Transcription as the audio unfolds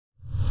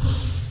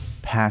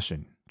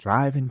passion,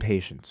 drive, and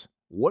patience.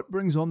 What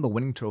brings home the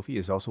winning trophy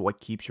is also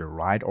what keeps your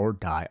ride or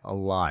die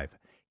alive.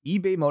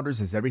 eBay Motors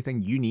has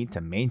everything you need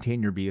to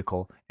maintain your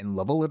vehicle and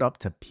level it up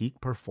to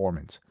peak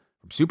performance.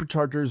 From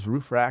superchargers,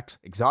 roof racks,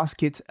 exhaust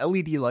kits,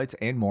 LED lights,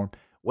 and more,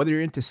 whether you're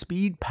into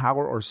speed,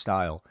 power, or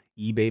style,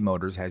 eBay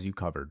Motors has you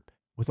covered.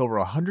 With over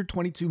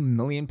 122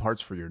 million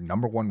parts for your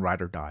number one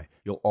ride or die,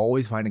 you'll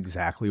always find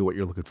exactly what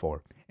you're looking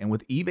for. And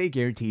with eBay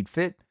Guaranteed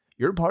Fit,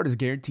 your part is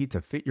guaranteed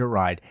to fit your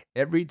ride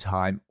every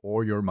time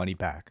or your money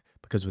back.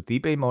 Because with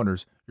eBay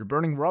Motors, you're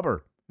burning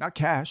rubber, not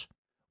cash.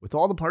 With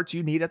all the parts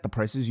you need at the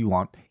prices you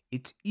want,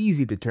 it's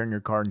easy to turn your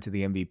car into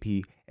the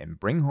MVP and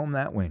bring home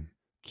that win.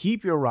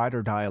 Keep your ride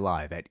or die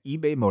alive at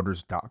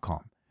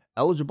ebaymotors.com.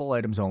 Eligible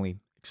items only.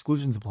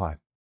 Exclusions apply.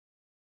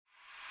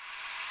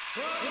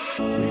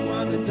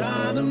 Rewind the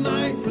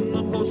dynamite from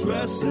the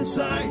post-wrestling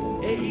site.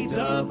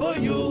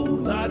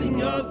 AEW,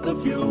 lighting up the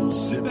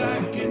fuse. Sit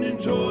back and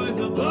enjoy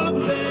the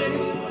bubbly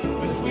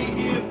as we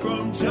hear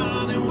from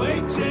John and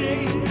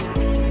Waiting.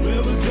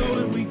 Where we're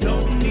going, we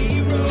don't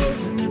need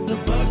roads. And if the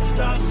buck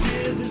stops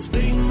here, this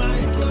thing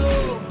might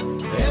blow.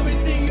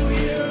 Everything you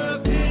hear are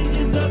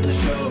opinions of the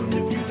show. And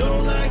if you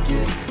don't like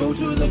it, go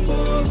to the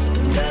forums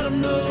and let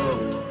them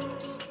know.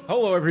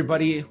 Hello,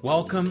 everybody.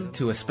 Welcome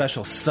to a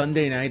special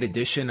Sunday night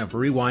edition of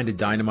Rewind to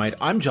Dynamite.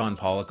 I'm John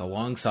Pollock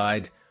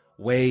alongside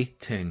Wei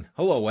Ting.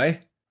 Hello, Wei.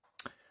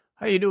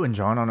 How you doing,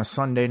 John, on a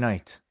Sunday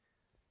night?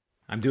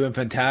 I'm doing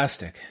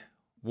fantastic.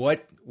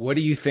 What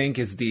do you think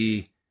is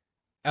the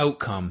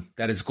outcome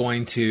that is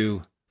going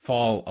to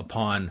fall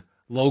upon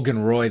Logan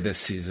Roy this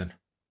season?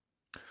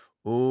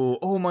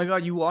 Oh my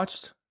God, you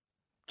watched?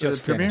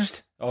 Just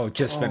finished.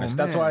 Just finished.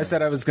 That's why I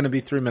said I was going to be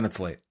 3 minutes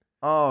late.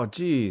 Oh,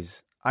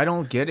 geez. I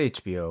don't get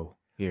HBO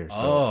here.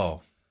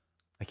 So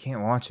I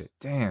can't watch it.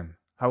 Damn.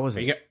 How was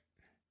it? It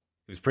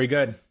was pretty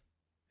good.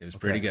 It was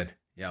pretty good.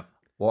 Yeah.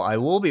 Well, I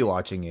will be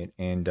watching it,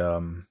 and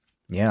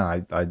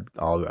I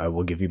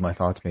will give you my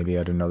thoughts maybe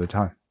at another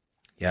time.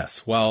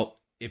 Yes. Well,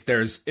 if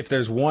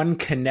there's one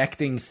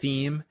connecting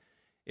theme,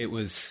 it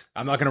was,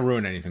 I'm not going to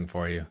ruin anything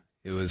for you.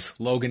 It was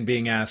Logan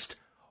being asked,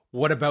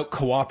 "What about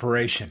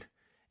cooperation?"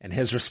 And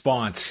his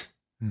response,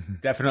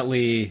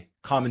 definitely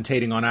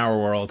commentating on our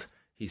world,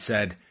 he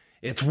said,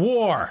 "It's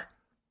war.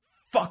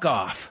 Fuck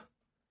off."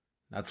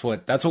 That's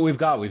what we've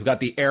got. We've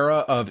got the era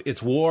of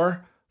it's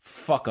war.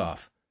 Fuck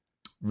off.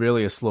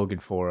 Really a slogan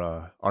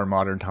for our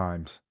modern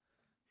times.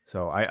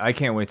 So I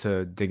can't wait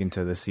to dig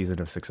into this season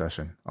of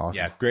Succession. Awesome.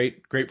 Yeah,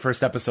 great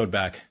first episode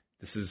back.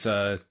 This is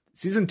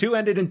season 2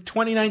 ended in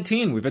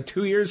 2019. We've had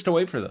 2 years to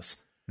wait for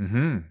this.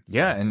 Mm-hmm.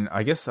 Yeah, and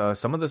I guess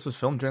some of this was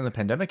filmed during the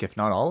pandemic, if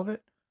not all of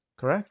it.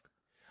 Correct?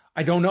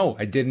 I don't know.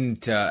 I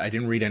didn't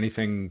read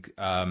anything.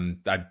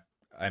 I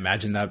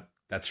imagine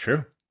that's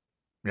true.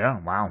 Yeah.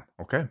 Wow.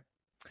 Okay.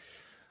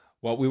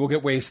 Well, we will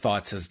get Wei's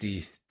thoughts as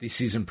the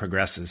season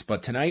progresses.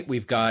 But tonight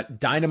we've got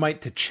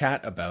Dynamite to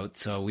chat about.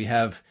 So we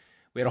had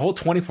a whole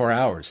 24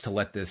 hours to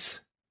let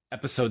this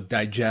episode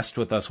digest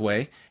with us,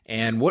 Wei.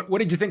 And what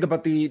did you think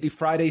about the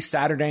Friday,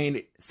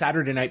 Saturday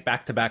night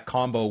back-to-back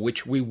combo,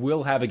 which we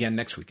will have again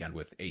next weekend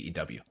with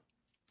AEW?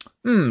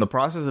 The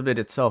process of it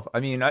itself. I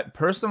mean,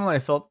 personally, I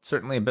felt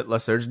certainly a bit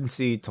less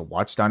urgency to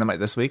watch Dynamite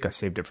this week. I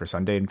saved it for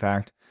Sunday, in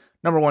fact.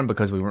 Number one,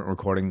 because we weren't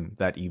recording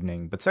that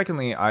evening. But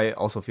secondly, I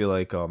also feel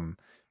like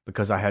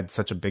because I had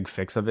such a big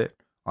fix of it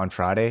on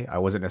Friday, I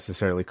wasn't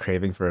necessarily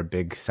craving for a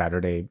big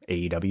Saturday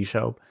AEW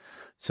show.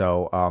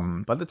 So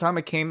by the time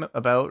it came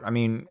about, I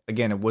mean,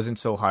 again, it wasn't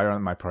so high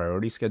on my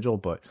priority schedule,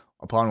 but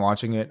upon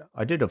watching it,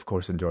 I did, of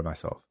course, enjoy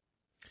myself.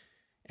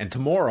 And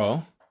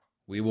tomorrow,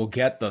 we will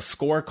get the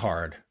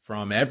scorecard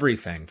from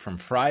everything, from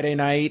Friday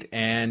night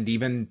and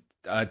even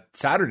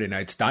Saturday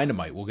night's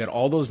Dynamite. We'll get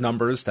all those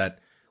numbers that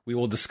we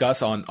will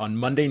discuss on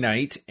Monday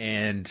night,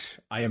 and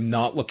I am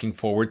not looking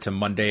forward to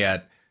Monday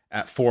at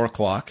 4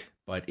 o'clock,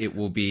 but it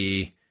will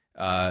be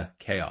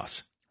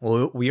chaos.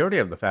 Well, we already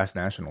have the Fast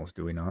Nationals,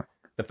 do we not?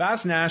 The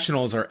Fast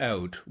Nationals are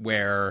out,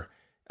 where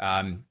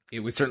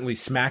it was certainly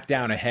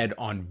SmackDown ahead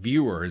on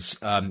viewers.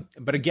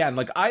 But again,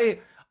 like I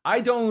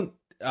don't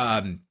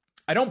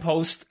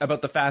post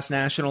about the Fast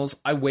Nationals.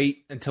 I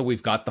wait until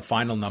we've got the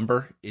final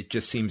number. It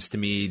just seems to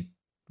me,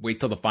 wait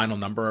till the final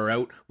number are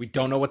out. We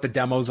don't know what the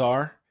demos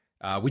are.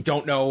 We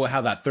don't know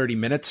how that 30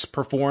 minutes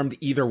performed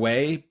either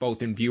way,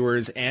 both in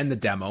viewers and the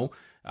demo.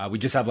 We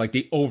just have like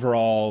the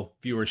overall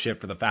viewership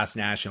for the Fast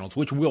Nationals,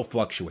 which will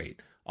fluctuate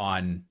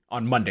on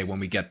Monday when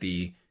we get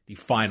the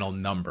final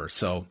number.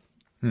 So,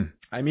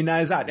 I mean,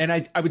 that is that. And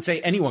I would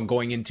say anyone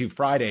going into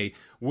Friday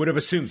would have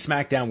assumed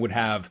SmackDown would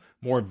have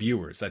more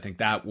viewers. I think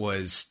that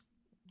was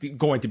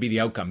going to be the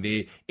outcome.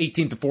 The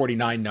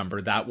 18-49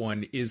 number, that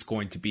one is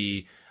going to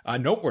be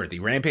noteworthy.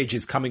 Rampage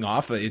is coming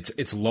off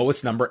its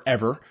lowest number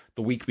ever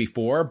the week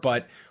before,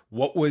 but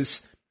what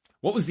was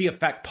the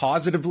effect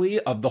positively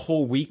of the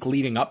whole week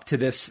leading up to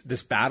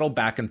this battle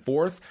back and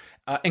forth?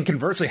 And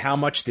conversely, how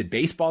much did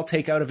baseball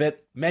take out of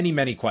it? Many,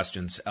 many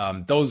questions.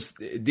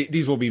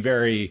 These will be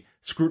very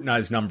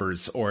scrutinized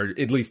numbers, or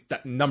at least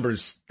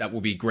numbers that will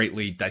be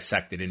greatly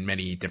dissected in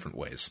many different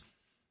ways.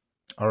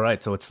 All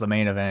right, so it's the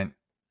main event.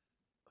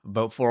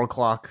 about 4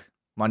 o'clock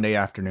Monday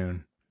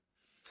afternoon.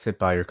 Sit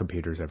by your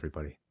computers,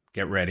 everybody.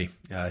 Get ready.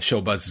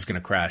 Show buzz is going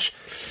to crash.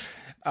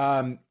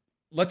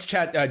 Let's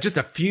chat just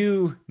a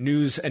few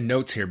news and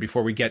notes here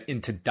before we get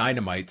into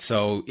Dynamite.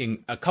 So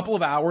in a couple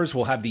of hours,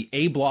 we'll have the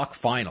A Block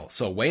final.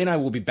 So Wai and I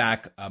will be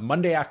back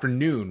Monday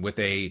afternoon with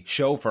a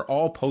show for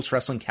all Post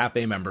Wrestling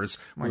Cafe members.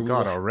 Oh my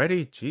God,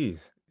 already? Jeez.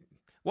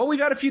 Well, we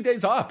got a few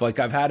days off. Like,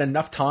 I've had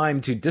enough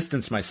time to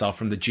distance myself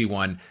from the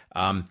G1.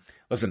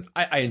 Listen,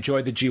 I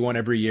enjoy the G1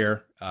 every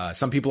year.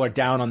 Some people are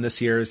down on this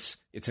year's.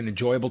 It's an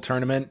enjoyable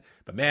tournament.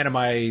 But man, am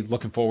I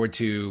looking forward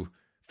to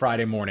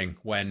Friday morning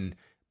when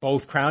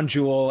both Crown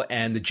Jewel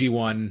and the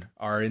G1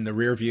 are in the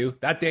rear view.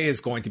 That day is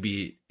going to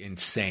be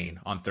insane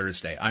on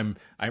Thursday. I'm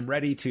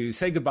ready to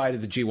say goodbye to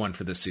the G1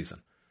 for this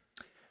season.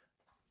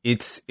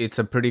 It's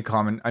a pretty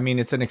common... I mean,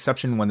 it's an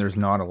exception when there's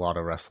not a lot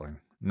of wrestling.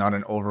 Not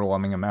an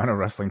overwhelming amount of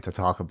wrestling to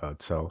talk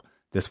about. So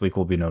this week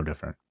will be no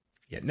different.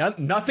 Yeah,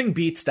 nothing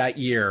beats that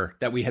year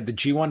that we had the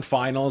G1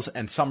 finals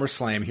and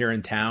SummerSlam here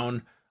in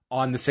town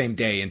on the same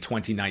day in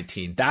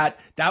 2019. That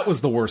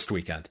was the worst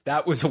weekend.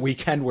 That was a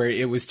weekend where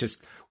it was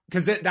just,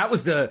 because that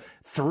was the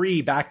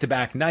 3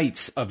 back-to-back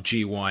nights of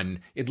G1.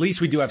 At least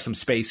we do have some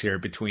space here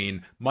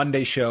between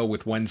Monday show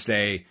with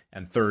Wednesday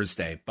and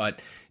Thursday. But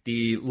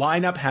the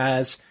lineup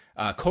has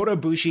Kota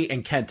Ibushi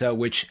and Kenta,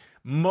 which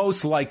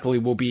most likely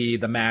will be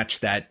the match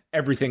that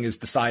everything is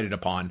decided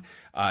upon.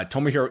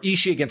 Tomohiro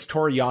Ishii against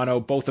Toru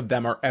Yano. Both of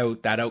them are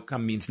out. That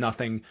outcome means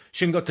nothing.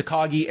 Shingo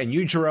Takagi and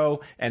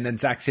Yujiro, and then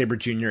Zack Sabre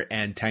Jr.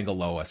 and Tanga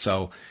Loa.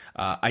 So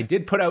I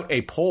did put out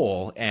a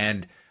poll,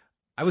 and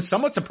I was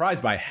somewhat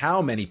surprised by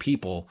how many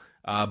people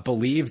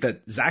believe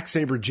that Zack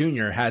Sabre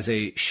Jr. has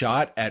a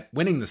shot at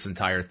winning this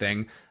entire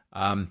thing.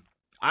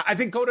 I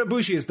think Kota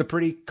Ibushi is the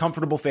pretty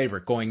comfortable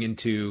favorite going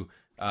into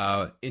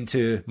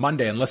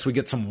Monday, unless we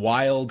get some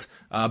wild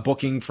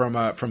booking from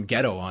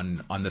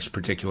Gedo on this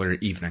particular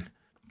evening.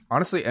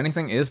 Honestly,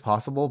 anything is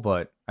possible,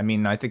 but I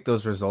mean, I think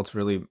those results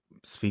really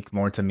speak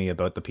more to me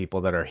about the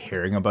people that are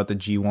hearing about the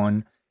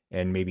G1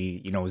 and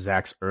maybe,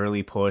 Zach's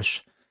early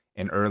push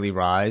and early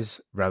rise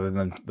rather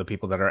than the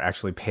people that are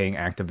actually paying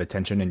active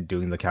attention and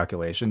doing the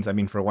calculations. I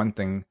mean, for one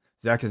thing,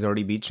 Zach has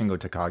already beat Shingo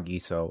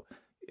Takagi, so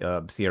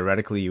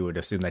theoretically you would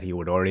assume that he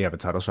would already have a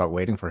title shot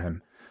waiting for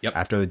him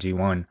after the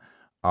G1.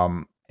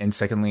 And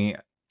secondly,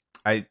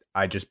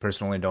 I just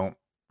personally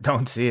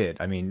don't see it.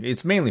 I mean,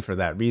 it's mainly for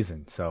that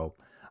reason. So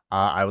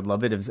I would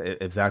love it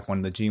if Zach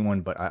won the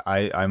G1, but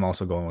I'm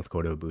also going with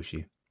Kota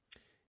Ibushi.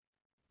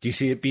 Do you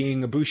see it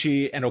being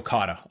Ibushi and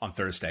Okada on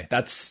Thursday?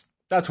 That's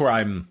where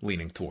I'm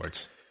leaning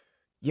towards.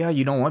 Yeah,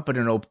 you know what? But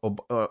an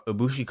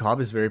Ibushi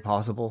Cobb is very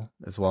possible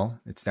as well.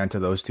 It's down to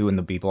those two in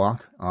the B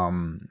block.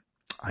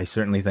 I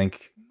certainly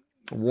think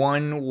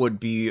one would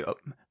be...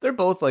 they're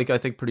both, I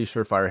think, pretty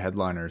surefire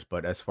headliners.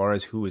 But as far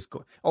as who is...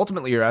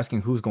 ultimately, you're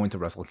asking who's going to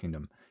Wrestle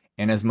Kingdom.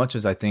 And as much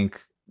as I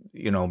think,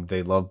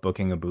 they love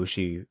booking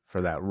Ibushi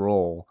for that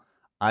role,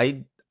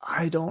 I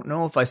don't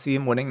know if I see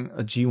him winning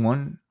a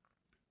G1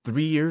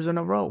 3 years in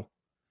a row.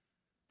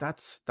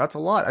 That's a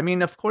lot. I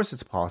mean, of course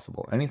it's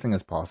possible. Anything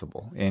is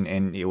possible.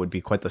 And it would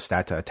be quite the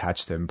stat to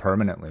attach to him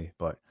permanently.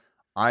 But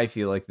I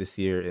feel like this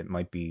year it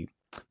might be...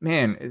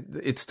 Man,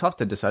 it's tough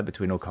to decide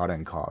between Okada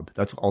and Cobb.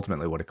 That's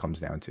ultimately what it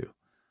comes down to.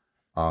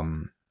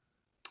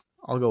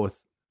 I'll go with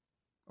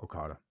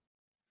Okada.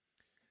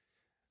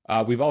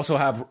 We've also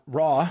have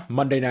Raw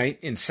Monday night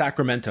in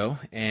Sacramento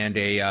and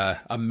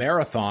a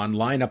marathon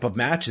lineup of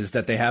matches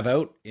that they have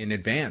out in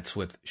advance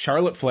with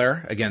Charlotte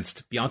Flair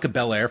against Bianca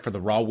Belair for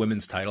the Raw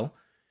Women's title.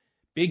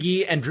 Big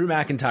E and Drew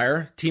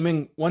McIntyre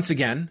teaming once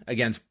again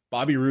against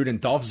Bobby Roode and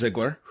Dolph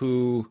Ziggler,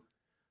 who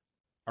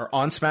are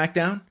on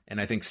SmackDown and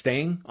I think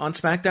staying on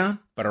SmackDown,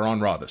 but are on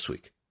Raw this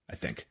week, I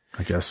think.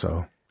 I guess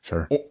so.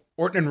 Sure.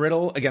 Orton and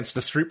Riddle against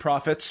the Street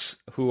Profits,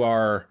 who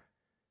are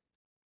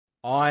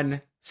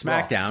on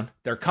SmackDown. Raw.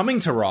 They're coming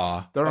to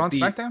Raw. They're on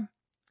SmackDown?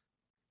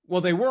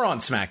 Well, they were on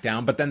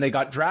SmackDown, but then they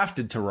got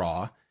drafted to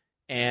Raw.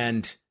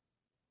 And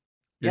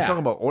You're talking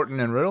about Orton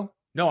and Riddle?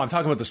 No, I'm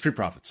talking about the Street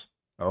Profits.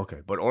 Okay,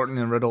 but Orton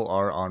and Riddle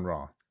are on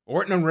Raw.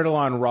 Orton and Riddle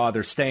on Raw.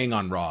 They're staying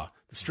on Raw.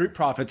 The Street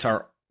Profits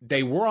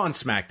they were on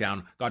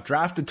SmackDown, got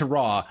drafted to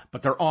Raw,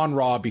 but they're on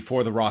Raw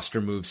before the roster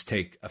moves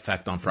take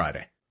effect on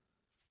Friday.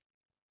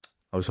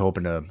 I was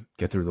hoping to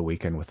get through the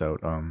weekend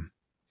without...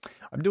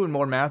 I'm doing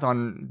more math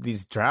on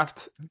these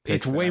draft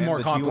picks. It's way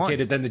more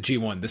complicated than the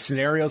G1. The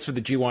scenarios for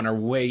the G1 are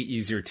way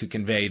easier to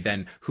convey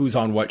than who's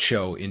on what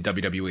show in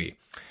WWE.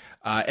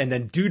 And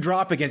then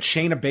Doudrop against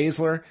Shayna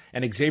Baszler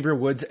and Xavier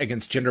Woods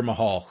against Jinder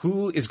Mahal.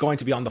 Who is going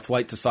to be on the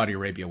flight to Saudi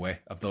Arabia way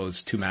of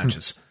those two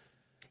matches?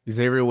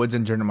 Xavier Woods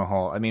and Jinder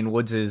Mahal. I mean,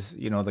 Woods is,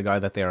 the guy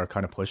that they are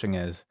kind of pushing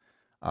as,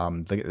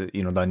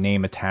 the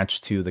name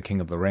attached to the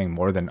King of the Ring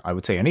more than I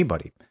would say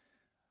anybody.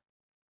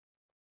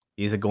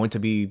 Is it going to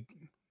be,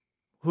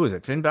 who is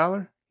it? Finn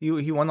Balor?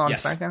 He won on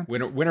SmackDown?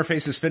 Winner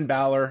faces Finn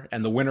Balor,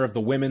 and the winner of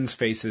the women's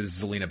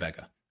faces Zelina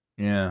Vega.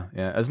 Yeah.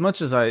 As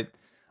much as I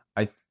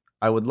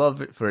would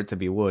love for it to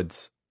be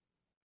Woods,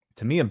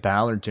 to me, a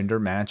Balor Jinder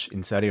match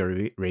in Saudi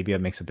Arabia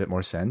makes a bit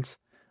more sense.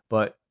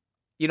 But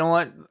you know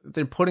what?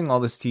 They're putting all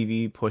this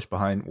TV push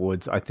behind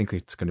Woods. I think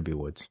it's going to be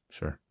Woods.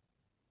 Sure.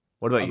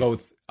 What about you?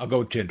 I'll go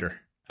with Jinder.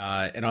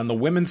 And on the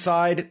women's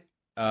side,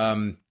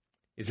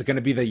 is it going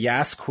to be the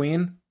Yas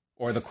Queen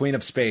or the Queen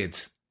of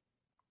Spades?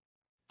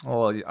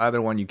 Well,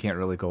 either one you can't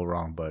really go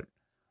wrong, but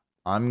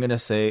I'm going to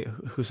say...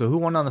 who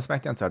won on the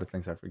SmackDown side of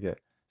things? I forget.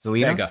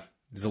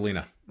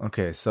 Zelina.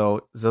 Okay,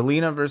 so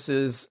Zelina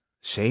versus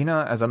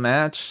Shayna as a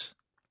match.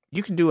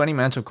 You can do any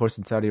match, of course,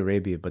 in Saudi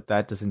Arabia, but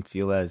that doesn't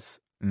feel as...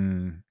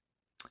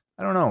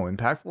 I don't know,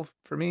 impactful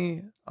for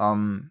me.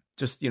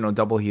 Just,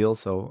 double heel,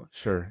 so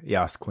sure,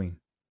 Yas Queen.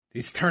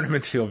 These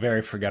tournaments feel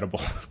very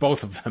forgettable,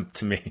 both of them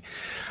to me.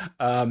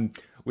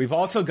 We've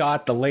also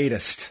got the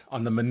latest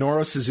on the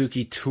Minoru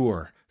Suzuki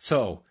tour.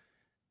 So,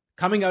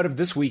 coming out of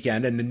this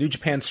weekend and the New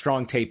Japan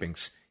Strong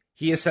tapings,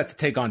 he is set to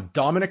take on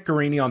Dominic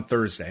Garrini on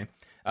Thursday.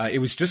 It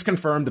was just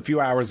confirmed a few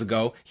hours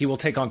ago. He will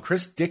take on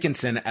Chris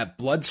Dickinson at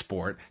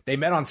Bloodsport. They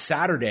met on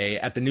Saturday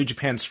at the New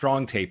Japan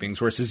Strong tapings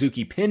where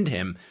Suzuki pinned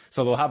him,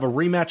 so they'll have a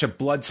rematch of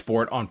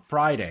Bloodsport on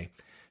Friday.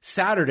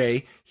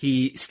 Saturday,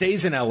 he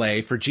stays in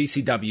LA for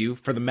GCW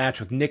for the match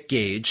with Nick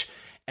Gage,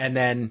 and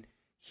then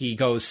he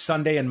goes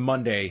Sunday and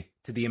Monday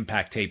to the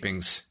Impact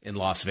tapings in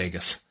Las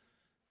Vegas.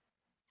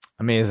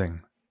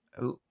 Amazing.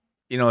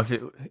 If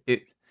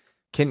it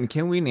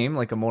can we name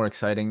like a more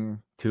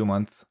exciting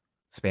 2-month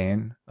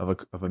span of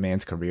a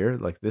man's career?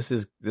 Like this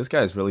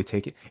guy is really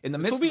taking in the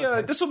midst.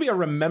 This will be a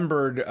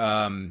remembered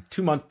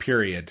 2-month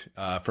period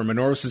for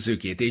Minoru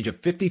Suzuki at the age of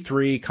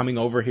 53, coming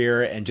over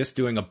here and just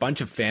doing a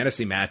bunch of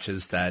fantasy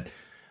matches that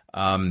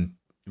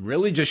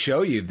really just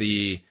show you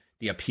the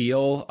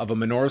appeal of a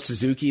Minoru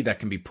Suzuki that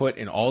can be put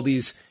in all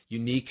these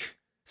unique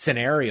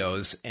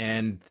scenarios,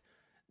 and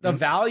the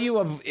value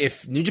of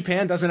if New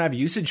Japan doesn't have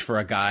usage for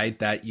a guy,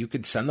 that you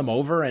could send them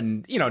over,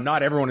 and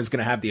not everyone is going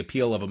to have the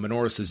appeal of a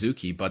Minoru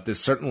Suzuki, but this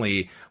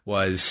certainly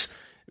was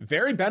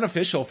very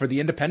beneficial for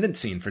the independent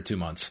scene for 2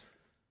 months.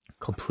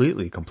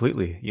 Completely.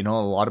 A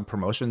lot of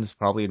promotions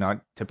probably not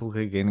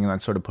typically getting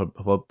that sort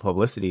of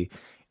publicity,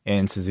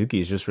 and Suzuki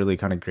is just really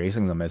kind of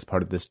gracing them as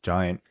part of this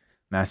giant,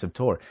 massive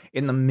tour.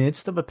 In the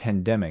midst of a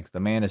pandemic, the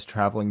man is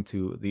traveling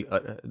to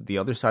the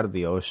other side of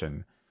the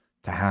ocean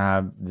to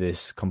have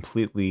this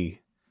completely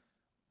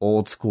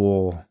old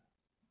school,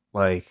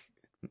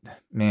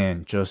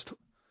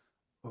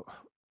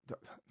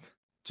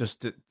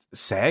 just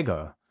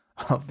saga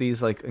of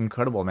these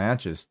incredible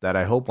matches that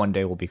I hope one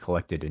day will be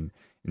collected in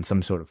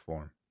some sort of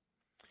form.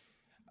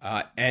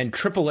 And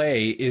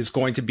AAA is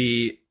going to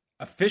be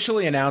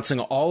officially announcing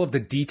all of the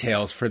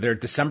details for their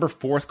December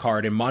 4th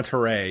card in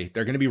Monterrey.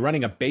 They're going to be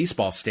running a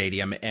baseball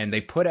stadium, and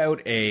they put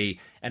out an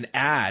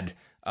ad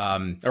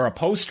or a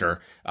poster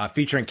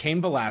featuring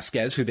Cain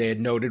Velasquez, who they had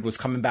noted was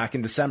coming back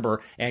in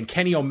December, and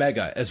Kenny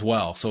Omega as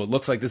well. So it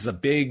looks like this is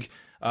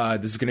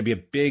going to be a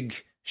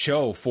big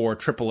show for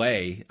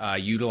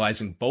AAA,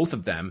 utilizing both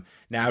of them.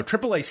 Now,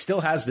 AAA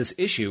still has this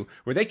issue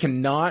where they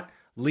cannot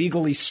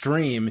legally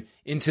stream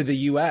into the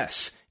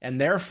U.S.,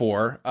 and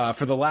therefore,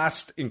 for the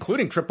last,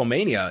 including Triple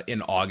Mania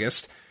in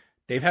August,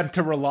 they've had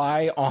to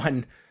rely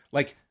on,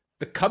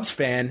 the Cubs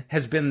fan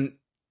has been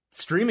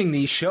streaming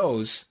these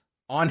shows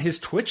on his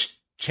Twitch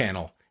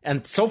channel,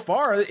 and so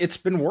far it's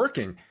been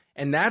working,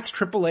 and that's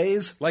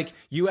AAA's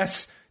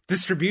US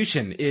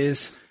distribution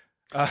is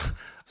a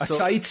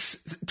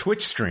site's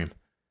Twitch stream.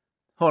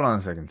 Hold on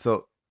a second.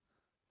 So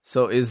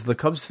is the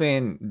Cubs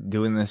fan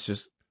doing this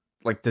just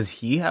does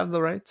he have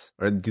the rights,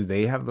 or do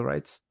they have the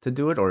rights to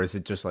do it, or is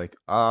it just I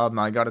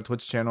got a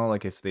Twitch channel,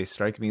 if they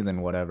strike me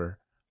then whatever?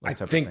 I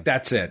think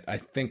that's it. I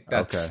think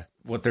that's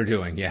what they're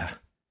doing. Yeah,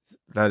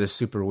 that is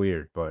super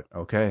weird, but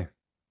okay.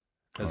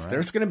 Because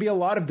there's going to be a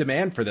lot of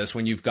demand for this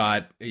when you've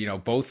got,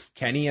 both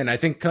Kenny and I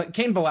think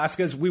Cain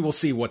Velasquez. We will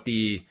see what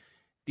the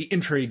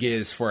intrigue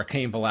is for a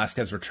Cain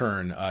Velasquez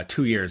return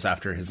 2 years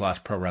after his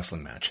last pro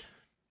wrestling match.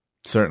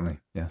 Certainly,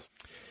 yes.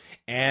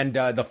 And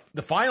the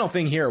final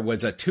thing here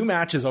was 2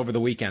 matches over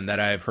the weekend that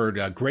I've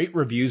heard great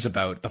reviews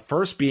about. The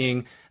first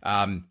being,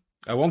 I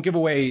won't give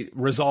away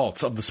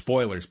results of the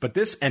spoilers, but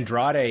this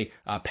Andrade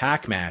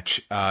Pac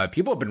match,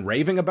 people have been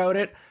raving about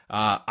it.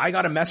 I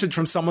got a message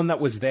from someone that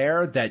was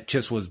there that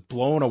just was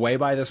blown away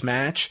by this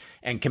match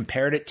and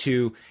compared it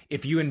to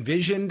if you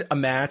envisioned a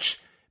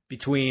match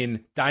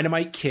between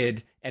Dynamite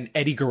Kid and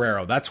Eddie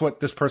Guerrero. That's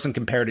what this person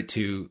compared it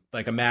to.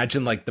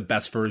 Imagine the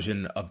best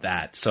version of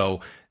that.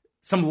 So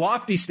some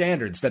lofty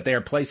standards that they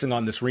are placing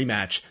on this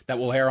rematch that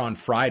will air on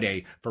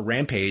Friday for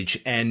Rampage.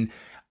 And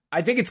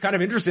I think it's kind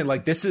of interesting.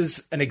 This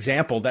is an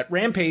example that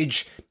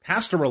Rampage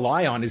has to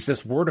rely on, is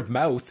this word of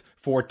mouth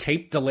for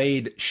tape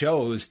delayed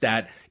shows,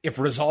 that if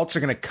results are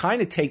going to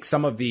kind of take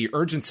some of the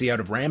urgency out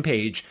of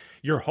Rampage,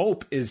 your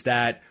hope is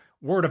that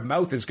word of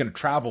mouth is going to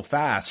travel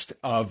fast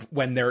of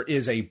when there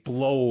is a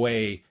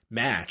blowaway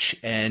match.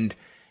 And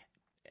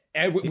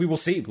we will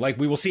see.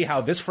 We will see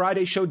how this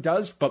Friday show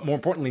does, but more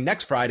importantly,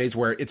 next Friday's,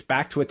 where it's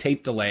back to a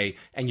tape delay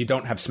and you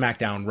don't have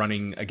SmackDown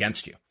running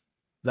against you.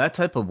 That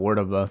type of word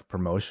of mouth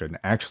promotion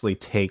actually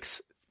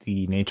takes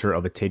the nature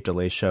of a tape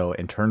delay show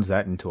and turns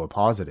that into a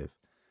positive.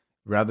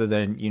 rather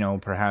than,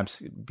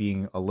 perhaps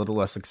being a little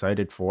less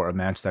excited for a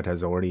match that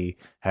has already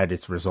had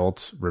its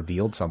results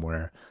revealed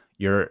somewhere.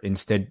 You're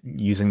instead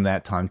using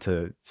that time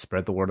to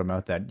spread the word of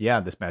mouth that,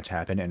 yeah, this match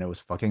happened and it was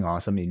fucking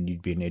awesome and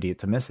you'd be an idiot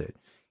to miss it.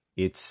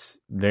 It's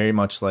very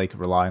much like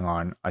relying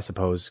on, I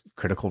suppose,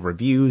 critical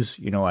reviews,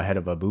 ahead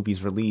of a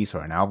movie's release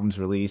or an album's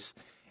release.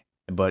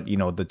 But,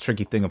 the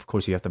tricky thing, of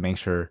course, you have to make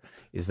sure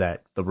is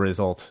that the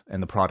result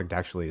and the product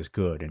actually is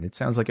good. And it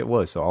sounds like it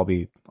was. So I'll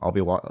be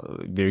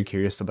very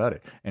curious about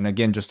it. And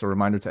again, just a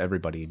reminder to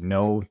everybody,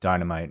 no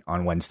Dynamite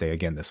on Wednesday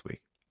again this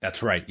week.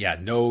 That's right. Yeah,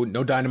 no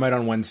Dynamite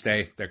on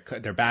Wednesday.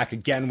 They're back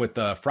again with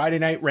the Friday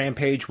Night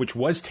Rampage, which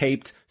was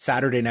taped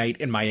Saturday night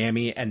in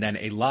Miami, and then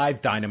a live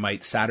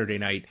Dynamite Saturday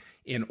night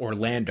in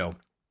Orlando.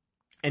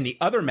 And the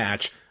other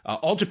match,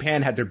 All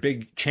Japan had their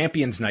big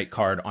Champions Night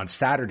card on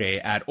Saturday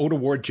at Ota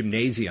Ward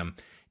Gymnasium.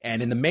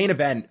 And in the main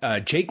event,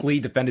 Jake Lee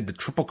defended the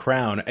Triple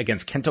Crown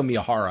against Kento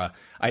Miyahara.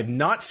 I have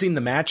not seen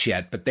the match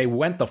yet, but they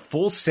went the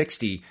full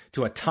 60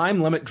 to a time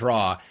limit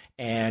draw.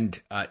 And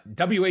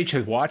WH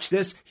has watched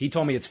this. He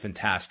told me it's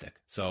fantastic.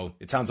 So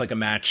it sounds like a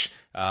match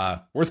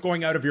worth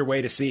going out of your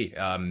way to see,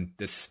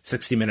 this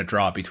 60-minute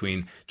draw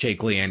between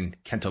Jake Lee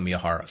and Kento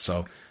Miyahara.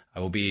 So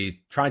I will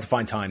be trying to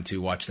find time to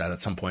watch that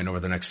at some point over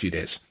the next few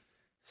days.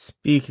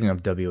 Speaking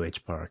of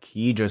WH Park,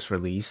 he just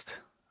released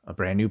a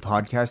brand new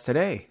podcast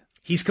today.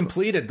 He's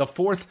completed the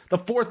fourth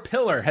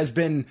pillar has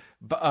been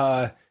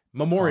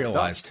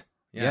memorialized.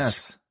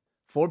 Yes.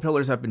 4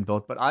 pillars have been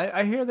built, but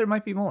I hear there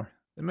might be more.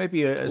 There might be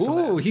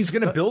he's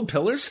going to build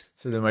pillars?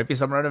 So there might be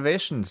some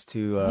renovations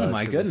to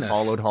goodness, this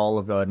hollowed hall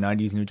of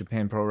 90s New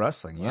Japan Pro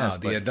Wrestling. Yes,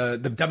 wow,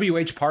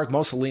 the WH Park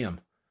Mausoleum.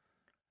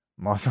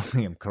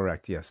 Mausoleum,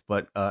 correct, yes.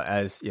 But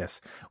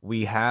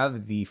we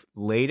have the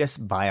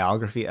latest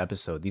biography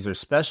episode. These are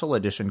special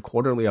edition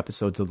quarterly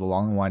episodes of The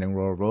Long and Winding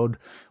Royal Road,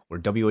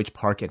 where WH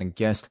Park and a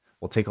guest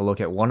will take a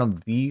look at one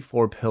of the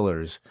 4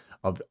 pillars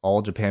of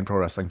All Japan Pro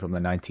Wrestling from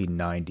the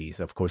 1990s.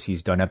 Of course,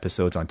 he's done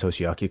episodes on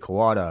Toshiaki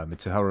Kawada,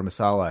 Mitsuharu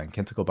Misawa, and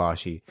Kenta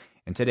Kobashi.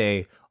 And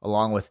today,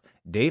 along with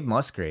Dave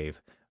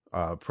Musgrave,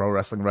 pro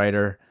wrestling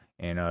writer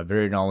and a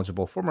very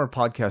knowledgeable former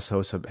podcast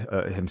host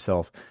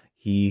himself,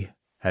 he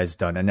has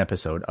done an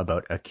episode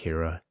about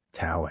Akira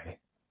Taue.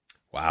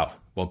 Wow.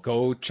 Well,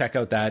 go check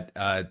out that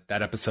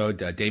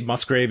episode. Dave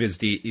Musgrave is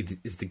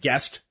the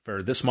guest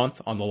for this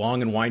month on The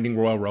Long and Winding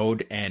Royal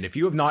Road. And if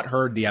you have not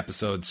heard the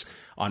episodes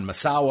on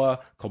Misawa,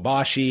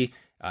 Kobashi,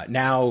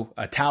 now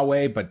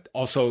Taue, but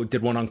also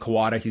did one on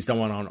Kawada, he's done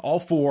one on all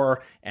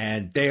 4,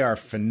 and they are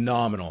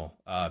phenomenal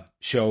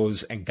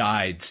shows and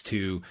guides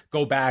to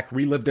go back,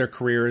 relive their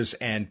careers,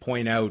 and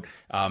point out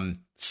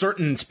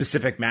certain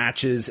specific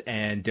matches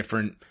and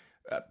different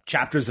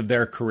chapters of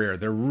their career.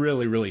 They're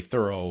really, really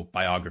thorough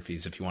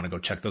biographies if you want to go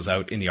check those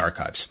out in the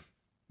archives.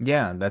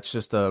 Yeah, that's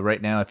just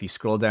right now. If you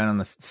scroll down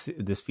on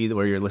this feed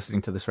where you're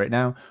listening to this right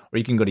now, or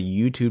you can go to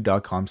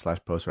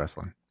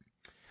youtube.com/postwrestling.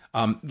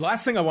 The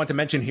last thing I want to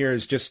mention here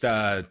is just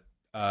a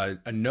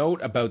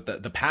note about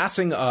the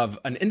passing of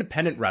an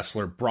independent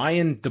wrestler,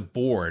 Brian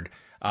DeBoard.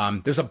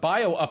 There's a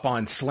bio up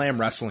on Slam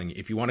Wrestling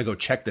if you want to go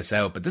check this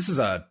out, but this is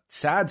a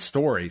sad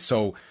story.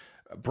 So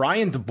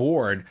Brian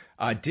DeBoard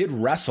did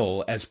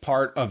wrestle as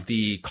part of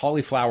the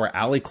Cauliflower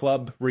Alley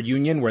Club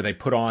reunion where they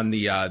put on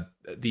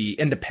the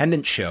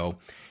independent show,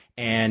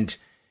 and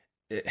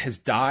has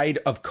died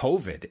of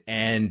COVID.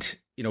 And,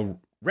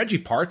 Reggie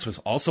Parts was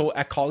also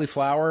at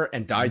Cauliflower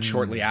and died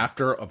shortly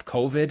after of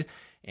COVID.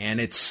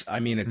 And it's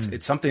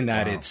something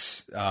that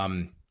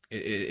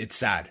it's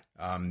sad.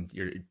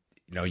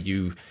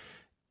 You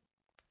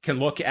can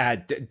look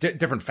at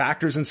different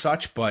factors and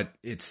such, but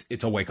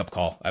it's a wake up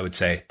call. I would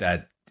say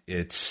that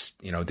it's,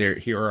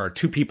 here are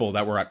 2 people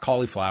that were at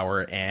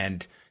Cauliflower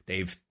and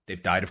they've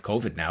died of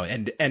COVID now.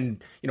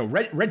 And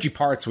Reggie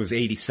Parts was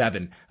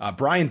 87.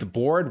 Brian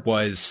DeBoard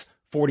was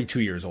 42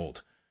 years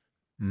old.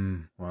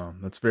 Wow,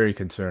 that's very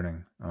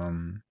concerning.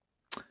 I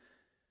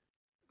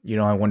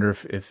wonder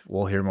if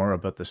we'll hear more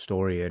about the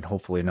story, and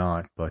hopefully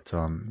not, but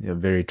a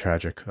very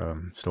tragic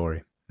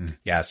story.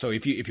 Yeah, so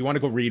if you want to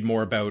go read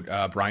more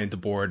about Brian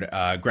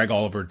DeBoard, Greg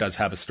Oliver does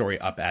have a story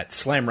up at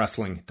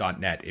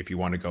slamwrestling.net if you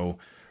want to go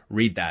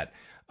read that.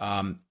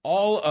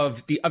 All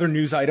of the other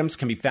news items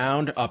can be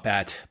found up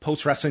at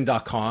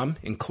postwrestling.com,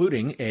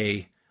 including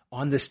a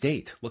On This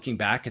Date, looking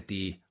back at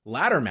the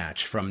ladder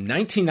match from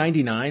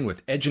 1999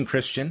 with Edge and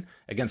Christian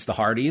against the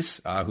Hardys,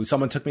 who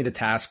someone took me to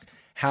task.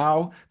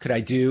 How could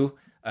I do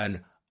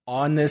an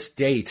On This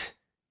Date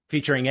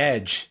featuring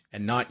Edge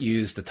and not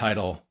use the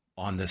title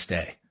On This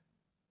Day?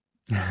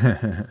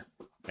 I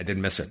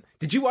didn't miss it.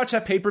 Did you watch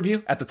that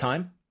pay-per-view at the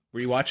time? Were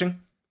you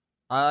watching?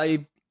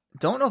 I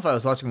don't know if I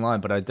was watching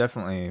live, but I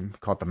definitely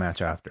caught the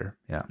match after.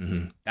 Yeah.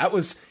 Mm-hmm. That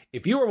was,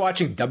 if you were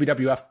watching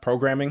WWF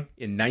programming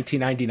in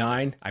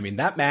 1999,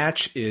 that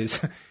match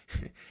is,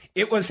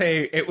 it was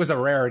a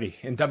rarity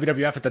in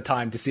WWF at the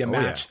time to see a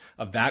match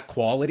of that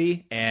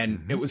quality.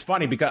 And it was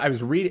funny because I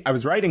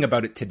was writing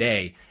about it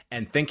today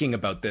and thinking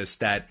about this,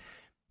 that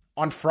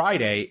on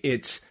Friday,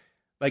 it's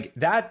like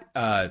that,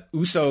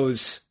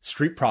 Usos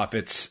Street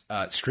Profits,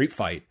 street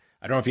fight.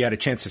 I don't know if you had a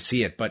chance to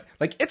see it, but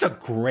like it's a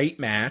great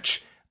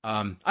match.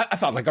 I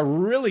thought like a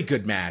really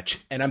good match.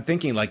 And I'm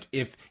thinking like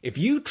if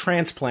you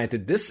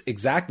transplanted this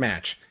exact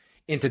match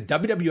into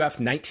WWF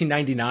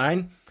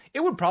 1999,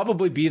 it would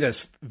probably be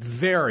this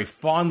very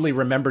fondly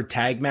remembered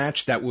tag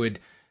match that would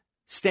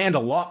stand a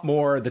lot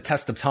more the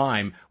test of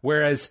time.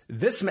 Whereas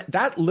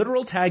that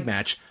literal tag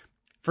match,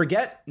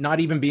 forget not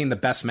even being the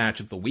best match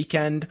of the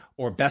weekend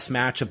or best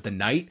match of the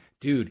night.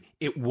 Dude,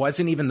 it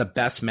wasn't even the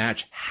best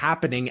match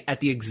happening at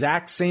the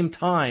exact same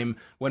time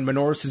when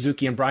Minoru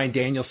Suzuki and Bryan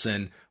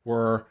Danielson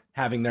were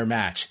having their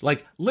match.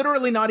 Like,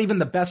 literally not even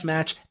the best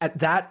match at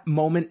that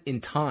moment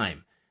in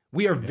time.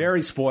 We are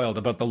very spoiled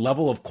about the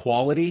level of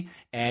quality,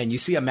 and you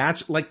see a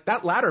match like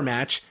that ladder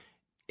match,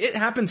 it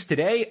happens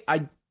today.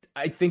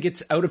 I think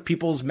it's out of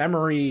people's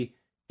memory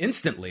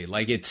instantly.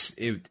 Like, it's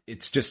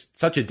just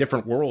such a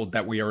different world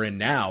that we are in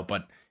now,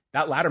 but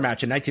that ladder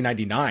match in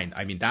 1999,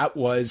 I mean, that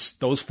was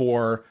those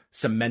four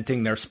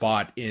cementing their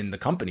spot in the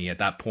company at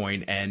that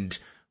point, and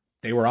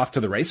they were off to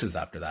the races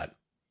after that.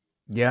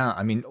 Yeah,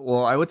 I mean,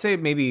 well, I would say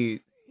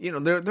maybe, you know,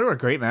 there were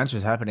great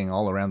matches happening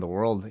all around the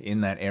world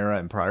in that era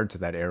and prior to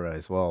that era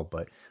as well,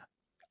 but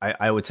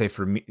I would say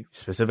for me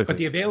specifically. But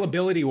the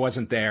availability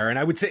wasn't there, and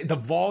I would say the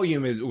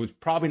volume was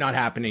probably not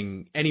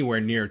happening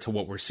anywhere near to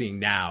what we're seeing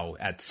now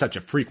at such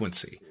a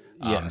frequency.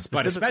 Yeah,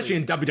 but especially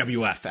in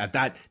WWF at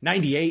that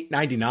 98,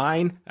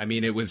 99, I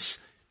mean,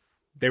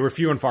 they were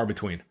few and far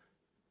between.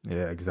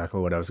 Yeah,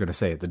 exactly what I was going to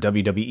say. The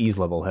WWE's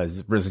level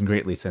has risen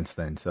greatly since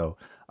then. So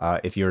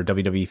if you're a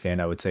WWE fan,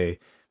 I would say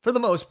for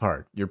the most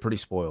part, you're pretty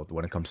spoiled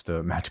when it comes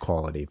to match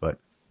quality, but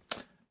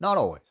not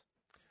always.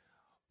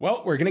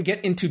 Well, we're going to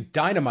get into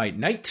Dynamite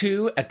Night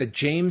 2 at the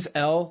James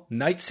L.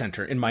 Knight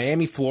Center in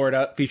Miami,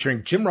 Florida,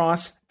 featuring Jim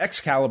Ross,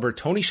 Excalibur,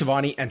 Tony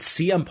Schiavone, and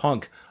CM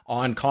Punk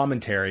on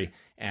commentary.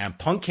 And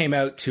Punk came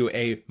out to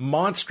a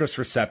monstrous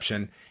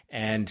reception,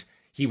 and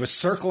he was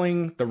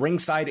circling the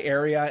ringside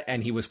area,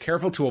 and he was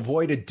careful to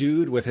avoid a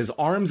dude with his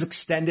arms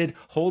extended,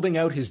 holding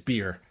out his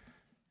beer.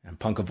 And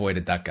Punk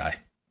avoided that guy.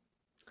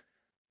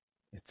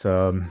 It's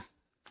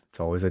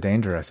always a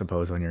danger, I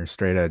suppose, when you're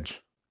straight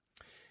edge.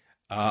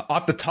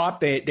 Off the top,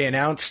 they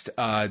announced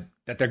that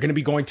they're going to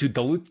be going to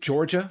Duluth,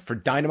 Georgia for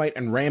Dynamite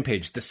and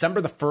Rampage,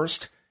 December the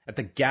 1st at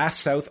the Gas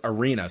South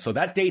Arena. So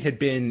that date had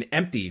been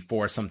empty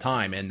for some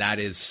time, and that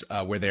is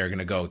where they're going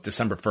to go,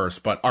 December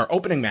 1st. But our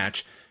opening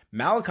match,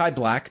 Malachi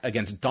Black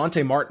against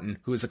Dante Martin,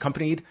 who is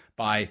accompanied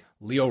by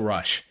Lio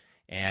Rush.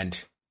 And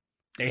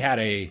they had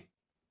a...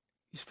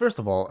 First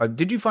of all,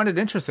 did you find it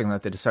interesting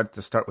that they decided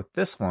to start with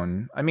this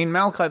one? I mean,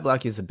 Malachi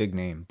Black is a big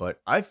name, but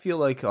I feel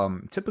like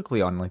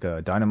typically on like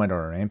a Dynamite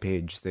or a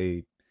Rampage,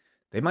 they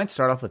might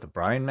start off with a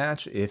Bryan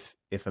match if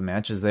a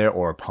match is there,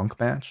 or a Punk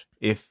match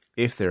if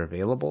they're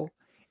available.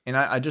 And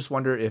I just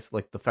wonder if,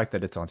 like, the fact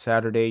that it's on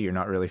Saturday, you're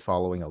not really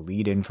following a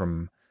lead-in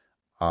from,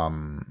 a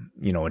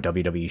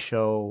WWE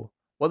show,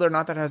 whether or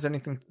not that has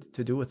anything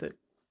to do with it.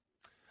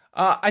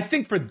 I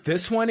think for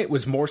this one, it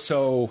was more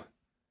so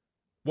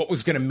what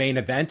was going to main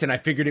event, and I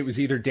figured it was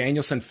either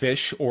Danielson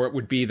Fish or it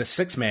would be the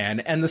six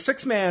man. And the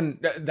six man,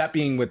 that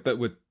being with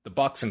the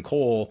Bucks and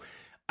Cole,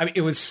 I mean,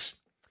 it was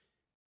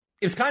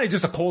kind of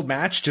just a cold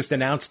match, just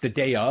announced the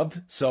day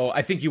of. So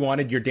I think you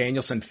wanted your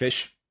Danielson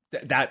Fish.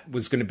 That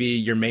was going to be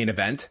your main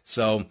event.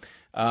 So,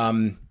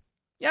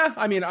 yeah,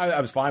 I mean,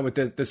 I was fine with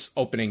this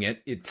opening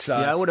it. It's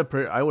I would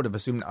have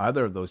assumed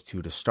either of those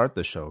two to start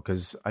the show,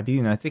 because I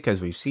mean, I think as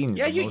we've seen,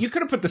 yeah, you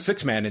could have put the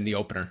six man in the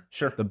opener.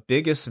 Sure, the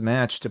biggest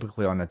match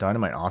typically on a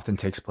Dynamite often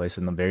takes place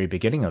in the very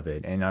beginning of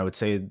it, and I would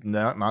say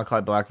that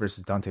Malachi Black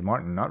versus Dante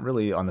Martin not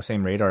really on the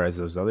same radar as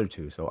those other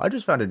two. So I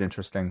just found it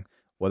interesting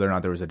whether or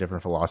not there was a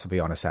different philosophy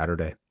on a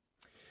Saturday.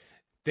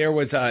 There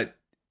was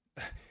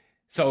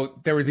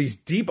there were these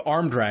deep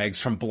arm drags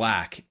from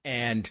Black,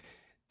 and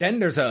then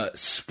there's a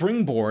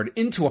springboard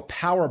into a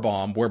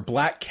powerbomb where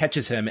Black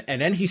catches him,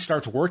 and then he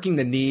starts working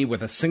the knee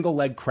with a single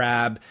leg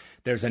crab.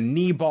 There's a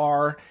knee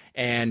bar,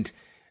 and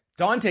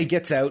Dante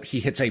gets out. He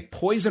hits a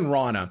poison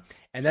Rana,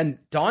 and then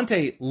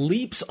Dante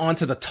leaps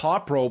onto the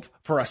top rope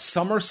for a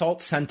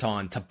somersault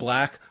senton to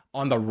Black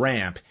on the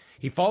ramp.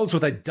 He follows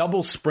with a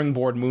double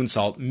springboard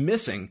moonsault,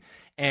 missing,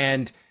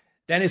 and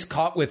then is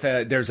caught with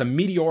there's a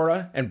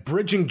Meteora and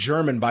bridging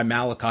German by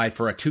Malachi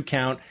for a 2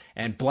 count,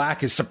 and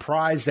Black is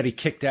surprised that he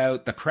kicked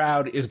out. The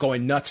crowd is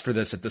going nuts for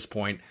this at this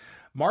point.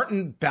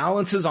 Martin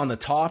balances on the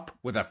top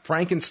with a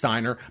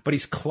Frankensteiner, but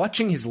he's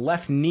clutching his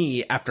left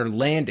knee after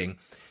landing.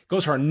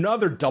 Goes for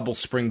another double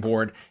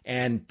springboard,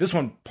 and this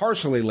one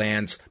partially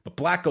lands, but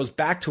Black goes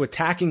back to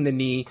attacking the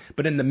knee,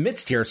 but in the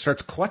midst here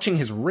starts clutching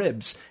his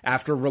ribs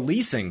after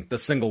releasing the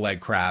single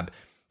leg crab.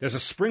 There's a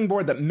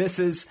springboard that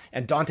misses,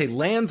 and Dante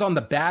lands on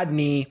the bad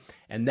knee,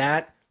 and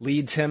that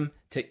leads him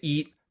to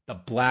eat the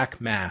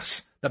Black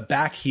Mass, the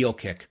back heel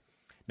kick.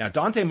 Now,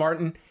 Dante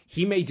Martin,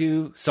 he may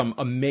do some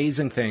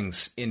amazing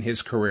things in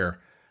his career,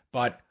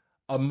 but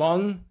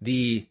among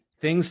the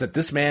things that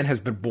this man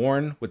has been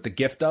born with the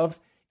gift of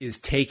is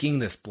taking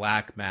this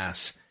Black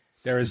Mass.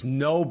 There is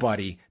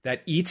nobody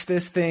that eats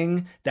this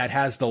thing that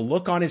has the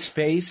look on his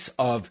face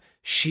of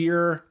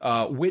sheer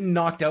wind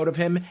knocked out of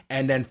him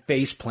and then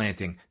face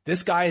planting.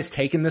 This guy has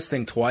taken this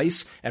thing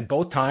twice, and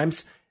both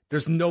times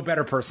there's no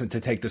better person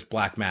to take this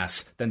black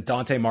mass than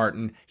Dante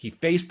Martin. He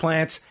face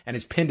plants and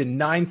is pinned in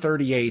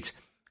 9:38,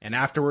 and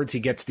afterwards he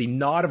gets the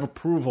nod of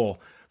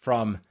approval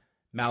from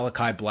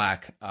Malachi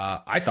Black.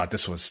 I thought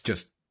this was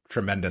just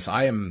tremendous.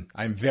 I'm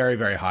very,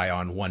 very high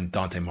on one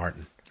Dante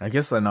Martin. I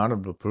guess the nod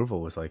of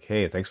approval was like,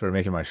 hey, thanks for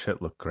making my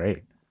shit look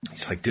great.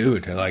 He's like,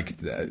 dude, like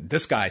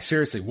this guy,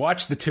 seriously,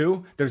 watch the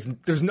two.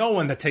 There's no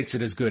one that takes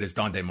it as good as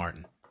Dante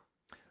Martin.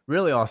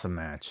 Really awesome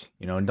match.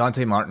 You know, and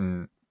Dante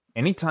Martin,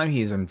 anytime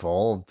he's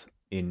involved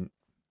in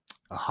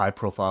a high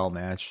profile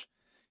match,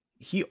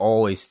 he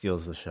always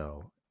steals the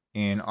show.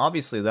 And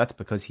obviously that's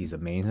because he's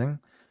amazing,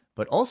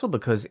 but also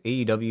because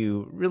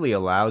AEW really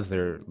allows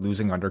their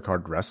losing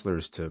undercard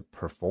wrestlers to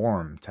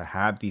perform, to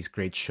have these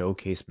great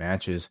showcase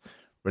matches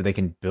where they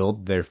can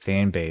build their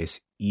fan base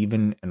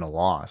even in a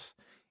loss.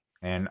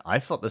 And I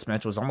felt this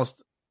match was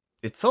almost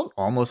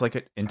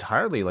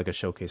entirely like a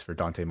showcase for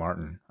Dante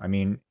Martin. I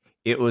mean,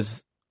 it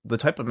was the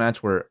type of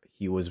match where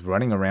he was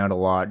running around a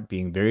lot,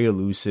 being very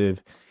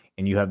elusive,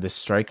 and you have this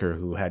striker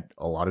who had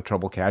a lot of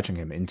trouble catching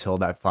him until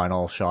that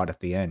final shot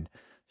at the end.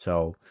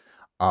 So,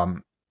 a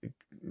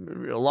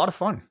lot of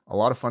fun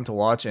to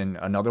watch, and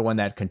another one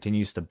that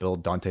continues to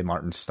build Dante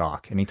Martin's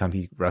stock. Anytime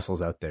he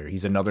wrestles out there,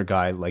 he's another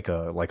guy like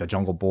a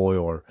Jungle Boy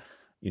or,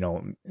 you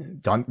know,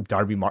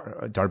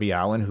 Darby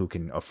Allin, who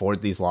can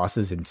afford these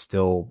losses and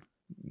still,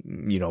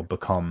 you know,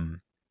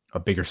 become a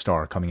bigger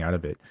star coming out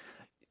of it.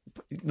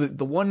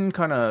 The one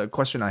kind of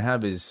question I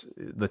have is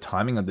the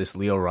timing of this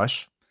Lio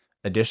Rush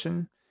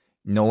edition,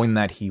 knowing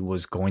that he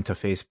was going to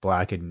face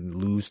Black and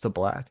lose to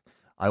Black.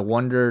 I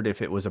wondered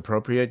if it was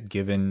appropriate,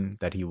 given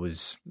that he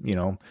was, you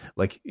know,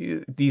 like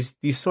these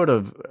sort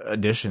of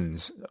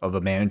additions of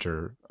a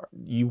manager,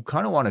 you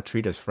kind of want to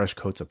treat as fresh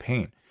coats of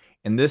paint.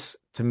 And this,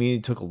 to me,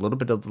 took a little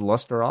bit of the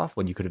luster off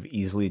when you could have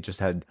easily just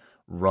had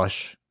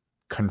Rush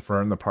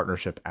confirm the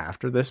partnership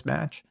after this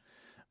match.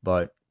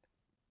 But,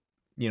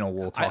 you know,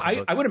 we'll talk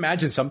about I would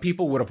imagine some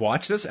people would have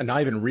watched this and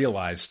not even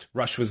realized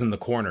Rush was in the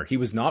corner. He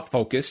was not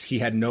focused. He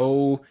had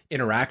no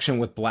interaction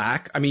with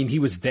Black. I mean, he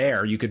was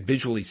there. You could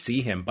visually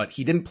see him, but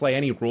he didn't play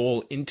any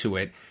role into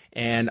it.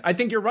 And I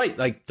think you're right.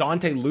 Like,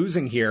 Dante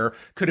losing here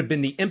could have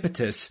been the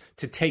impetus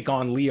to take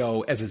on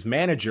Lio as his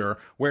manager,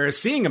 whereas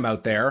seeing him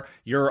out there,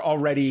 you're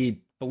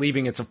already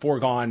believing it's a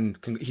foregone.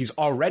 He's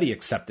already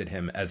accepted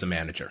him as a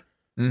manager.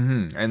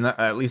 Mm-hmm. And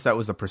at least that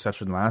was the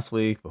perception last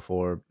week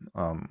before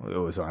it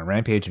was on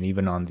Rampage, and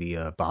even on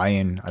the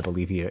buy-in, I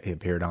believe he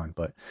appeared on.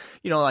 But,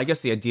 you know, I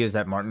guess the idea is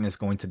that Martin is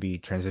going to be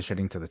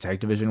transitioning to the tag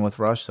division with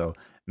Rush, so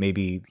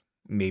maybe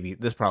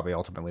this probably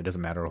ultimately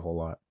doesn't matter a whole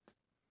lot.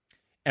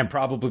 And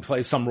probably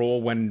plays some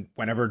role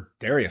whenever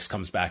Darius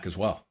comes back as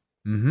well.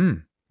 Mm-hmm.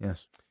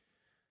 Yes.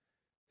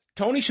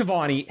 Tony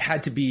Schiavone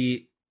had to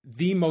be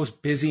the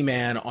most busy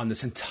man on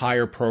this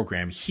entire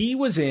program. He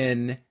was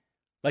in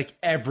like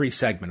every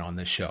segment on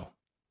this show,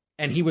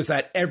 and he was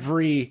at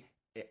every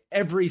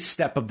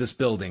step of this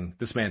building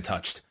this man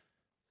touched.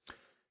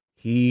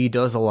 He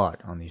does a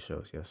lot on these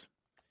shows. Yes.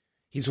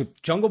 He's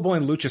with Jungle Boy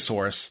and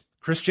Luchasaurus.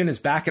 Christian is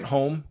back at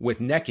home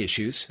with neck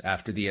issues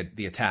after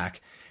the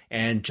attack,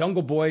 and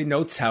Jungle Boy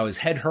notes how his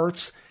head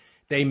hurts.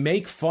 They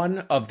make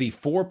fun of the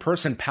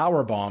 4-person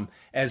powerbomb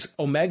as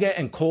Omega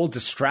and Cole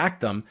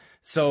distract them.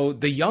 So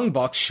the Young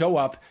Bucks show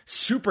up,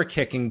 super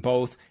kicking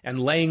both and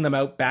laying them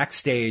out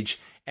backstage.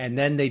 And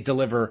then they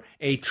deliver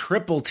a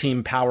triple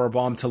team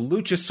powerbomb to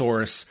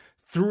Luchasaurus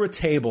through a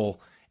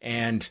table.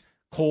 And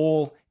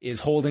Cole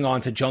is holding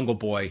on to Jungle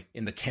Boy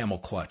in the camel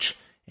clutch.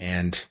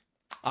 And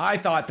I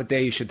thought that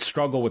they should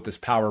struggle with this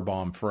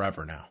powerbomb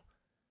forever now.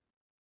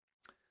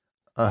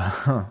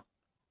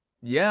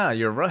 Yeah,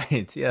 you're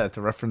right. Yeah,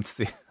 to reference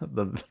the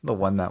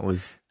one that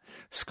was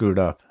screwed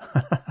up.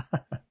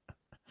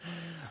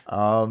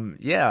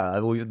 Yeah,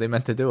 they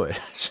meant to do it.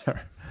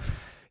 Sure.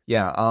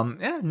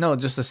 Yeah, no,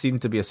 just to seem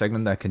to be a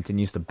segment that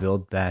continues to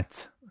build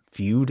that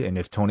feud, and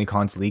if Tony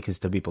Khan's leak is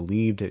to be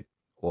believed, it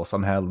will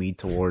somehow lead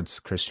towards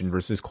Christian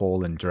versus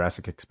Cole and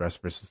Jurassic Express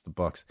versus the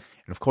Bucks.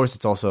 And of course,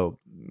 it's also,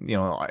 you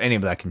know, any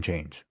of that can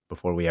change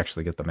before we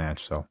actually get the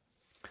match. So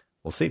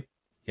we'll see.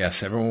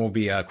 Yes, everyone will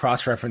be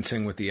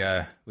cross-referencing with the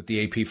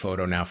AP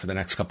photo now for the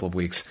next couple of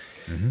weeks.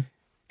 Mm-hmm.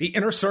 The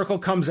Inner Circle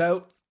comes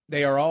out.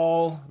 They are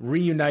all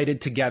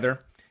reunited together,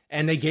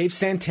 and they gave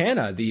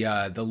Santana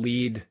the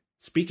lead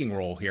speaking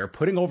role here,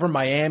 putting over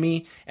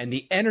Miami, and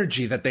the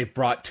energy that they've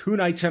brought 2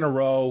 nights in a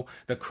row.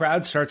 The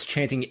crowd starts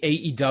chanting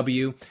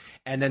AEW,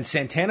 and then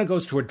Santana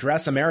goes to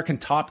address American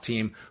Top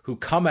Team, who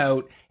come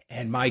out,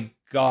 and my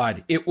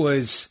God, it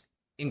was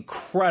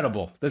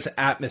incredible, this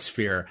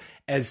atmosphere,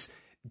 as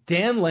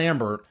Dan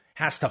Lambert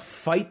has to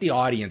fight the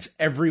audience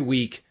every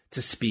week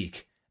to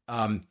speak.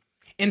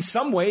 In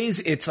some ways,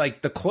 it's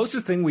like the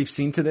closest thing we've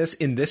seen to this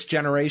in this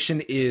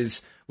generation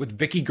is with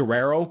Vicky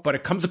Guerrero, but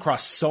it comes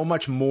across so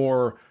much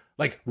more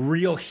like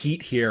real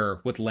heat here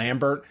with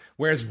Lambert.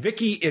 Whereas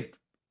Vicky, it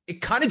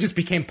kind of just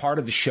became part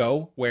of the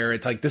show where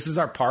it's like, this is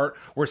our part.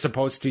 We're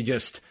supposed to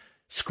just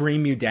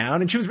scream you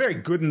down. And she was very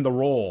good in the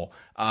role.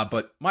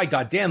 But my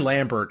God, Dan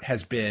Lambert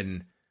has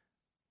been,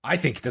 I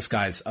think this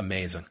guy's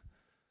amazing.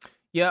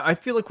 Yeah, I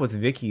feel like with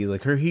Vicky,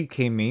 like he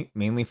came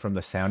mainly from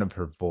the sound of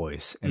her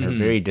voice and her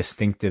very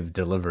distinctive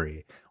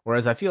delivery.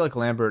 Whereas I feel like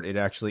Lambert, it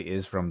actually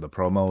is from the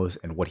promos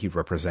and what he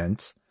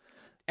represents.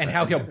 And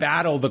how he'll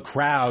battle the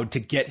crowd to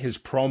get his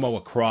promo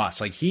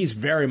across. Like, he's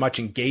very much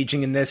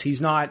engaging in this.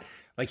 He's not,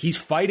 like, he's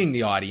fighting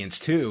the audience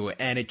too,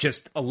 and it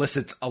just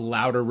elicits a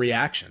louder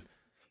reaction.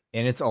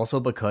 And it's also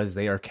because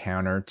they are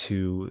counter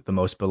to the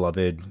most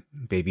beloved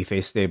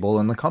babyface stable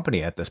in the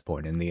company at this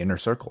point, in the Inner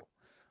Circle.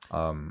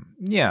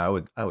 Yeah,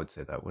 I would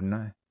say that, wouldn't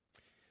I?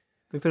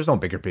 Like, there's no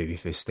bigger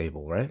babyface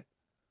stable, right?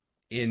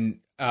 In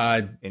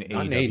AEW.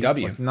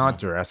 AEW. Like, not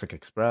Jurassic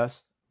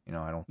Express. You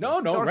know, I don't. No,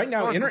 right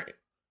now,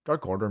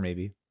 Dark Order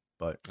maybe,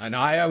 but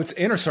I would say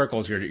Inner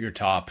Circle is your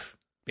top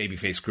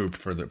babyface group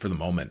for the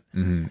moment.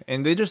 Mm-hmm.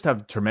 And they just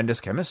have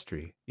tremendous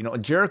chemistry. You know,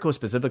 Jericho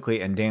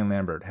specifically and Dan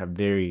Lambert have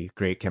very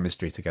great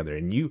chemistry together.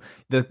 And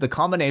the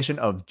combination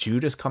of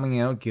Judas coming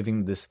out,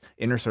 giving this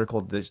Inner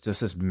Circle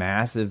this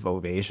massive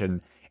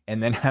ovation,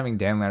 and then having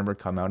Dan Lambert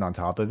come out on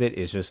top of it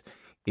is just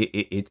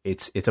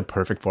it's a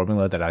perfect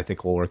formula that I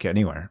think will work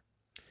anywhere.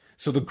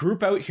 So the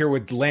group out here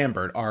with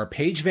Lambert are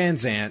Paige Van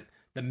Zant,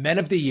 the Men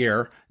of the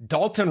Year,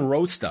 Dalton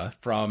Rosta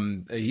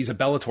he's a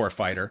Bellator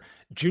fighter,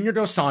 Junior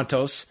Dos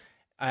Santos,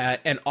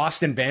 and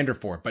Austin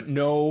Vanderford, but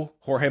no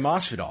Jorge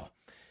Masvidal.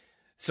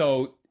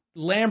 So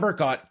Lambert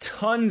got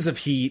tons of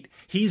heat.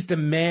 He's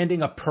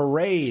demanding a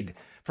parade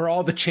for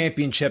all the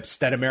championships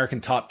that American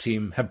Top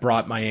Team have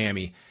brought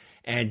Miami.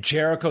 And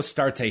Jericho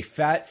starts a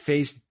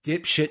fat-faced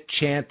dipshit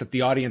chant that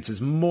the audience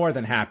is more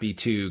than happy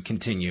to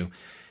continue.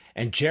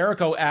 And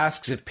Jericho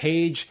asks if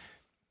Paige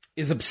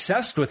is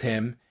obsessed with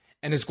him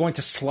and is going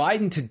to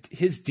slide into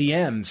his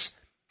DMs.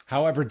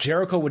 However,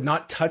 Jericho would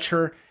not touch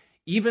her,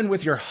 even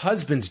with your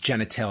husband's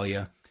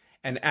genitalia,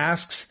 and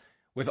asks,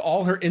 with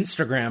all her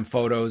Instagram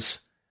photos,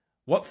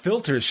 what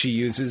filters she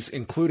uses,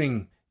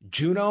 including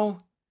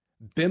Juno,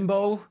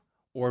 Bimbo,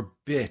 or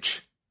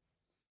Bitch.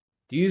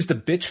 Do you use the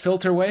Bitch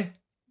filter, Way?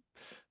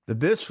 The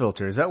Bitch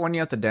filter, is that one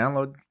you have to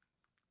download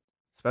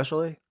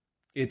specially?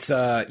 It's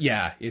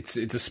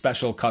it's a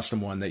special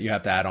custom one that you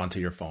have to add onto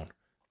your phone.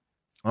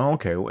 Oh,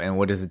 okay. And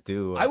what does it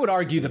do? I would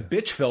argue the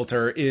Bitch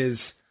filter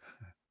is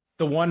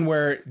the one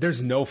where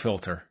there's no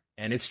filter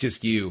and it's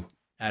just you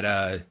at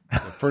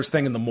the first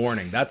thing in the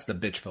morning. That's the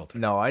Bitch filter.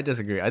 No, I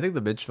disagree. I think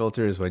the Bitch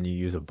filter is when you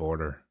use a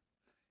border.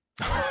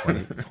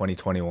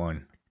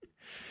 2021.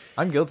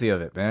 I'm guilty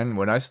of it, man.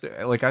 When I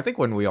I think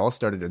when we all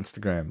started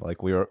Instagram,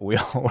 like we all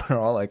were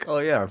all like, "Oh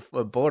yeah,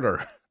 a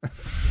border."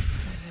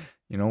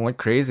 You know, went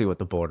crazy with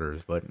the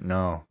borders, but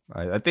no,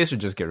 they should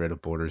just get rid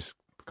of borders.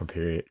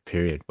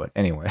 Period. But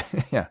anyway,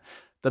 yeah,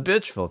 the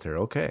Bitch filter.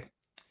 Okay,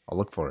 I'll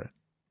look for it.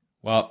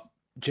 Well,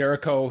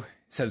 Jericho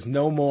says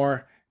no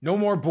more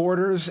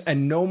borders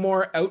and no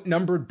more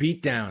outnumbered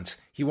beatdowns.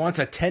 He wants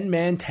a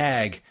 10-man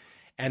tag,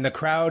 and the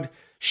crowd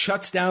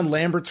shuts down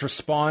Lambert's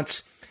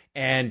response,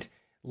 and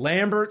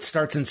Lambert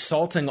starts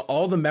insulting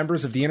all the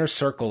members of the Inner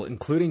Circle,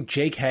 including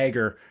Jake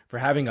Hager, for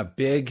having a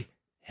big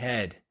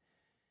head.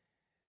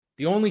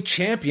 The only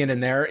champion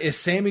in there is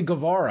Sammy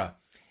Guevara.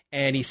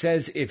 And he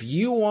says, if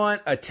you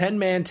want a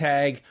 10-man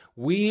tag,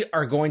 we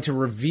are going to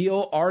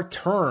reveal our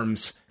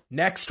terms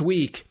next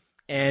week,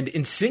 and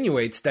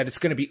insinuates that it's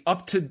going to be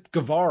up to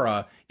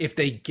Guevara if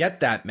they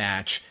get that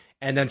match.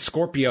 And then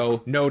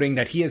Scorpio noting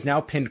that he has now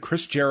pinned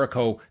Chris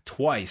Jericho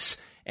twice.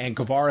 And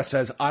Guevara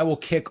says, I will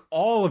kick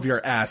all of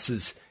your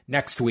asses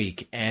next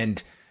week.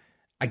 And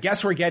I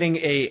guess we're getting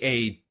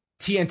a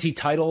TNT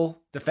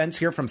title defense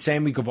here from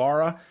Sammy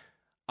Guevara.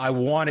 I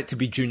want it to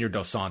be Junior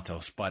Dos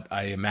Santos, but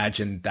I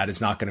imagine that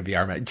is not going to be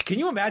our match. Can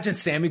you imagine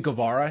Sammy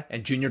Guevara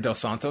and Junior Dos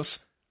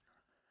Santos?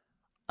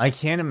 I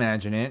can't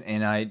imagine it,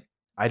 and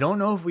I don't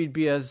know if we'd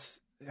be as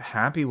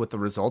happy with the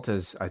result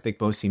as I think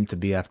most seem to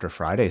be after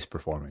Friday's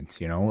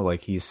performance. You know,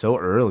 like he's so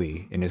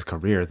early in his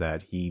career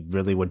that he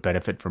really would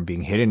benefit from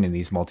being hidden in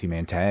these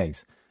multi-man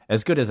tags.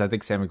 As good as I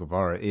think Sammy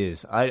Guevara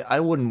is, I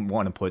wouldn't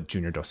want to put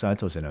Junior Dos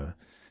Santos in a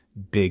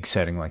big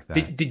setting like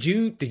that. Did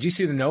you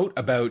see the note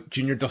about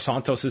Junior Dos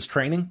Santos'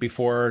 training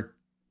before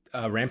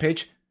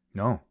Rampage?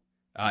 No.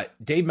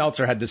 Dave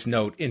Meltzer had this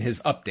note in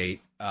his update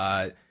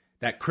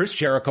that Chris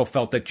Jericho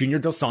felt that Junior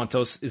Dos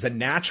Santos is a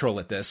natural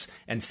at this,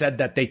 and said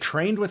that they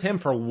trained with him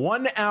for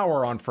 1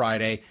 hour on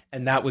Friday,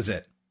 and that was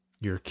it.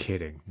 You're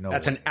kidding. No,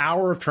 that's way. An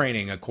hour of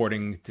training,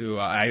 according to,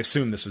 I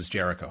assume this was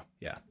Jericho.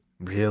 Yeah.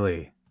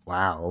 Really?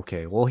 Wow.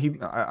 Okay. Well,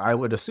 I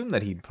would assume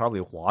that he probably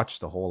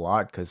watched a whole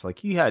lot, because like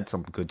he had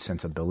some good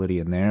sensibility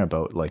in there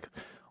about like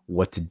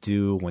what to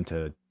do, when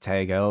to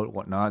tag out,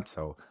 whatnot.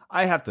 So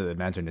I have to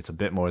imagine it's a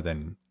bit more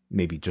than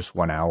maybe just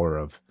 1 hour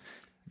of,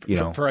 you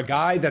know, for a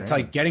guy that's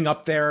like getting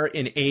up there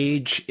in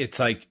age. It's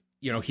like,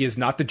 you know, he is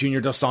not the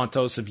Junior Dos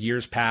Santos of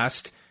years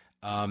past.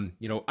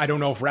 You know, I don't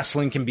know if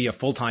wrestling can be a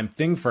full-time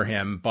thing for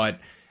him, but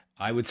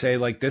I would say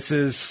like this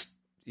is,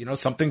 you know,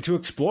 something to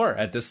explore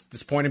at this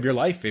point of your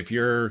life if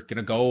you're going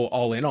to go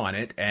all in on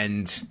it.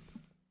 And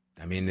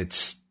I mean,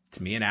 it's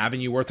to me, an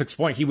avenue worth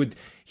exploring.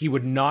 He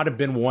would not have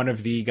been one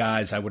of the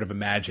guys I would have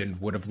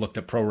imagined would have looked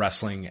at pro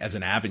wrestling as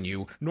an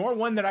avenue, nor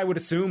one that I would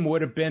assume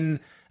would have been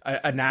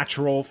a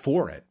natural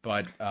for it.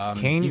 But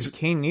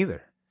Kane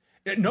neither.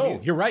 No,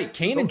 you're right.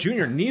 Kane and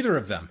Junior, neither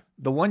of them.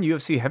 The one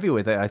UFC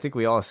heavyweight that I think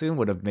we all assumed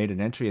would have made an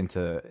entry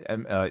into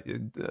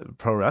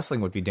pro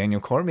wrestling would be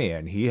Daniel Cormier,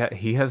 and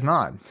he has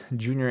not.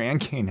 Junior and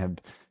Kane have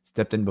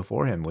stepped in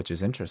before him, which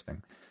is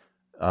interesting.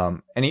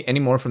 Any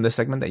more from this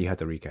segment that you had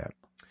to recap?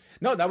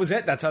 No, that was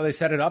it. That's how they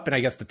set it up, and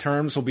I guess the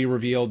terms will be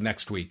revealed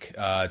next week.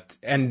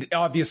 And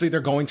obviously,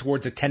 they're going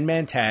towards a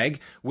 10-man tag,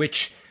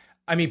 which,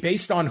 I mean,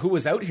 based on who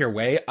was out here,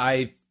 Way,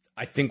 I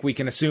think we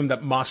can assume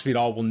that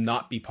Masvidal will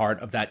not be part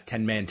of that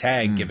 10-man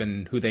tag,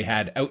 given who they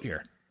had out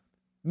here.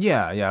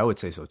 Yeah, I would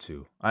say so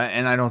too.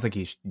 And I don't think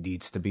he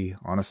needs to be,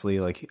 honestly.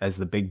 Like, as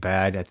the big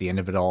bad at the end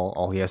of it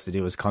all he has to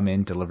do is come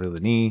in, deliver the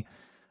knee.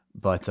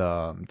 But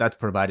that's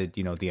provided,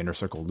 the inner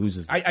circle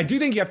loses. I do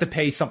think you have to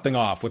pay something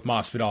off with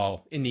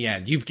Masvidal in the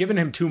end. You've given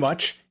him too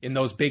much in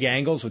those big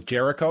angles with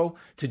Jericho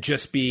to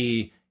just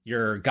be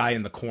your guy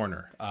in the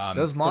corner.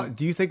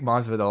 Do you think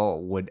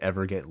Masvidal would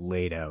ever get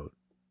laid out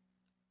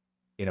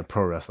in a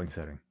pro wrestling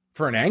setting?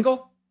 For an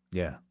angle?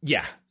 Yeah.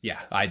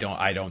 I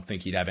don't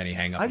think he'd have any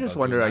hang up. I just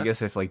wonder, I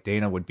guess, if like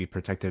Dana would be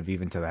protective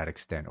even to that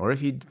extent, or if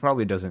he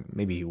probably doesn't.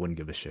 Maybe he wouldn't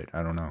give a shit.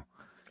 I don't know.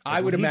 I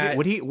would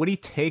imagine. Would he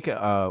take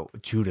a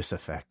Judas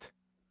effect?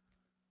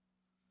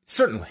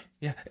 Certainly,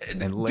 yeah,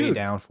 and lay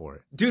down for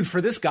it, dude.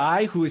 For this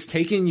guy who has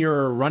taken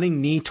your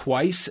running knee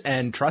twice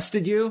and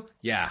trusted you,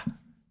 yeah,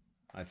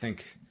 I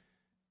think.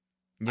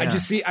 Yeah. I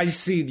just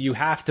see you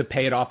have to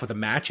pay it off with a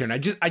match here,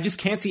 and I just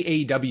can't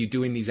see AEW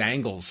doing these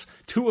angles,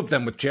 two of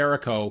them with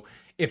Jericho,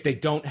 if they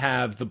don't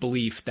have the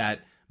belief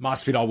that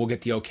Masvidal will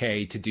get the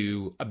okay to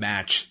do a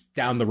match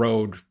down the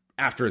road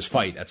after his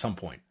fight at some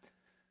point.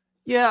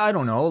 Yeah, I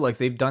don't know. Like,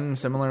 they've done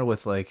similar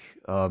with, like,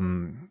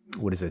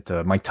 what is it?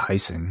 Mike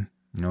Tyson.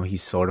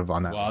 He's sort of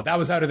on that. Well, that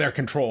was out of their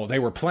control. They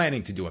were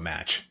planning to do a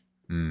match.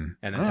 And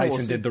then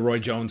Tyson did the Roy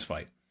Jones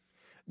fight.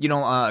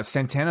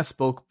 Santana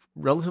spoke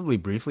relatively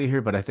briefly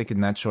here, but I think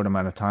in that short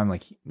amount of time,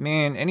 like,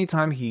 man,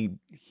 anytime he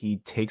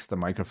takes the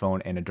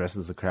microphone and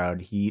addresses the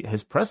crowd,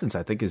 his presence,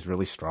 I think, is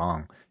really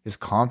strong. His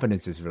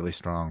confidence is really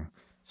strong.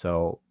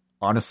 So,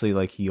 honestly,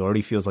 like, he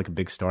already feels like a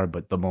big star,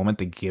 but the moment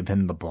they give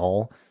him the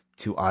ball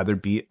to either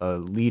be a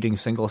leading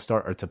single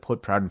star or to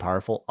put Proud and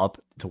Powerful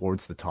up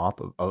towards the top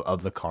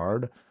of the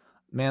card,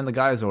 man, the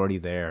guy is already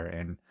there.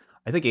 And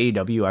I think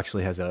AEW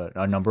actually has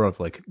a number of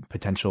like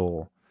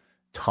potential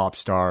top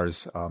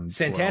stars.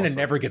 Santana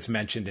never gets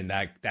mentioned in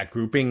that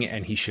grouping,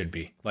 and he should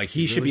be. Like,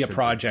 he should be a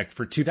project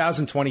for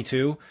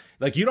 2022.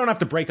 Like, you don't have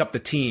to break up the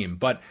team,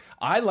 but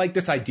I like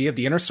this idea of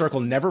the inner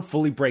circle never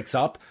fully breaks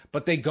up,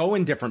 but they go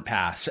in different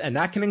paths, and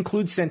that can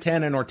include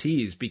Santana and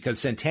Ortiz, because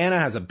Santana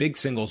has a big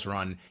singles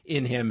run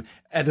in him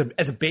as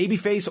a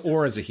babyface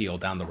or as a heel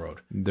down the road.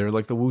 They're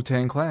like the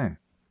Wu-Tang Clan.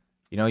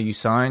 You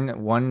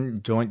sign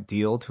one joint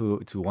deal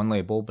to one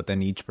label, but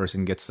then each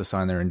person gets to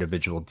sign their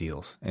individual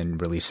deals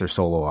and release their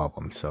solo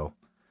album. So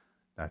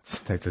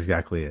that's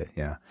exactly it.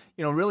 Yeah.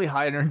 Really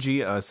high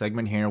energy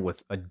segment here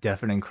with a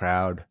deafening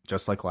crowd,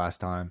 just like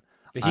last time.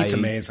 The heat's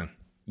amazing.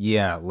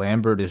 Yeah,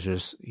 Lambert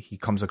is he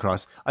comes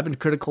across, I've been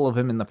critical of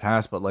him in the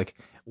past, but like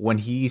when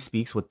he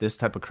speaks with this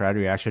type of crowd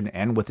reaction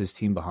and with his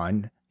team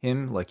behind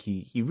him, like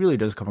he really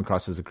does come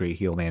across as a great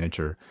heel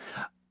manager.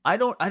 I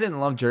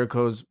didn't love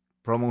Jericho's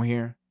promo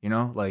here,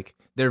 like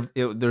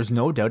there's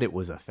no doubt it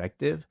was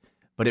effective,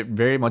 but it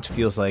very much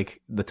feels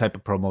like the type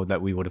of promo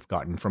that we would have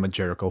gotten from a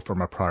Jericho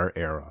from a prior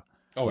era.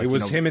 Oh, like, it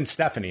was him and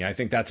Stephanie. I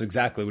think that's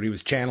exactly what he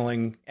was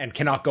channeling, and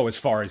cannot go as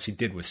far as he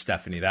did with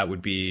Stephanie. That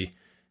would be,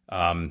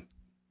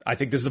 I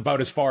think this is about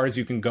as far as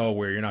you can go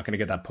where you're not going to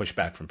get that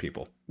pushback from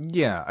people.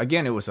 Yeah,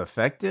 again, it was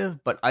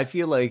effective, but I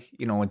feel like,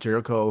 with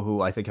Jericho,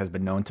 who I think has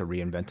been known to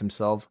reinvent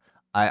himself,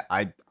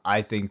 I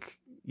think,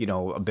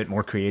 a bit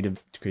more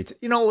creative. It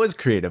was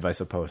creative, I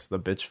suppose, the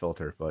bitch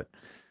filter, but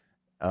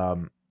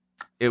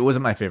it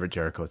wasn't my favorite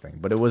Jericho thing,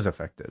 but it was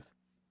effective.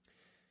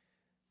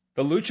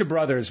 The Lucha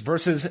Brothers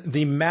versus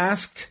the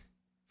Masked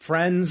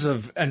Friends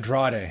of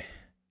Andrade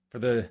for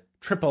the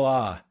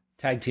AAA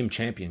Tag Team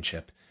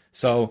Championship.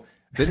 So,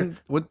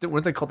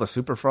 weren't they called the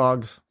Super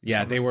Frogs?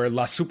 Yeah, they were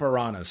La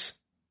Superanas.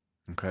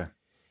 Okay.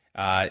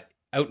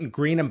 Out in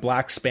green and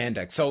black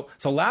spandex.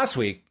 So last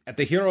week at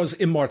the Heroes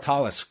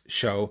Immortalis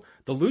show,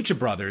 the Lucha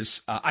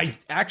Brothers, I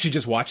actually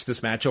just watched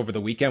this match over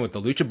the weekend with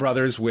the Lucha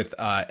Brothers with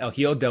El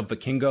Hijo del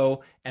Vikingo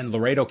and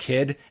Laredo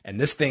Kid,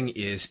 and this thing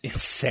is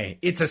insane.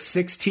 It's a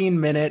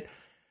 16-minute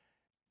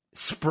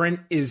sprint,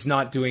 is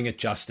not doing it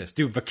justice.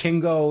 Dude,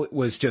 Vikingo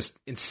was just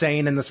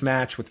insane in this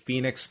match with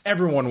Phoenix.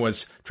 Everyone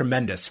was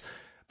tremendous.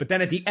 But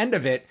then at the end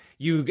of it,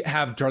 you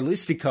have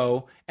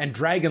Dralistico and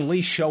Dragon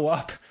Lee show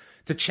up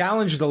to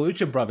challenge the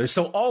Lucha Brothers.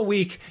 So all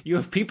week, you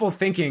have people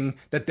thinking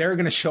that they're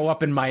going to show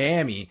up in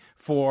Miami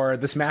for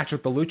this match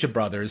with the Lucha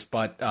Brothers,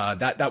 but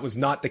that was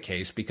not the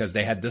case because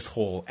they had this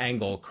whole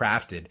angle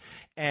crafted.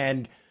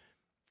 And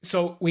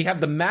so we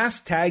have the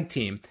masked tag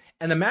team,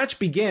 and the match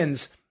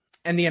begins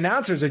And the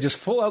announcers are just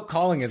full out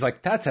calling it's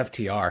like, that's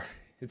FTR.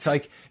 It's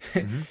like,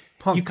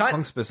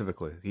 Punk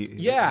specifically. He's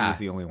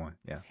the only one.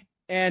 Yeah.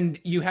 And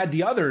you had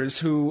the others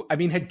who, I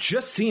mean, had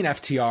just seen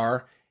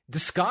FTR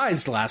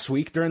disguised last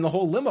week during the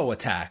whole limo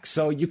attack.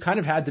 So you kind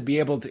of had to be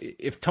able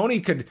to, if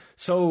Tony could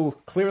so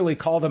clearly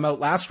call them out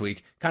last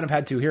week, kind of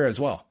had to here as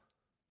well.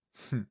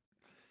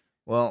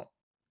 Well,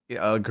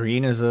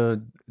 green is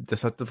a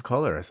deceptive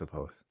color, I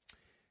suppose.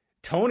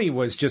 Tony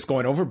was just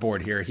going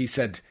overboard here. He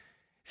said,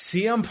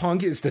 CM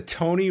Punk is the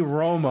Tony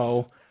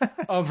Romo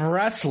of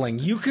wrestling.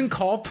 You can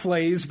call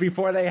plays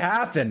before they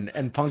happen.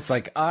 And Punk's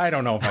like, I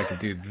don't know if I can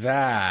do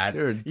that.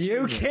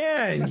 You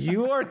can.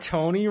 You are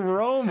Tony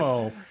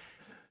Romo.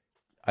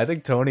 I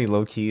think Tony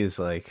low-key is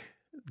like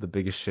the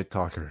biggest shit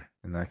talker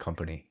in that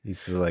company.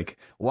 He's like,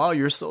 wow,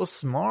 you're so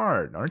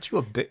smart. Aren't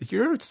you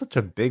you're such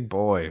a big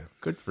boy.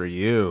 Good for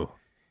you.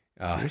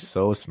 You're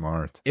so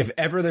smart. If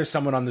ever there's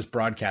someone on this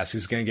broadcast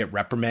who's going to get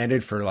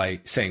reprimanded for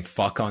like saying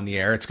fuck on the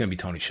air, it's going to be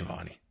Tony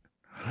Schiavone.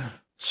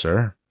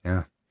 Sure.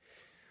 Yeah.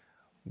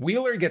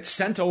 Wheeler gets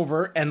sent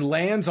over and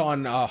lands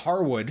on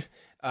Harwood.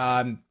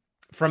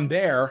 From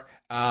there,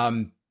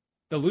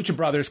 the Lucha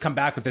Brothers come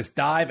back with this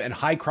dive and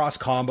high cross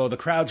combo. The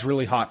crowd's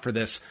really hot for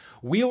this.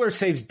 Wheeler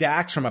saves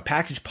Dax from a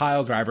package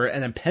pile driver,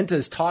 and then Penta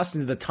is tossed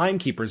into the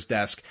timekeeper's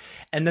desk.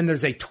 And then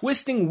there's a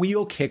twisting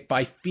wheel kick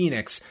by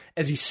Phoenix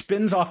as he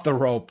spins off the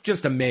rope.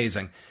 Just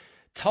amazing.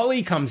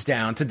 Tully comes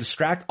down to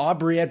distract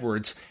Aubrey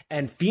Edwards,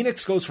 and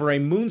Phoenix goes for a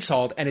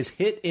moonsault and is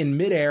hit in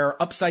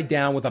midair upside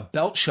down with a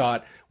belt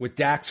shot, with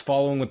Dax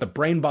following with the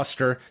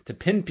brainbuster to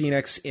pin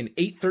Phoenix in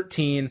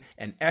 8:13,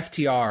 and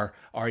FTR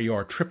are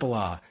your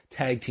AAA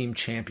tag team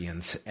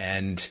champions,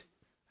 and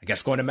I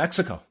guess going to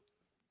Mexico.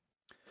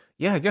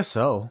 Yeah, I guess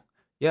so.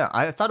 Yeah,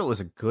 I thought it was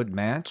a good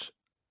match.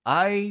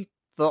 I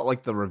felt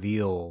like the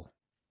reveal,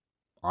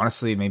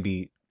 honestly,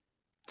 maybe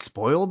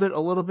spoiled it a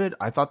little bit.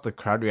 I thought the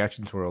crowd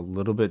reactions were a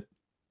little bit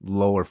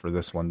lower for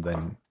this one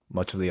than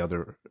much of the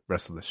other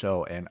rest of the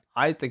show. And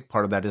I think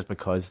part of that is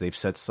because they've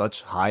set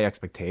such high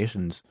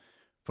expectations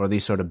for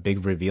these sort of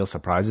big reveal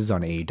surprises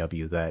on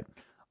AEW that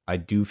I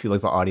do feel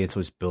like the audience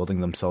was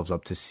building themselves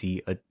up to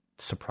see a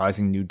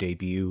surprising new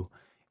debut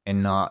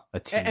and not a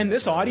team. And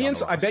this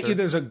audience, I bet you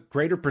there's a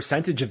greater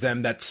percentage of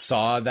them that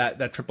saw that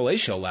AAA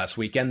show last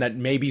weekend that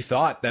maybe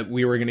thought that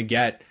we were going to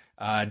get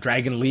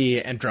Dragon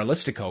Lee and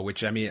Dralistico,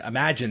 which, I mean,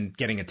 imagine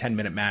getting a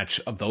 10-minute match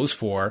of those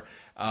four.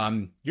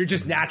 You're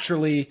just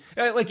naturally,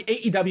 like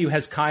AEW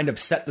has kind of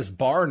set this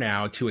bar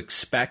now to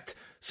expect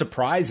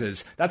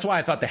surprises. That's why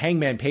I thought the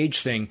Hangman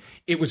Page thing,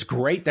 it was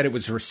great that it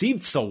was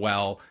received so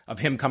well of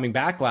him coming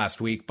back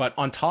last week. But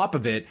on top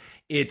of it,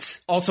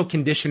 it's also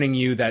conditioning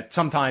you that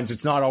sometimes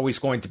it's not always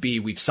going to be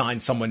we've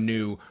signed someone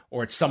new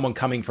or it's someone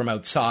coming from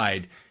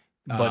outside.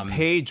 But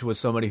Page was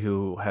somebody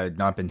who had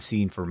not been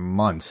seen for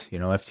months. You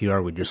know,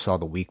 FTR we just saw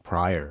the week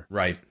prior.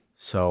 Right.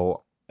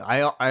 So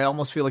I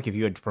almost feel like if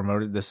you had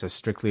promoted this as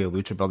strictly a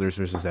Lucha Brothers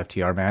versus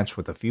FTR match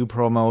with a few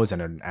promos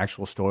and an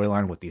actual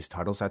storyline with these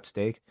titles at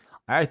stake,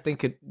 I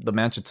think the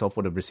match itself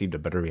would have received a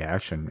better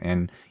reaction.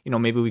 And, you know,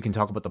 maybe we can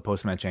talk about the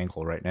post-match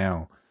angle right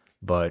now.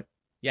 But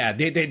yeah,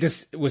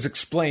 this was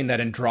explained that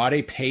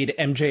Andrade paid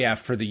MJF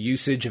for the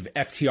usage of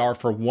FTR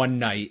for one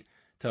night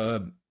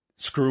to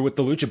screw with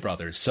the Lucha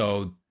Brothers.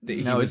 So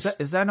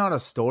is that not a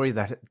story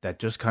that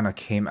just kind of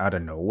came out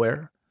of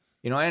nowhere?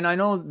 You know, and I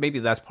know maybe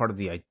that's part of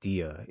the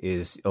idea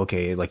is,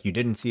 okay, like you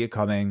didn't see it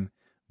coming,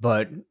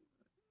 but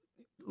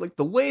like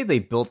the way they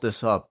built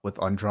this up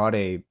with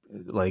Andrade,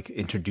 like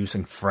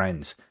introducing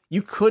friends,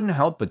 you couldn't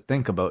help but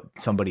think about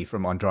somebody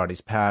from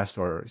Andrade's past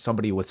or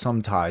somebody with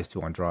some ties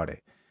to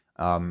Andrade.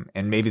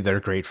 And maybe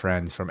they're great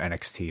friends from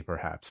NXT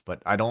perhaps,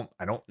 but I don't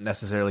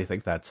necessarily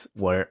think that's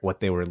what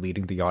they were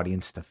leading the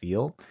audience to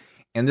feel.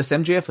 And this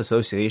MJF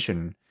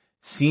association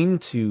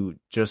seemed to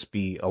just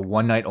be a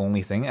one night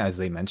only thing, as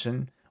they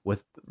mentioned,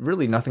 with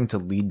really nothing to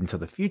lead into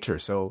the future.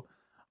 So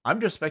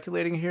I'm just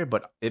speculating here,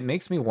 but it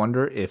makes me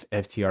wonder if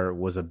FTR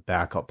was a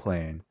backup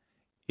plan,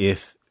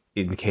 if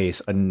in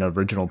case an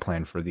original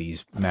plan for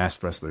these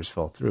masked wrestlers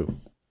fell through.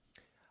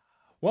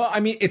 Well, I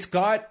mean, it's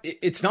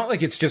not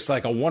like it's just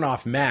like a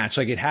one-off match.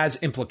 Like it has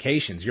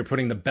implications. You're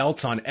putting the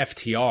belts on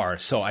FTR.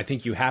 So I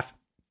think you have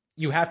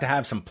to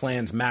have some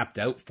plans mapped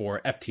out for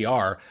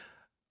FTR.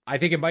 I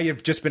think it might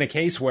have just been a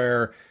case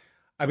where,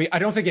 I mean, I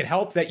don't think it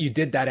helped that you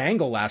did that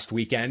angle last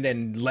weekend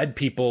and led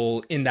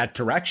people in that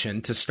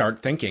direction to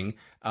start thinking.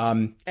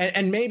 And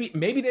maybe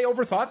they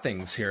overthought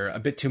things here a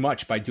bit too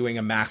much by doing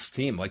a masked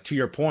team. Like to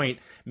your point,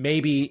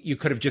 maybe you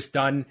could have just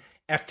done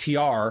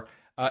FTR.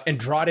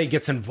 Andrade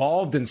gets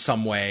involved in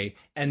some way,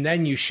 and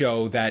then you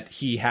show that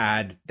he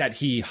hired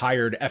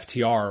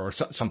FTR or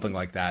something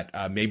like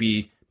that.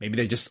 Maybe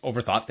they just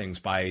overthought things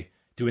by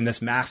doing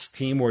this masked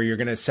team where you're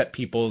going to set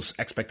people's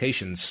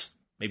expectations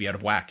maybe out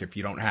of whack if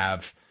you don't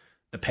have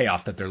the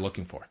payoff that they're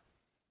looking for.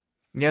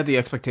 Yeah, the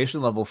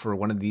expectation level for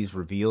one of these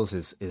reveals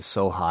is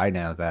so high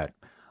now that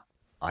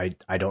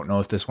I don't know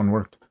if this one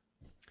worked.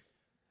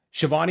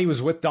 Shivani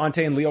was with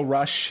Dante and Leo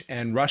Rush,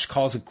 and Rush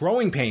calls it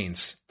growing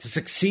pains. To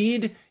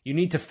succeed, you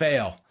need to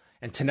fail.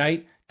 And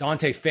tonight,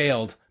 Dante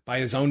failed by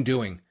his own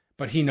doing,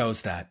 but he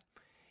knows that.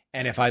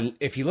 And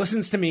if he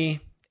listens to me,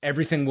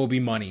 everything will be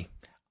money.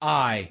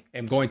 I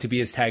am going to be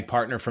his tag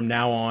partner from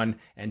now on.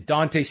 And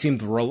Dante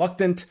seemed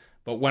reluctant,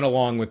 but went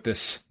along with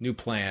this new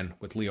plan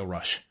with Lio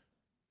Rush.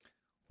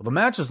 Well, the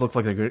matches look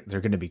like they're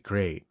going to be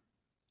great.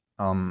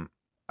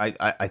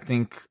 I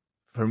think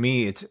for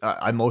me,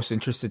 I'm most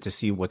interested to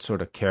see what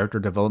sort of character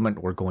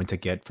development we're going to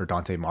get for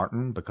Dante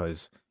Martin,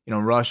 because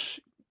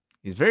Rush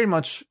is very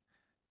much,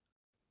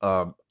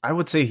 I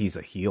would say he's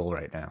a heel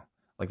right now.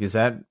 Like, is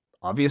that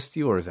obvious to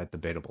you, or is that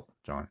debatable,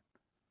 John?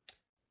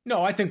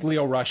 No, I think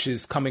Lio Rush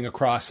is coming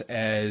across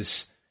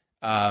as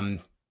somewhat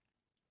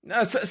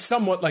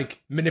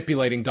like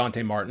manipulating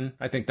Dante Martin.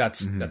 I think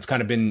that's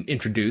kind of been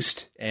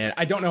introduced, and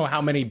I don't know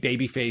how many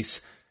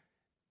babyface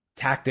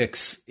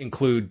tactics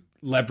include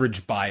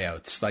leverage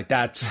buyouts. Like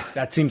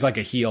that seems like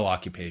a heel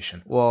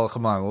occupation. Well,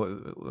 come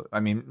on.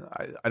 I mean,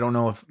 I don't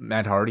know if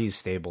Matt Hardy's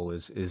stable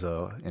is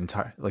a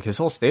entire, like, his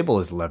whole stable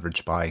is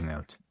leverage buying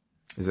out.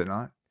 Is it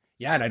not?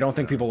 Yeah, and I don't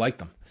think people like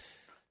them.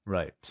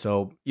 Right.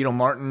 So,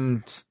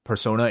 Martin's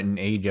persona in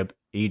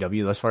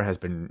AEW thus far has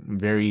been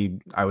very,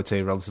 I would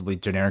say, relatively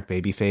generic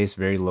babyface,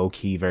 very low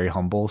key, very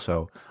humble.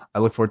 So I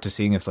look forward to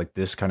seeing if like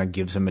this kind of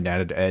gives him an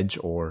added edge,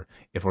 or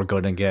if we're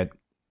going to get,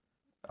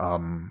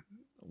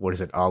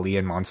 Ali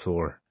and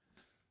Mansoor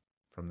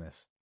from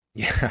this.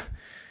 Yeah.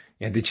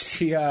 Yeah. Did you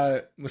see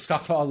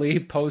Mustafa Ali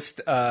post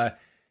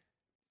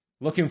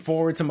looking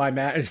forward to my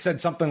match? It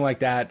said something like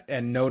that,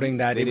 and noting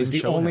that it was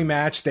the only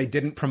match they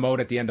didn't promote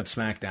at the end of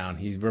SmackDown.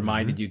 He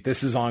reminded you,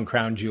 this is on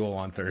Crown Jewel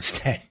on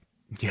Thursday.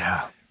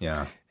 Yeah.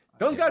 Yeah.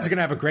 Those guys are going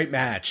to have a great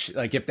match.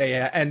 Like, if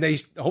they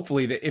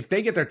hopefully, if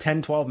they get their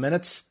 10, 12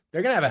 minutes,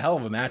 they're going to have a hell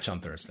of a match on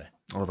Thursday.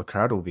 Well, the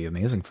crowd will be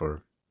amazing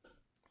for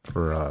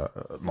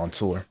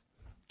Mansoor.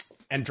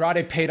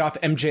 Andrade paid off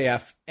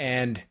MJF,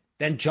 and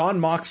then Jon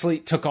Moxley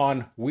took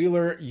on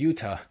Wheeler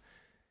Yuta.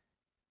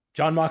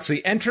 Jon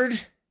Moxley entered.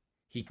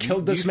 He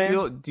killed this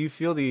man. Do you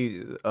feel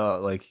the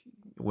like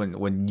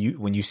when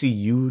you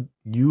see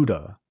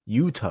Yuta,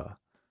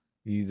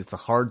 it's a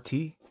hard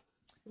T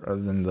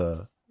rather than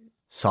the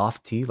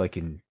soft T like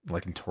in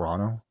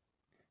Toronto?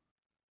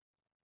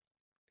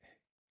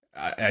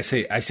 I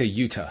say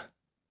Yuta.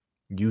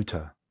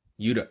 Yuta.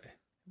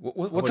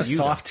 What's a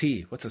soft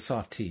T? What's a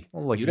soft T?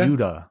 Well, like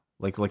Yuta.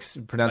 Like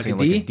pronouncing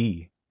like a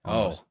D.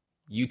 Almost. Oh,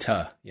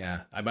 Yuta.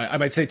 Yeah, I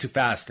might say too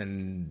fast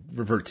and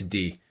revert to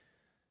D.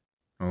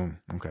 Oh,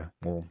 okay.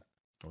 Well,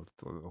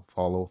 we'll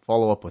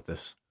follow up with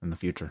this in the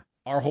future.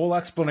 Our whole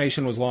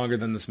explanation was longer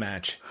than this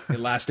match. It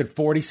lasted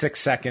 46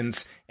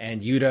 seconds,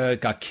 and Yuta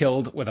got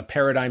killed with a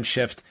paradigm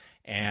shift,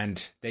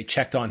 and they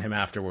checked on him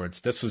afterwards.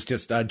 This was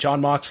just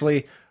Jon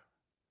Moxley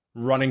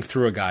running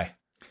through a guy.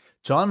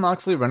 Jon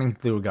Moxley running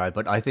through a guy,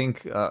 but I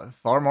think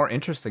far more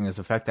interesting is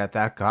the fact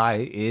that guy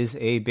is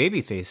a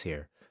babyface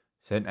here.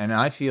 And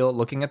I feel,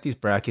 looking at these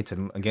brackets,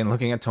 and again,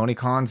 looking at Tony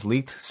Khan's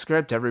leaked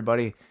script,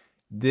 everybody,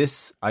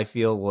 this, I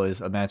feel,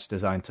 was a match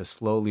designed to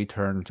slowly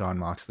turn Jon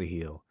Moxley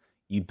heel.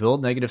 You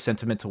build negative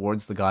sentiment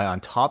towards the guy on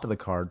top of the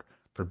card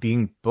for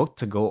being booked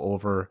to go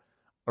over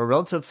a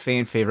relative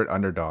fan favorite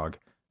underdog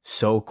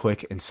so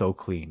quick and so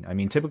clean. I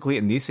mean, typically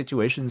in these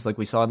situations, like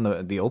we saw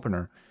in the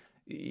opener,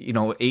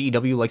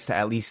 AEW likes to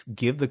at least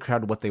give the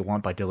crowd what they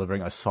want by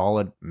delivering a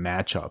solid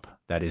matchup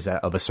that is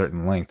of a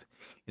certain length.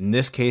 In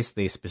this case,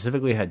 they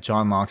specifically had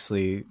Jon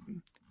Moxley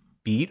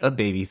beat a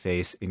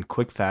babyface in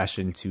quick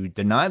fashion to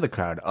deny the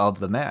crowd of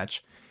the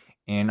match.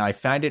 And I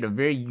find it a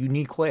very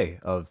unique way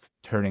of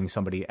turning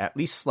somebody at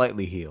least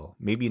slightly heel.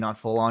 Maybe not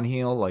full on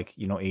heel like,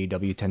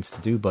 AEW tends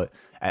to do, but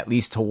at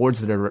least towards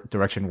the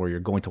direction where you're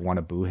going to want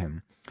to boo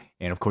him.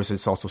 And of course,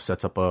 this also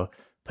sets up a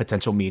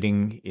potential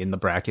meeting in the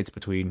brackets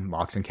between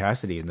Mox and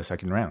Cassidy in the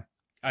second round.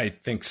 I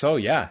think so,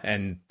 yeah.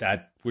 And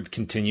that would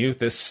continue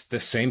this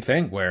same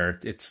thing where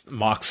it's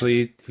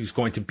Moxley who's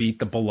going to beat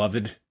the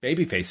beloved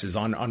babyfaces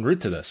en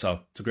route to this. So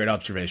it's a great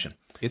observation.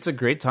 It's a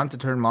great time to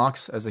turn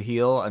Mox as a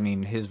heel. I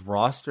mean, this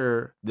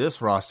roster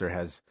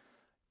has,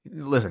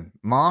 listen,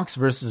 Mox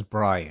versus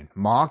Bryan,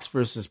 Mox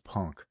versus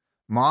Punk,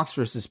 Mox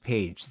versus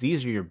Page.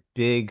 These are your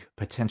big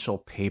potential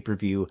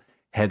pay-per-view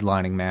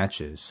headlining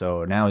matches.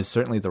 So now is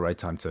certainly the right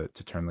time to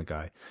turn the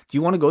guy. Do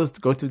you want to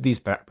go through these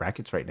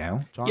brackets right now,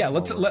 John? Yeah,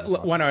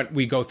 why don't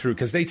we go through,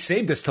 because they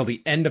saved this till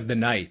the end of the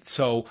night.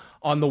 So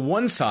on the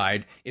one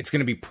side, it's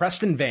going to be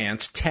Preston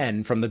Vance,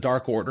 10 from the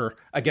Dark Order,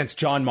 against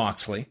Jon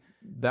Moxley.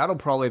 That'll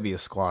probably be a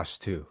squash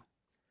too.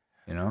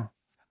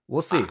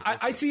 We'll see.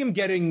 I see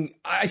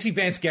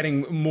Vance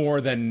getting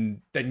more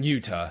than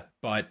Yuta,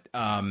 but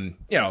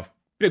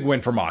big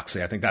win for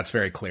Moxley. I think that's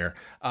very clear.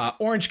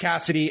 Orange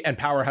Cassidy and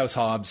Powerhouse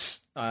Hobbs.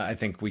 I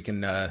think we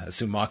can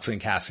assume Moxley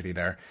and Cassidy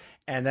there.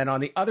 And then on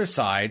the other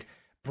side,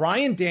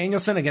 Bryan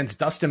Danielson against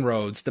Dustin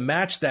Rhodes, the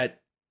match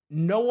that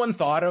no one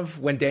thought of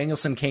when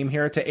Danielson came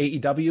here to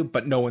AEW,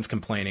 but no one's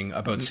complaining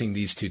about seeing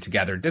these two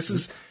together. This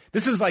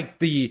is like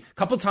the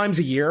couple times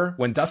a year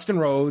when Dustin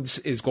Rhodes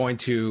is going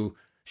to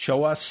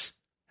show us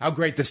how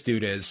great this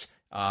dude is.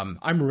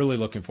 I'm really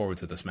looking forward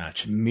to this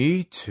match.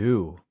 Me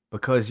too.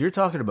 because you're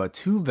talking about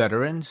two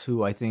veterans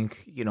who I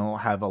think,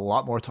 have a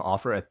lot more to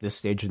offer at this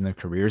stage in their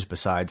careers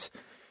besides,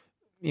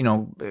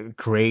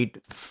 great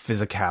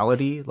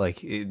physicality.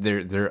 Like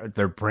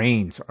their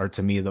brains are,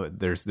 to me,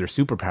 their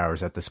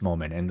superpowers at this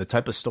moment. And the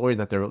type of story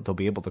that they'll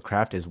be able to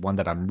craft is one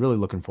that I'm really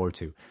looking forward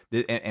to.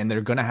 And they're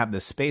going to have the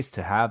space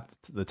to have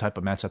the type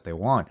of match that they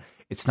want.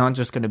 It's not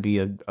just going to be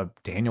a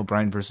Daniel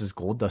Bryan versus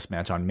Goldust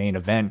match on main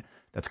event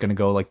that's going to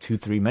go like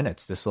 2-3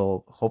 minutes. This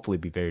will hopefully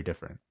be very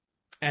different.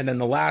 And then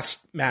the last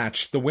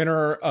match, the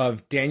winner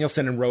of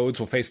Danielson and Rhodes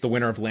will face the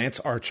winner of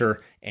Lance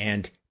Archer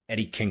and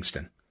Eddie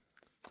Kingston.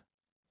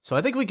 So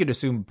I think we could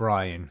assume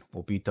Bryan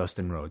will beat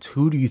Dustin Rhodes.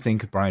 Who do you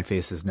think Bryan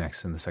faces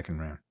next in the second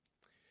round?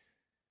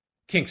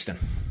 Kingston.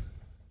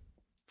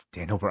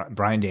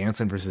 Bryan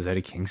Danielson versus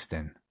Eddie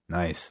Kingston.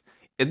 Nice.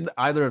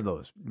 Either of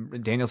those.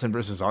 Danielson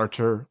versus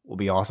Archer will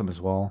be awesome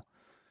as well.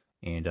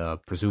 And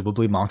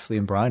presumably Moxley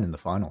and Bryan in the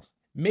finals.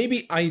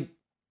 Maybe I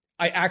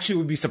actually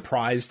would be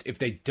surprised if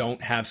they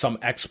don't have some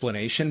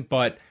explanation,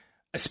 but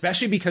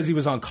especially because he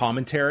was on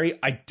commentary,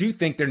 I do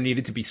think there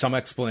needed to be some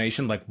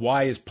explanation, like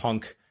why is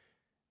Punk...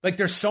 Like,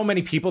 there's so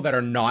many people that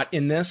are not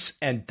in this,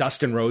 and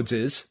Dustin Rhodes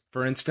is,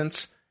 for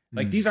instance.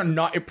 Like, these are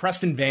not...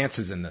 Preston Vance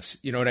is in this,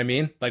 you know what I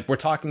mean? Like, we're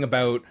talking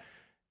about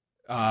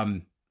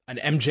an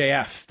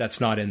MJF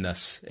that's not in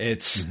this.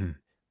 It's...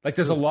 Like,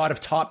 there's a lot of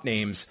top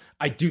names.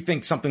 I do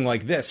think something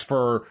like this,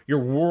 for your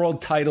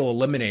world title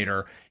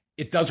eliminator,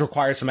 it does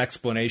require some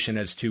explanation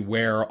as to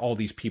where all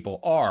these people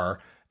are.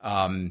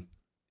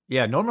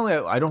 Yeah, normally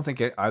I don't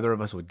think either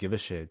of us would give a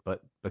shit,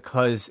 but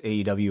because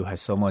AEW has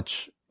so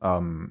much...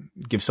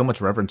 give so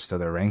much reverence to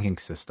their ranking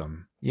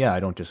system. Yeah, I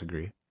don't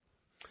disagree.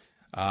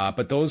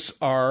 But those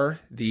are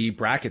the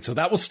brackets. So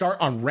that will start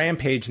on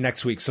Rampage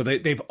next week. So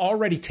they've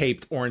already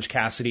taped Orange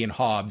Cassidy and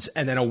Hobbs.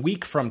 And then a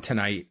week from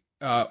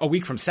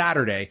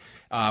Saturday,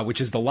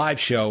 which is the live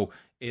show,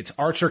 it's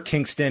Archer,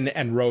 Kingston,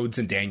 and Rhodes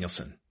and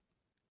Danielson.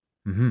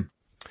 Mm-hmm.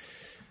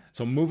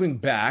 So moving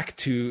back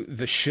to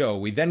the show,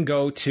 we then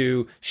go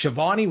to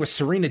Shivani with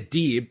Serena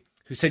Deeb,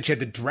 who said she had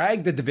to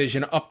drag the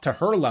division up to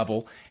her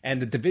level,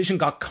 and the division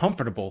got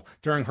comfortable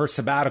during her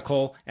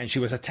sabbatical, and she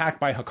was attacked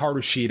by Hikaru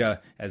Shida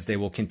as they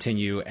will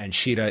continue, and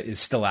Shida is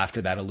still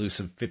after that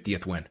elusive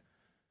 50th win.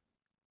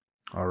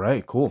 All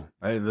right, cool.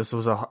 This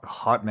was a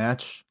hot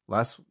match.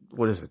 Was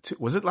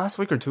it last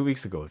week or 2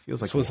 weeks ago? It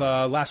feels like this was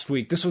last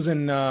week. This was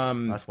in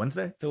last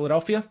Wednesday,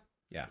 Philadelphia.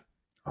 Yeah.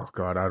 Oh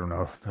God, I don't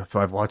know if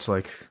I've watched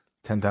like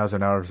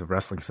 10,000 hours of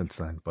wrestling since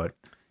then, but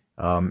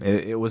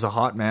it was a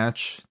hot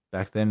match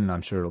back then, and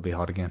I'm sure it'll be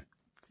hot again.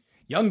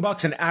 Young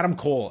Bucks and Adam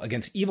Cole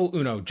against Evil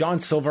Uno, John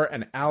Silver,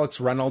 and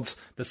Alex Reynolds.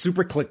 The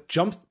Super Click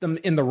jumps them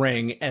in the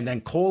ring, and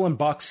then Cole and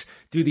Bucks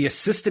do the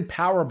assisted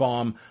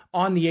powerbomb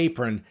on the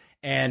apron,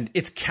 and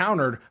it's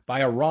countered by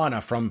a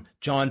Rana from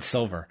John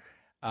Silver.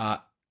 I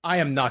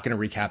am not going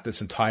to recap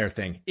this entire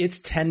thing. It's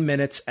 10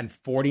 minutes and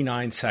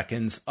 49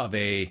 seconds of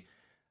a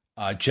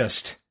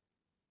just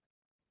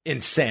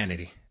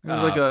insanity. It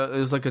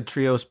was like a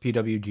trios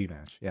PWG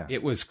match. Yeah,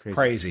 it was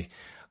crazy.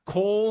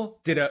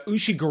 Cole did a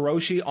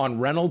Ushigoroshi on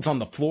Reynolds on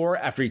the floor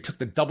after he took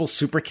the double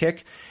super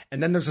kick.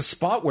 And then there's a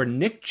spot where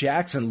Nick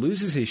Jackson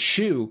loses his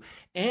shoe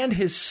and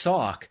his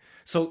sock.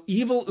 So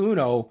Evil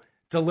Uno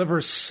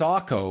delivers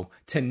Socko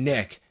to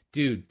Nick.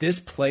 Dude, this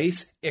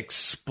place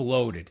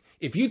exploded.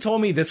 If you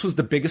told me this was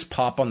the biggest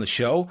pop on the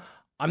show,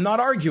 I'm not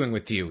arguing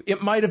with you.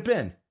 It might have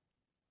been.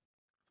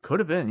 Could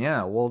have been,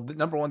 yeah. Well,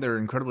 number one, they're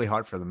incredibly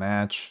hot for the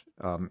match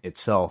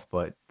itself.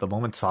 But the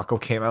moment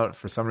Socko came out,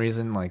 for some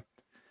reason, like,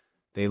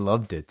 they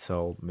loved it,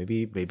 so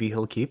maybe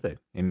he'll keep it.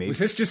 Was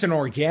this just an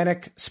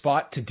organic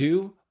spot to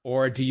do,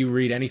 or do you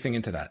read anything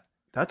into that?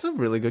 That's a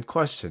really good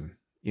question.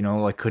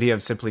 Like, could he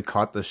have simply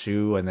caught the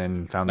shoe and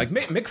then found... Like,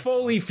 Mick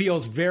Foley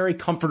feels very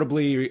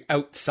comfortably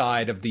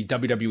outside of the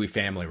WWE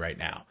family right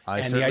now.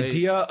 The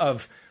idea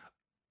of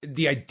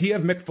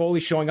Mick Foley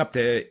showing up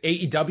to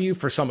AEW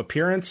for some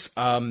appearance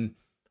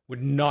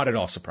would not at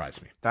all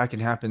surprise me. That can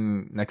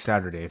happen next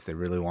Saturday if they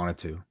really wanted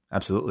to.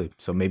 Absolutely.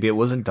 So maybe it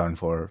wasn't done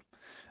for...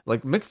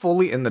 Like, Mick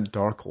Foley in the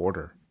Dark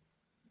Order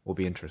will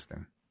be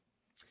interesting.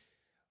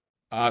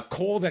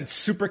 Cole then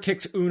super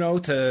kicks Uno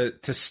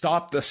to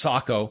stop the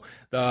Socko.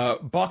 The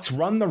Bucks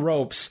run the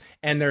ropes,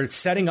 and they're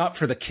setting up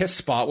for the kiss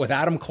spot with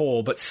Adam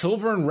Cole, but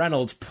Silver and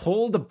Reynolds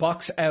pull the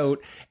Bucks out,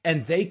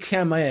 and they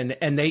come in,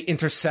 and they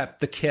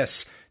intercept the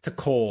kiss to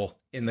Cole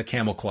in the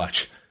camel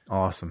clutch.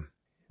 Awesome.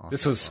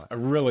 This was a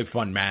really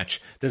fun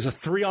match. There's a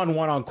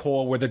 3-on-1 on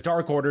Cole where the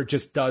Dark Order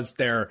just does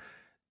their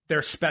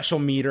special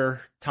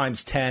meter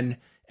times 10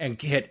 and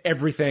hit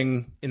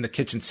everything in the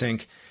kitchen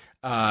sink.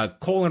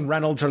 Cole and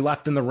Reynolds are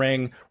left in the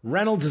ring.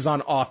 Reynolds is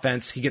on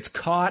offense. He gets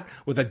caught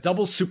with a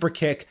double super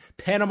kick,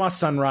 Panama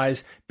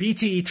Sunrise,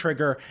 BTE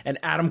trigger, and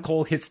Adam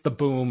Cole hits the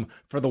boom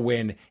for the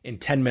win in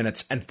 10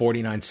 minutes and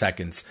 49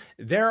 seconds.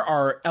 There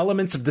are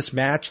elements of this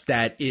match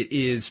that it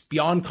is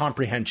beyond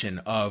comprehension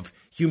of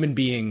human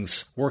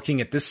beings working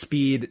at this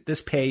speed,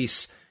 this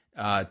pace.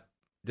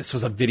 This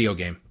was a video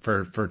game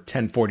for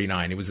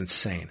 10:49. It was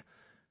insane.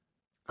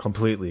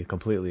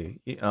 Completely.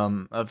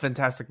 A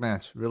fantastic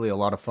match. Really a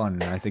lot of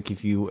fun. And I think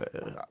if you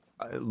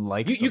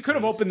like, you could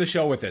have opened the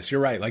show with this.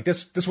 You're right. Like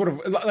this would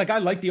have, like, I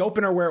like the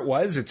opener where it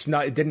was. It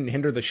didn't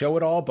hinder the show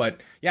at all. But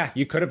yeah,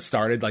 you could have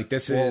started like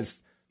this.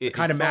 Is the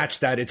kind of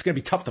match that it's going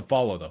to be tough to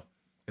follow, though.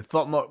 It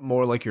felt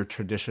more like your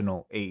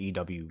traditional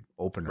AEW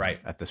opener right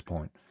at this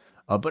point.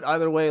 But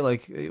either way,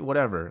 like,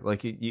 whatever.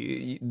 Like,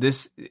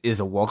 this is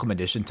a welcome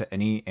addition to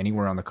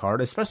anywhere on the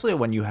card, especially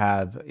when you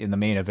have in the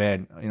main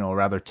event, a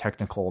rather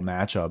technical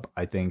matchup.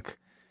 I think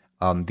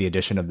the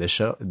addition of this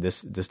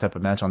type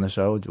of match on the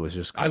show was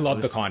just. I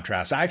love the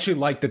contrast. I actually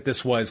like that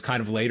this was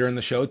kind of later in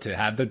the show to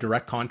have the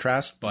direct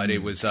contrast, but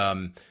it was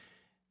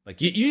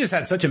like you just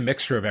had such a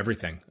mixture of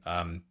everything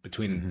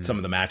between some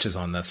of the matches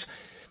on this.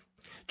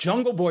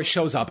 Jungle Boy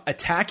shows up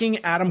attacking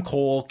Adam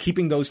Cole,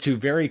 keeping those two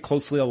very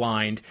closely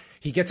aligned.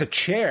 He gets a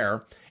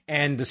chair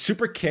and the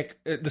super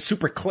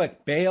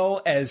click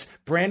bail as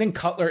Brandon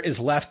Cutler is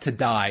left to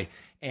die.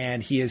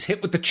 And he is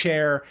hit with the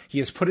chair. He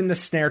is put in the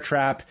snare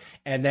trap,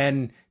 and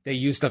then he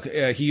uses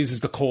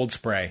the cold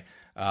spray.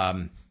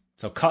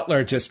 So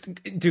Cutler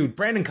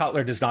Brandon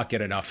Cutler does not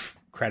get enough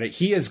credit.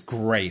 He is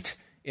great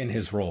in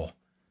his role.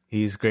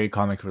 He's great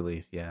comic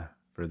relief, yeah,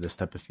 for this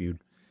type of feud.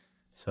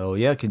 So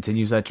yeah,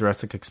 continues that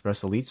Jurassic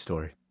Express Elite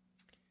story.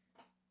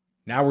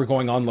 Now we're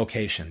going on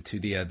location to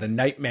the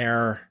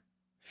Nightmare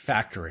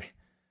Factory,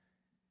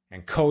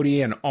 and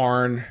Cody and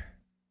Arn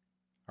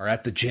are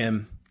at the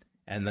gym,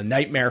 and the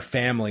Nightmare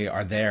family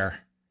are there,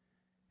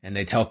 and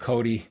they tell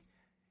Cody,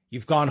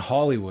 "You've gone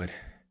Hollywood,"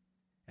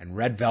 and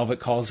Red Velvet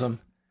calls him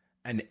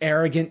an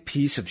arrogant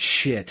piece of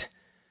shit.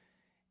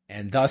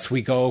 And thus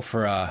we go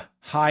for a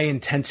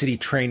high-intensity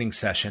training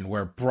session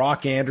where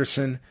Brock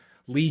Anderson,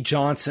 Lee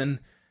Johnson,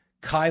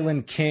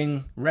 Kylan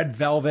King, Red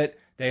Velvet,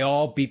 they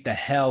all beat the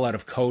hell out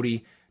of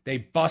Cody. They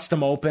bust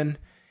him open,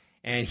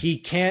 and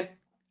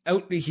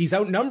he's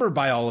outnumbered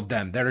by all of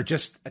them that are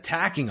just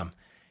attacking him.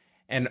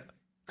 And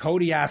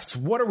Cody asks,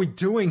 "What are we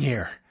doing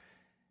here?"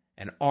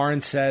 And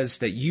Arn says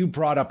that you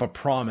brought up a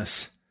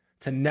promise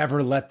to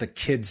never let the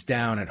kids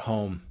down at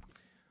home.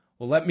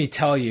 Well, let me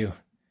tell you,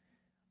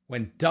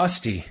 when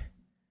Dusty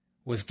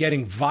was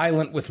getting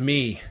violent with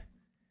me,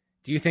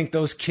 do you think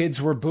those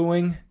kids were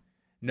booing?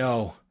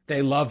 No,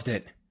 they loved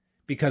it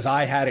because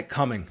I had it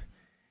coming,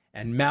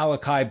 and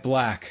Malachi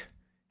Black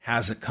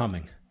has it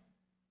coming.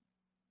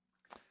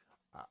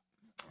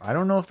 I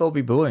don't know if they'll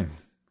be booing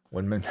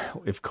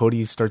if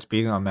Cody starts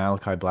beating on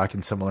Malachi Black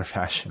in similar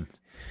fashion.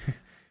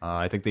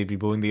 I think they'd be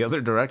booing the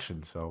other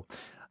direction. So,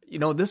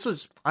 this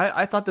was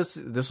I thought this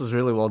was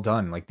really well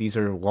done. Like, these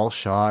are well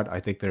shot.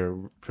 I think they're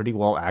pretty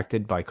well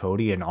acted by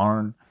Cody and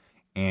Arn,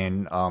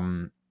 and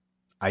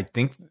I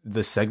think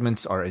the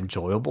segments are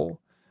enjoyable.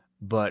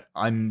 But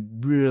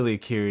I'm really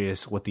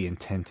curious what the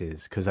intent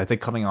is, because I think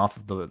coming off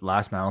of the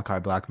last Malachi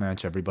Black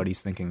match,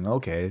 everybody's thinking,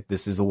 okay,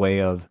 this is a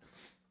way of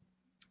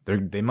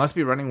they must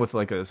be running with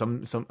like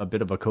a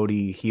bit of a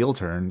Cody heel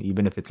turn,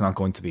 even if it's not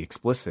going to be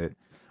explicit.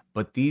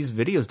 But these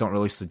videos don't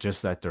really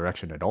suggest that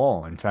direction at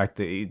all. In fact,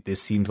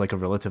 this seems like a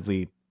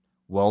relatively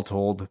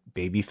well-told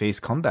babyface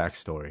comeback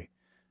story.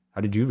 How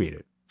did you read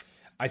it?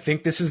 I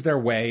think this is their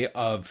way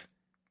of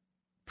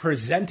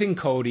presenting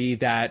Cody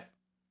that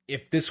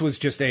if this was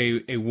just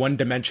a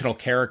one-dimensional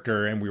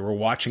character and we were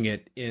watching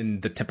it in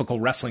the typical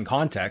wrestling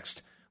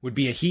context, would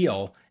be a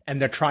heel,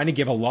 and they're trying to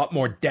give a lot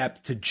more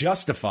depth to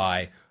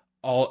justify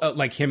all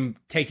like him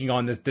taking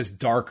on this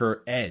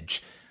darker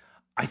edge.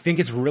 I think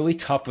it's really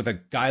tough with a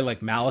guy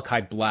like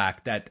Malachi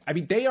Black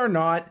they are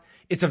not,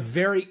 it's a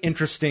very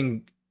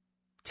interesting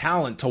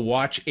talent to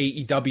watch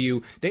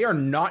AEW. They are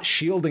not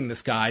shielding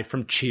this guy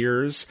from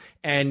cheers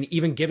and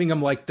even giving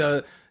him like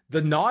the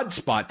nod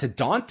spot to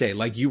Dante.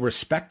 Like, you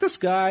respect this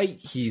guy.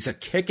 He's a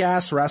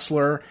kick-ass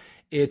wrestler.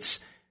 He's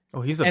a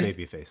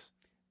babyface.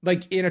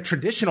 Like, in a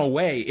traditional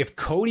way, if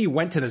Cody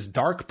went to this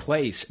dark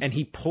place and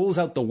he pulls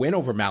out the win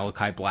over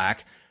Malachi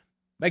Black,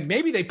 like,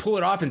 maybe they pull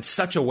it off in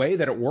such a way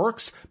that it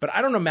works, but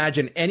I don't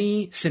imagine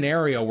any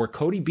scenario where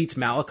Cody beats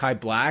Malachi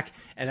Black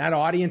and that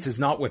audience is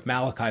not with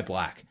Malachi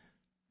Black.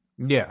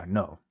 Yeah,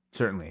 no.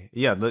 Certainly.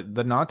 Yeah,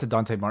 the nod to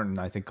Dante Martin,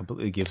 I think,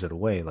 completely gives it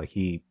away. Like,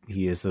 he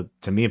is,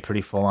 to me, a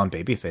pretty full-on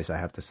babyface, I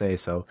have to say.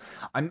 So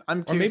I'm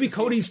or maybe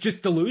Cody's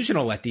just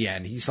delusional at the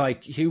end. He's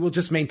like, he will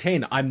just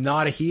maintain, I'm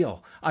not a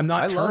heel. I'm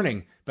not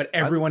turning, but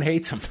everyone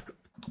hates him.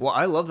 Well,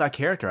 I love that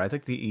character. I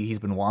think he's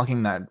been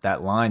walking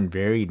that line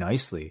very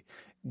nicely.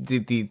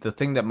 The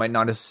thing that might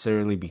not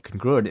necessarily be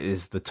congruent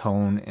is the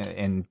tone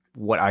and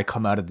what I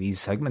come out of these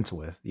segments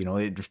with.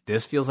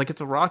 This feels like it's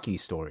a Rocky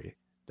story.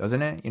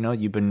 Doesn't it?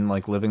 You've been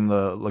like living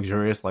the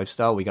luxurious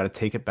lifestyle. We got to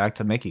take it back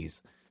to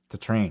Mickey's to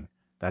train,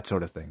 that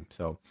sort of thing.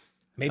 So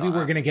maybe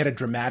we're going to get a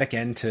dramatic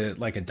end to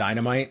like a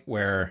Dynamite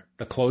where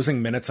the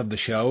closing minutes of the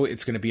show,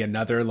 it's going to be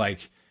another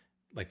like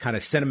kind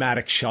of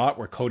cinematic shot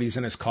where Cody's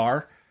in his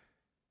car,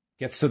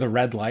 gets to the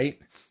red light,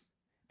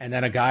 and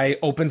then a guy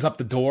opens up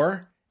the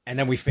door, and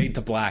then we fade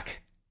to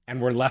black,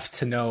 and we're left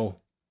to know,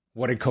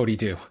 what did Cody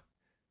do?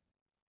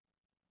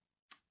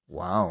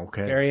 Wow.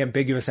 Okay. Very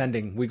ambiguous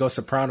ending. We go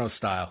Sopranos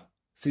style.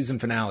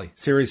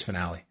 series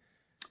finale.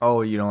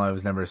 Oh, I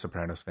was never a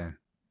Sopranos fan.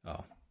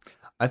 Oh,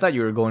 I thought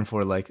you were going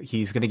for like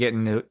he's gonna get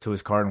into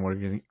his car and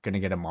we're gonna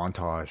get a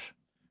montage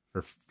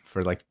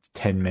for like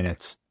 10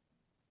 minutes.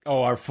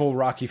 Oh, our full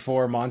Rocky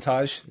IV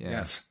montage. Yeah.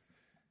 Yes.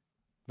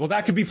 Well,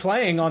 that could be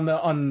playing on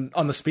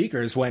the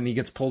speakers when he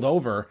gets pulled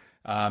over,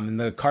 and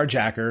the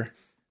carjacker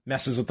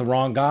messes with the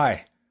wrong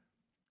guy.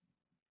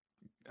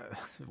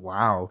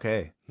 Wow.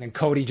 Okay. And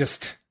Cody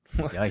just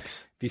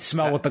Yikes. if you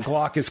smell what the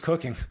Glock is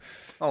cooking,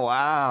 Oh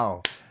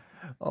wow.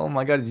 Oh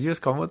my God. Did you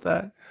just come with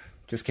that?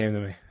 just came to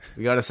me.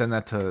 We got to send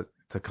that to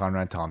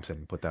Conrad Thompson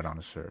and put that on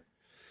a shirt.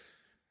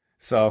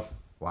 So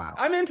Wow.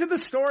 I'm into the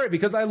story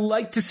because I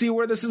like to see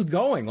where this is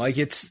going. Like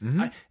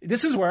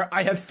this is where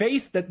I have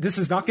faith that this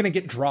is not going to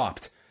get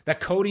dropped. That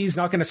Cody's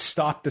not going to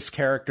stop this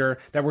character.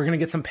 That we're going to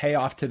get some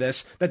payoff to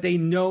this. That they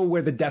know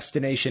where the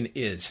destination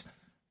is.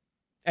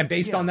 And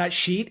based on that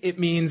sheet, it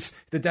means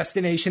the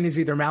destination is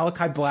either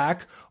Malachi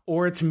Black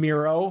or it's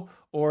Miro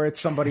or it's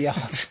somebody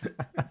else.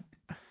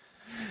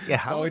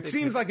 Yeah. So it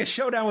seems like a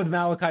showdown with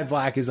Malachi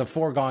Black is a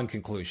foregone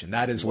conclusion.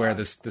 That is where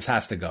this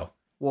has to go.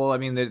 Well, I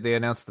mean, they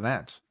announced the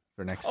match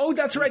for next. Oh,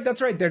 that's right.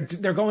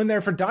 They're going there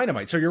for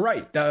Dynamite. So you're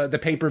right. The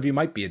pay-per-view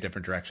might be a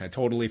different direction. I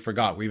totally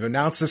forgot. We've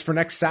announced this for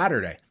next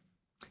Saturday.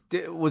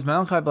 Was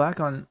Malachi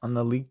Black on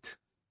the leaked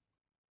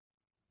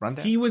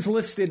rundown? He was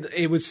listed.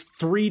 It was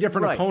 3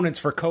 different opponents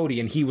for Cody,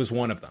 and he was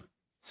one of them.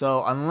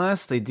 So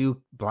unless they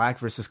do Black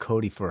versus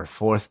Cody for a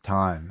 4th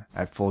time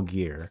at Full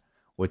Gear,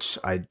 which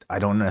I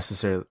don't know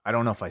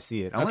if I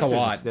see it. That's a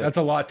lot. That's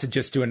a lot to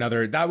just do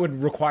another. That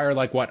would require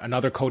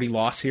another Cody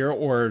loss here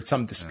or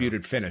some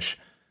disputed finish.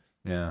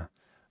 Yeah.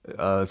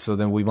 So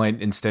then we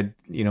might instead,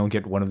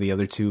 get one of the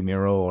other two,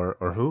 Miro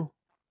or who?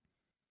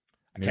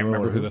 I can't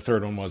remember who the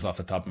third one was off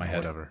the top of my head.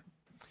 Whatever.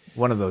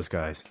 One of those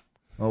guys.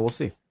 Well, we'll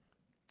see.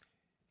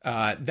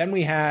 Then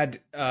we had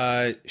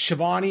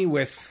Shivani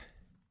with...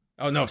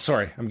 Oh, no,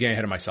 sorry. I'm getting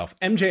ahead of myself.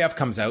 MJF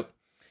comes out.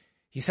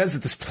 He says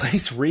that this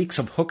place reeks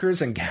of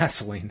hookers and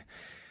gasoline.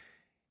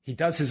 He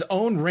does his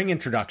own ring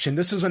introduction.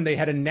 This was when they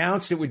had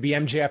announced it would be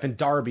MJF and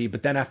Darby,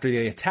 but then after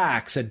the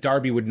attack said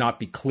Darby would not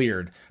be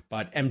cleared.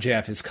 But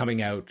MJF is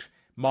coming out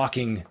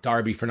mocking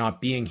Darby for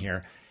not being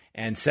here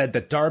and said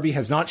that Darby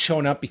has not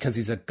shown up because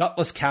he's a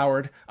gutless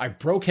coward. I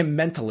broke him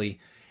mentally.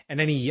 And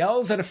then he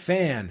yells at a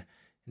fan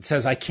and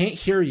says, I can't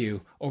hear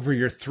you over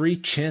your 3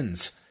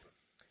 chins.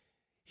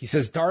 He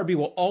says Darby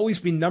will always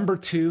be number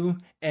 2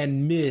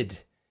 and mid,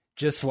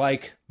 just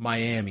like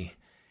Miami.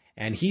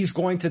 And he's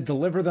going to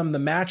deliver them the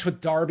match with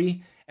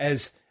Darby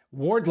as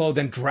Wardlow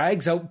then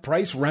drags out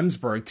Bryce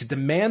Remsburg to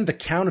demand the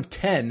count of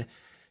 10.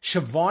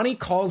 Shivani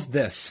calls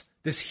this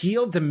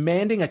heel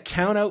demanding a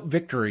count-out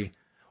victory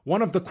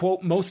one of the,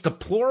 quote, most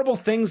deplorable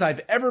things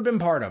I've ever been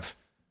part of.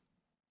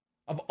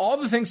 Of all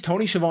the things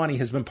Tony Schiavone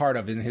has been part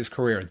of in his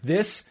career,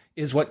 this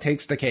is what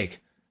takes the cake.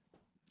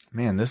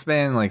 Man, this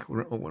man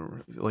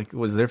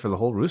was there for the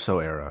whole Russo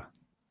era.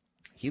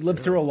 He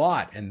lived through a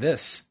lot, and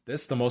this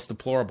the most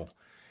deplorable.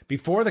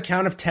 Before the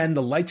count of 10,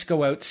 the lights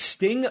go out,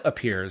 Sting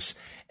appears,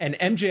 and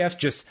MJF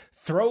just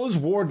throws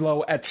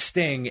Wardlow at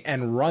Sting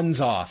and runs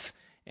off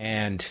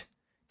and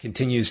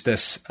continues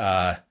this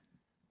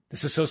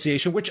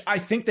association, which I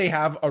think they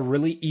have a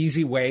really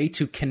easy way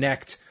to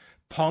connect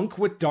Punk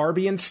with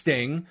Darby and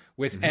Sting,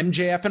 with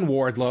MJF and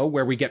Wardlow,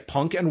 where we get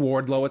Punk and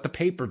Wardlow at the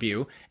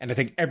pay-per-view, and I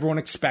think everyone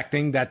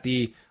expecting that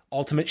the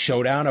ultimate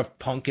showdown of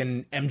Punk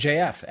and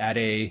MJF at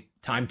a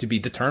time to be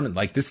determined.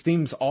 Like, this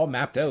team's all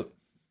mapped out.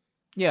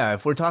 Yeah,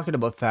 if we're talking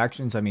about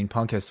factions, I mean,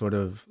 Punk has sort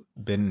of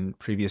been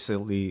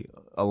previously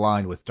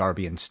aligned with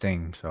Darby and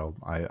Sting, so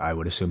I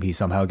would assume he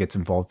somehow gets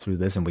involved through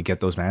this and we get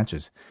those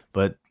matches.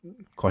 But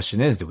question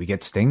is, do we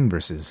get Sting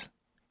versus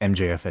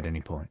MJF at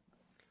any point?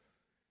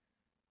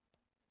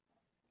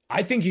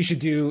 I think you should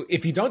do,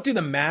 if you don't do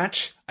the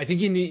match, I think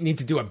you need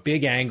to do a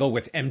big angle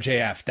with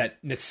MJF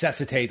that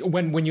necessitates,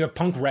 when you have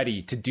Punk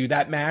ready to do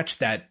that match,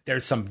 that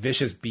there's some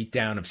vicious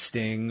beatdown of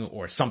Sting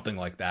or something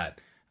like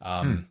that.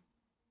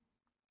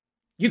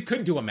 You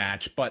could do a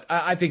match, but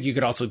I think you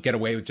could also get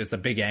away with just a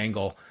big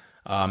angle.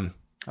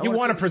 You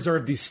want to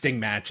preserve these Sting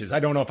matches. I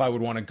don't know if I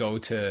would want to go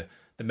to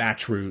the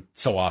match route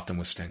so often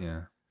with Sting.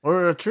 Yeah,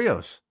 or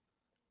trios.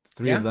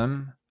 3 of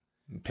them.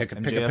 Pick a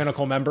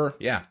Pinnacle member.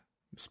 Yeah.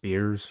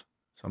 Spears.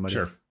 Somebody.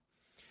 Sure.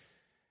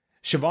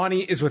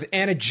 Shivani is with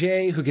Anna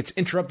Jay, who gets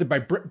interrupted by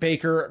Britt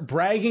Baker,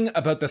 bragging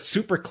about the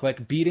Super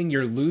Click beating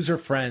your loser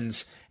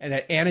friends, and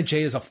that Anna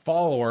Jay is a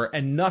follower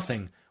and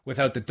nothing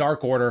without the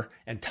Dark Order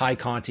and Ty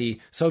Conti.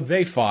 So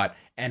they fought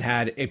and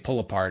had a pull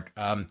apart.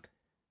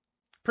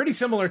 Pretty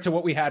similar to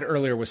what we had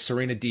earlier with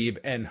Serena Deeb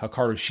and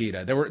Hikaru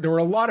Shida. There were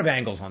a lot of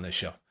angles on this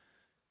show.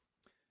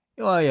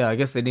 Well, yeah, I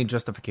guess they need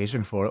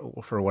justification for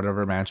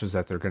whatever matches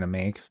that they're going to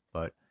make,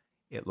 but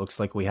it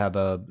looks like we have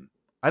a.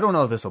 I don't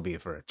know if this will be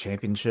for a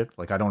championship.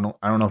 Like, I don't know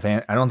if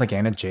I don't think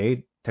Anna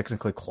Jay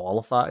technically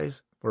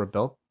qualifies for a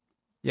belt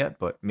yet,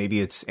 but maybe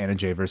it's Anna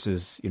Jay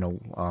versus, who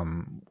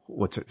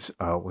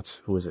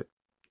is it?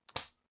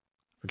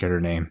 Forget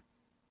her name.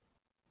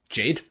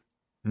 Jade?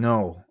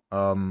 No.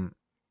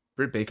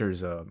 Britt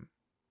Baker's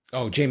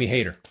Oh, Jamie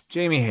Hayter.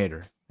 Jamie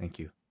Hayter. Thank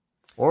you.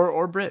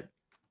 Or Britt.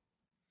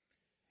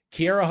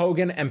 Kiera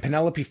Hogan and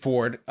Penelope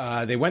Ford,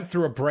 they went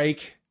through a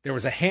break. There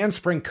was a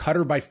handspring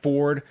cutter by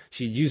Ford.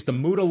 She used the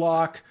Muda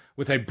lock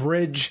with a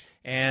bridge,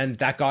 and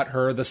that got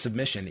her the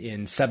submission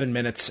in 7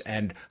 minutes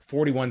and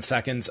 41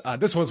 seconds.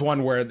 This was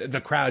one where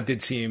the crowd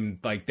did seem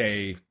like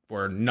they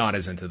were not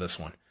as into this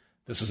one.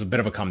 This was a bit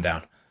of a come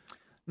down.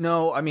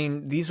 No, I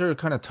mean, these are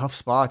kind of tough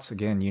spots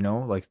again,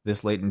 like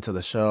this late into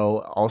the show.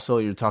 Also,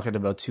 you're talking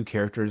about two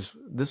characters.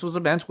 This was a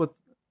match with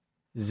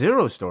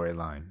zero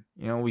storyline.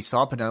 We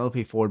saw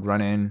Penelope Ford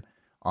run in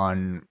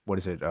on,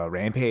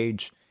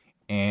 Rampage,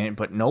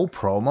 but no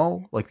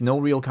promo, like no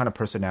real kind of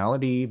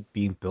personality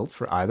being built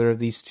for either of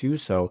these two.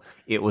 So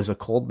it was a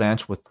cold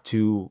match with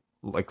two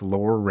like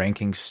lower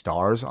ranking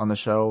stars on the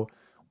show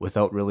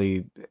without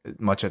really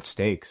much at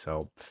stake.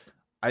 So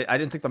I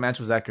didn't think the match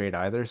was that great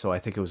either. So I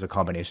think it was a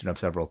combination of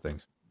several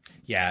things.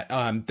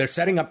 Yeah, they're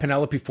setting up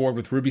Penelope Ford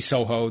with Ruby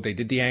Soho. They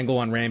did the angle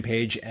on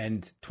Rampage,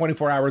 and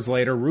 24 hours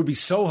later, Ruby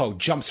Soho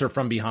jumps her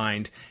from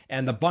behind,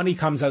 and the bunny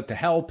comes out to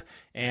help,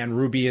 and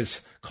Ruby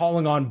is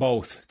calling on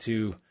both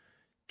to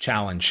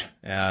challenge.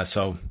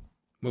 So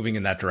moving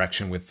in that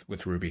direction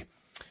with Ruby.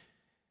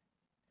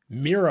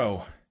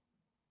 Miro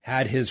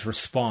had his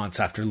response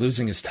after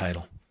losing his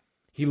title.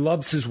 He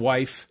loves his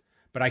wife,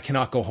 but I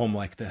cannot go home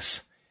like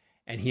this.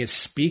 And he is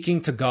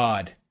speaking to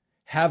God.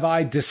 Have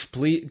I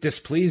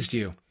displeased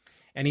you?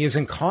 And he is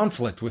in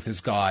conflict with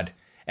his God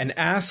and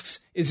asks,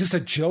 is this a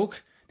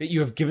joke that you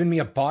have given me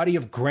a body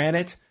of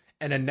granite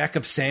and a neck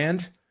of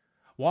sand?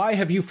 Why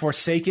have you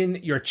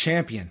forsaken your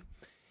champion?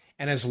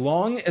 And as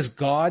long as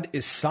God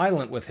is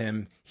silent with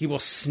him, he will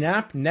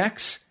snap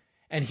necks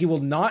and he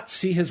will not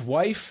see his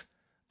wife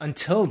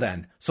until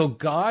then. So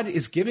God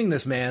is giving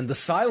this man the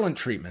silent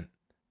treatment.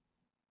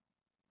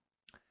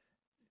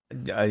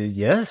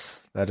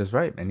 Yes, that is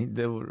right. And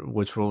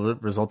which will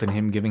result in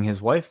him giving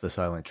his wife the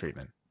silent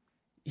treatment.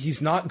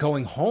 He's not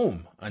going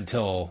home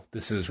until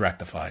this is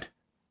rectified.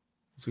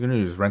 Is he going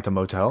to just rent a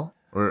motel?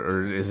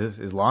 Or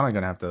is Lana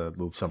going to have to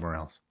move somewhere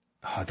else?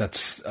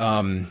 That's,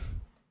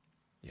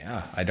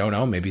 yeah, I don't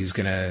know. Maybe he's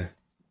going to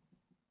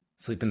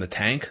sleep in the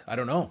tank. I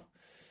don't know.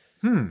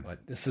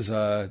 But this is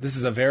a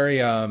very,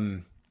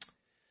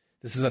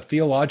 this is a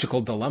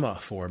theological dilemma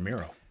for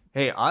Miro.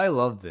 Hey, I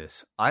love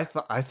this. I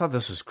thought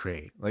this was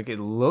great. Like, it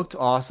looked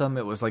awesome.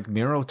 It was like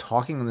Miro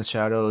talking in the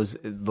shadows.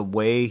 The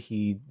way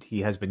he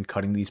has been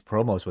cutting these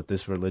promos with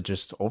this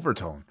religious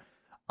overtone.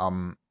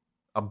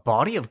 A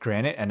body of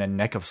granite and a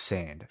neck of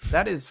sand.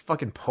 That is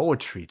fucking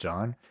poetry,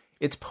 John.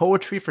 It's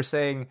poetry for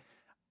saying,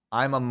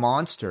 I'm a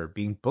monster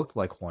being booked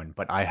like one,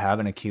 but I have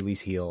an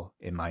Achilles heel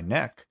in my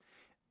neck.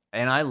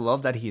 And I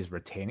love that he is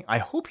retaining. I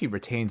hope he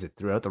retains it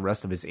throughout the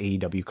rest of his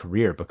AEW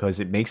career because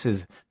it makes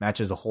his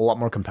matches a whole lot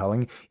more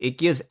compelling. It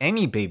gives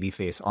any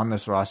babyface on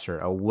this roster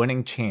a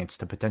winning chance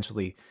to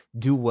potentially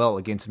do well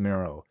against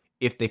Miro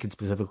if they could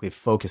specifically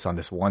focus on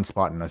this one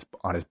spot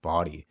on his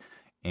body.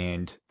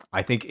 And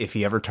I think if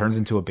he ever turns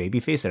into a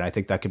babyface, and I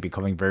think that could be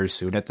coming very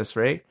soon at this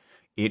rate,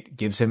 it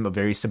gives him a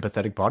very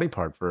sympathetic body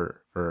part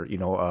for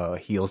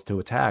heels to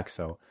attack.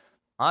 So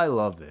I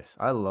love this.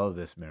 I love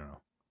this Miro.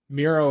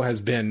 Miro has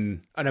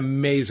been an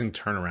amazing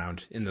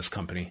turnaround in this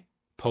company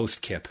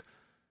post-Kip.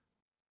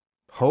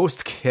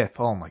 Post-Kip.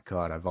 Oh my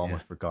God, I've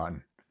almost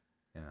forgotten.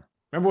 Yeah.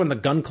 Remember when the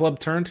Gun Club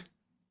turned?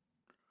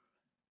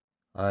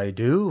 I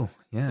do.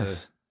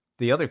 Yes.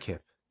 The other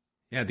Kip.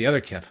 Yeah, the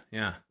other Kip.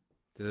 Yeah.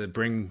 To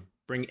bring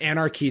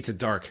anarchy to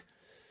dark.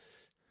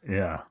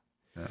 Yeah.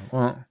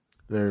 Well,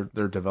 they're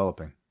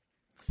developing.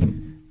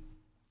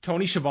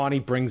 Tony Schiavone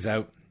brings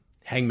out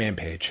Hangman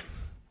Page.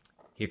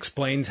 He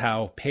explains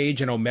how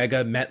Page and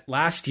Omega met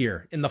last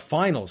year in the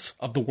finals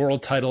of the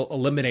World Title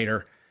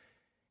Eliminator.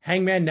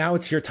 Hangman, now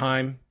it's your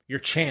time, your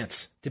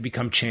chance to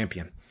become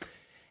champion.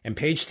 And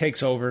Page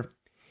takes over.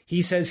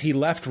 He says he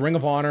left Ring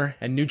of Honor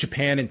and New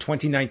Japan in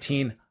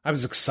 2019. I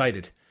was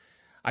excited.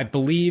 I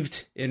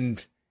believed in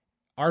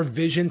our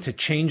vision to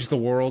change the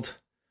world,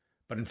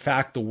 but in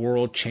fact, the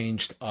world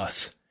changed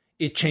us.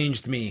 It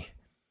changed me.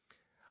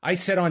 I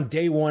said on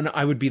day one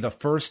I would be the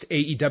first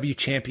AEW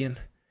champion,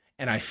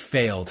 and I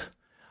failed.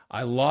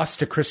 I lost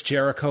to Chris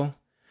Jericho,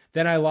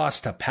 then I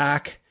lost to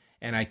Pac,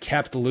 and I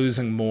kept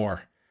losing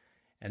more.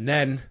 And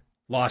then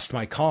lost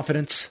my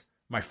confidence,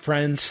 my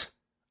friends,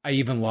 I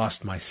even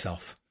lost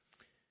myself.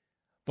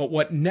 But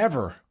what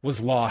never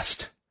was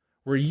lost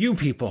were you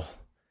people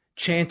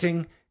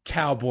chanting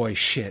cowboy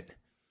shit.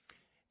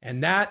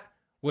 And that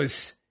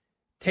was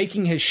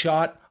taking his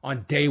shot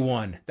on day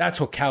one. That's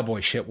what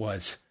cowboy shit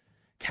was.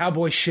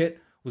 Cowboy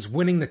shit was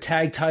winning the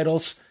tag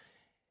titles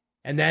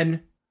and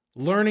then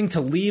learning to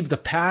leave the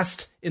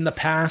past in the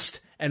past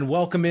and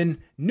welcome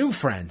in new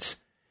friends.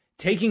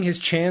 Taking his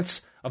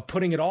chance of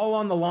putting it all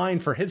on the line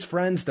for his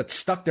friends that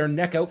stuck their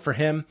neck out for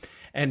him.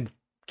 And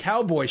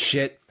cowboy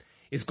shit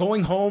is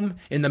going home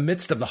in the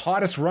midst of the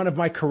hottest run of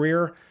my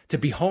career to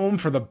be home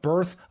for the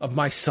birth of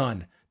my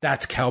son.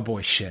 That's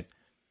cowboy shit.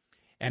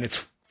 And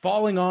it's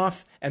falling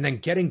off and then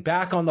getting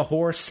back on the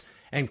horse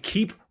and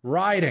keep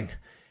riding.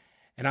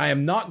 and I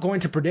am not going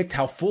to predict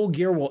how Full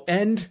Gear will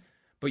end,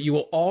 but you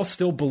will all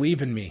still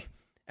believe in me.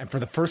 And for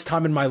the first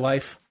time in my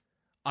life,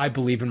 I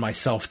believe in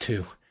myself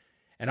too.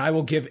 And I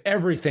will give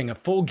everything at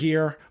Full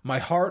Gear, my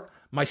heart,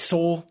 my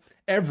soul,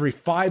 every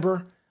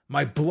fiber,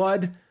 my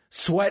blood,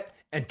 sweat,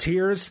 and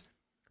tears.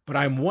 But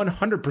I'm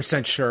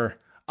 100% sure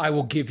I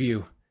will give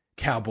you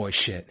cowboy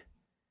shit.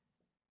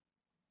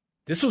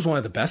 This was one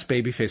of the best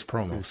babyface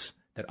promos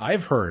that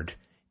I've heard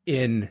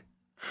in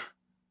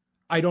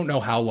I don't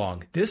know how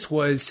long. This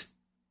was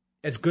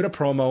as good a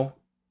promo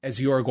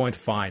as you are going to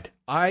find.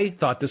 I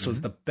thought this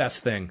was the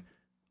best thing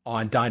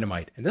on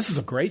Dynamite. And this is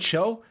a great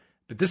show,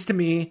 but this to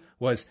me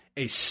was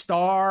a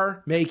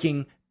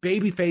star-making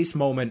babyface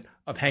moment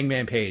of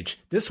Hangman Page.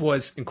 This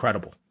was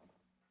incredible.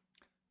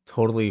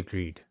 Totally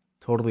agreed.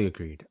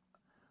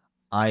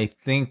 I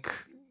think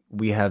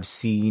we have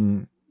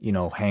seen,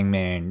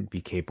 Hangman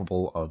be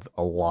capable of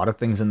a lot of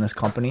things in this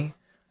company.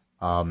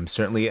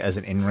 Certainly as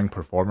an in-ring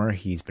performer,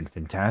 he's been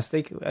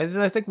fantastic.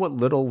 I think what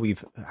little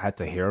we've had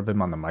to hear of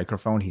him on the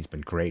microphone, he's been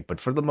great. But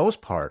for the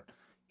most part,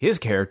 his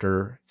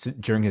character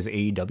during his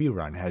AEW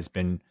run has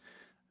been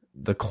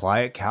the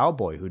quiet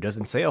cowboy who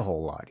doesn't say a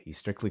whole lot. He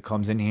strictly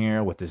comes in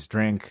here with his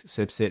drink,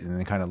 sips it, and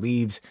then kind of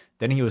leaves.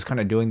 Then he was kind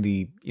of doing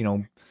the,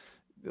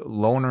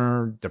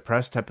 loner,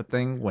 depressed type of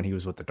thing when he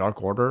was with the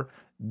Dark Order.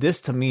 This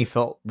to me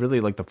felt really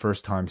like the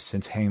first time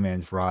since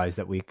Hangman's rise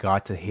that we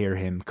got to hear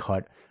him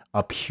cut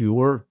a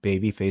pure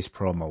babyface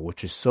promo,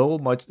 which is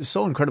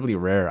so incredibly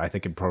rare, I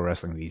think, in pro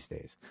wrestling these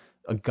days.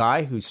 A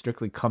guy who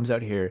strictly comes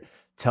out here,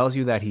 tells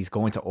you that he's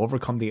going to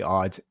overcome the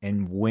odds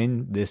and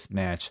win this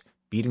match,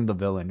 beating the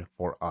villain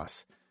for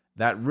us.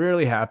 That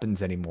rarely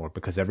happens anymore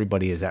because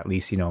everybody is at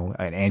least, an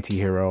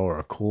anti-hero or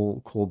a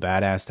cool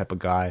badass type of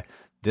guy.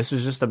 This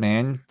was just a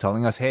man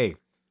telling us, hey,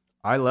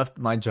 I left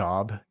my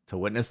job to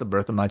witness the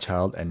birth of my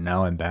child, and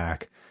now I'm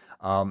back.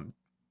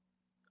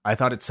 I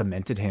thought it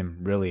cemented him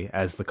really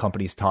as the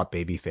company's top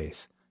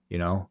babyface,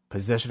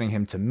 positioning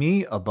him to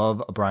me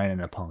above a Bryan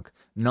and a Punk.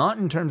 Not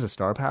in terms of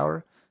star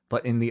power,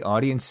 but in the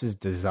audience's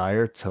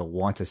desire to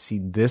want to see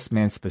this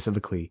man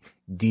specifically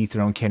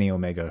dethrone Kenny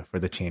Omega for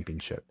the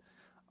championship.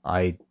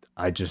 I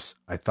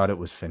thought it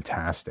was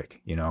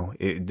fantastic.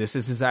 This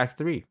is his act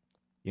 3.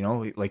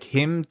 Like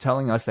him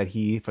telling us that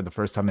he, for the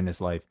first time in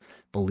his life,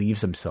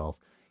 believes himself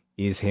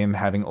is him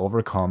having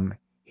overcome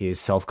his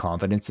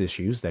self-confidence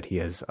issues that he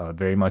has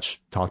very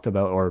much talked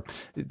about, or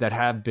that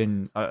have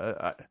been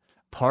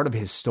part of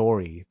his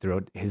story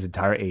throughout his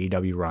entire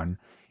AEW run.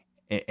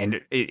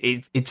 And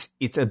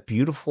it's a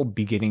beautiful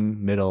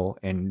beginning, middle,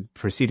 and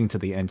proceeding to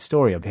the end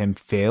story of him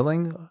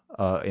failing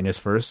in his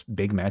first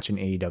big match in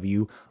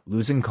AEW,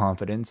 losing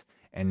confidence,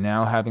 and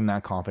now having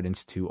that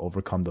confidence to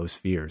overcome those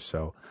fears.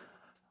 So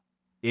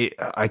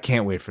I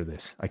can't wait for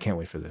this.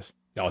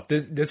 No,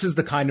 this is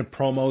the kind of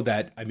promo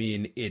that,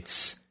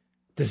 it's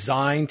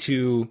designed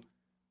to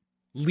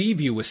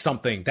leave you with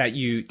something that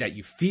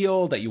you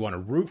feel, that you want to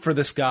root for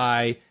this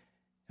guy,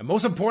 and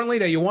most importantly,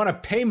 that you want to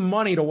pay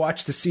money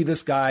to see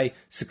this guy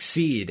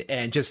succeed.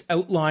 And just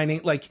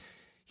outlining, like,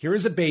 here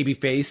is a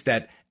babyface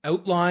that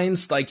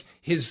outlines like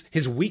his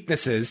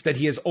weaknesses that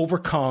he has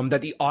overcome,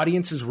 that the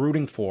audience is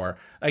rooting for.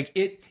 Like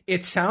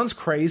it sounds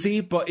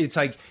crazy, but it's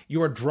like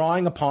you are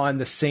drawing upon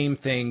the same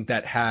thing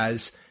that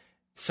has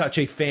such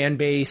a fan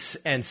base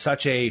and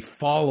such a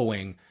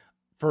following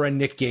for a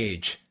Nick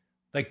Gage.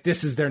 Like,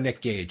 this is their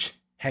Nick Gage,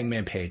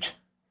 Hangman Page.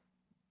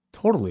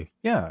 Totally.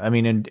 Yeah.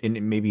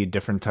 And maybe a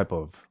different type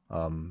of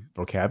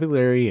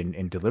vocabulary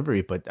and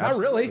delivery, but not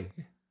really.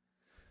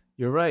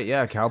 You're right.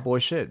 Yeah. Cowboy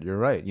shit. You're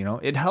right.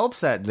 It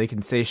helps that they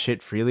can say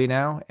shit freely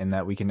now and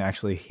that we can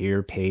actually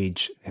hear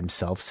Page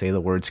himself say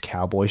the words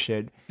cowboy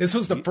shit. This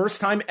was the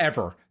first time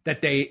ever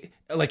that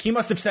he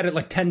must have said it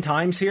like 10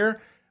 times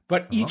here,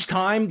 but each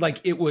time,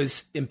 like, it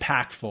was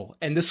impactful.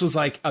 And this was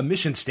like a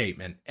mission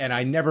statement. And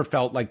I never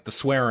felt like the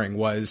swearing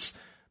was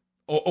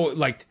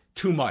like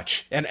too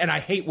much. And I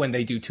hate when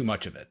they do too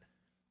much of it.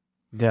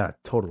 Yeah,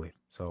 totally.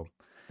 So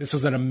this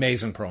was an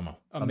amazing promo.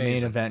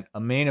 Amazing. A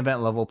main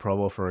event level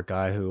promo for a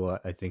guy who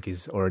I think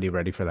is already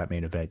ready for that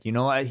main event.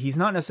 He's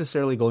not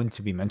necessarily going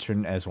to be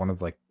mentioned as one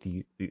of like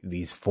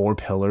these 4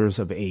 pillars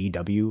of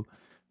AEW,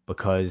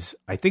 because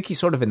I think he's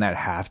sort of in that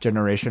half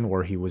generation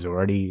where he was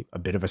already a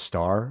bit of a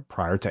star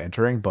prior to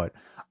entering, but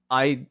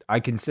I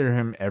consider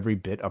him every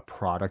bit a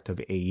product of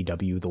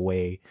AEW, the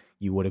way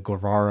you would a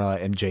Guevara,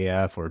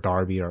 MJF, or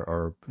Darby,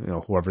 or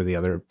whoever the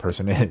other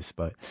person is.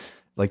 But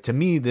like, to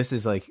me, this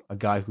is like a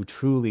guy who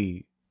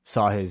truly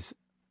saw his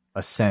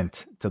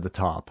ascent to the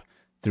top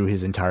through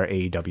his entire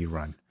AEW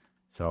run.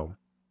 So,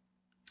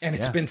 and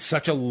it's been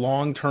such a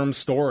long-term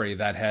story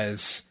that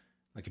has,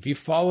 like, if you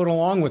followed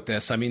along with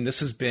this, this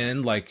has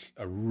been like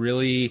a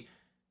really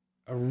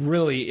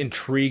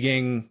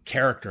intriguing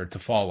character to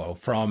follow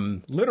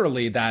from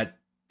literally that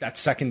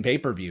second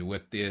pay-per-view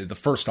with the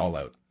first All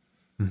Out.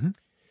 Mm-hmm.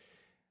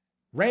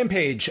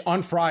 Rampage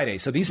on Friday.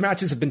 So these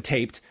matches have been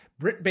taped.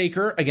 Britt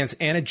Baker against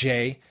Anna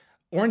Jay,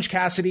 Orange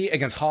Cassidy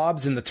against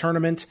Hobbs in the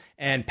tournament,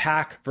 and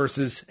Pac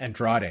versus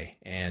Andrade.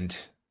 And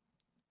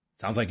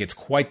Sounds like it's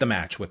quite the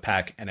match with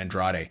Pac and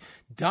Andrade.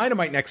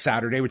 Dynamite next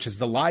Saturday, which is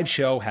the live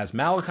show, has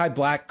Malachi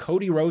Black,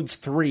 Cody Rhodes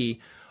 3,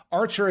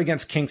 Archer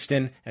against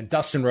Kingston, and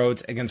Dustin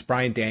Rhodes against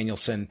Bryan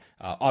Danielson.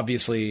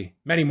 Obviously,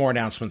 many more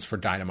announcements for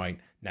Dynamite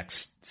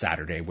next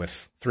Saturday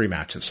with 3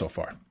 matches so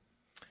far.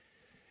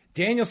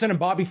 Danielson and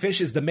Bobby Fish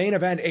is the main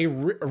event, a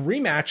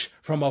rematch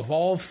from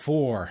Evolve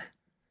 4.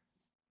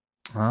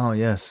 Oh,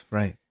 yes,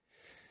 right.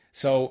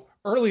 So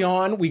early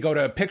on, we go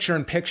to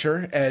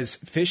picture-in-picture as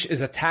Fish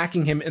is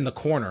attacking him in the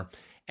corner,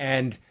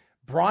 and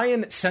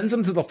Bryan sends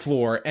him to the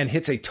floor and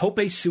hits a tope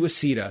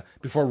suicida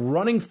before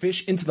running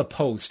Fish into the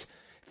post.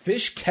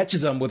 Fish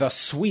catches him with a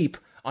sweep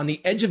on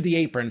the edge of the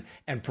apron,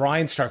 and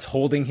Bryan starts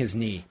holding his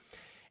knee.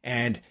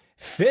 And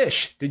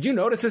Fish, did you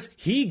notice this?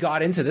 He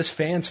got into this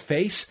fan's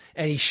face,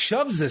 and he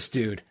shoves this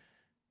dude.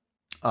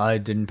 I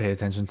didn't pay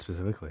attention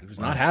specifically. He was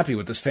not happy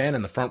with this fan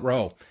in the front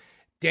row.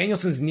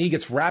 Danielson's knee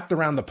gets wrapped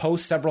around the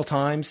post several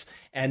times,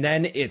 and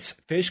then it's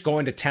Fish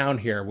going to town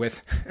here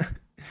with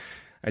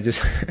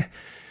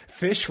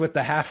Fish with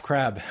the half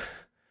crab.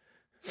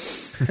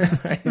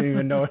 I didn't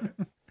even know it.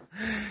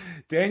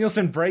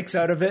 Danielson breaks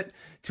out of it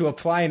to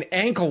apply an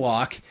ankle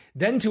lock,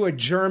 then to a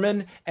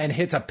German, and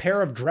hits a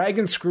pair of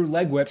dragon screw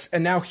leg whips,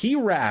 and now he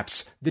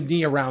wraps the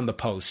knee around the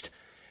post.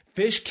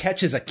 Fish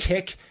catches a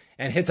kick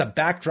and hits a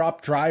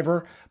backdrop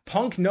driver.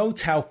 Punk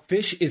notes how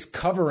Fish is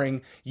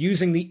covering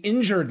using the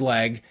injured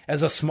leg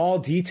as a small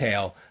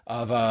detail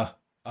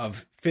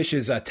of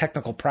Fish's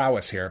technical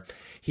prowess here.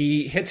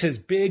 He hits his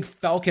big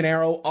Falcon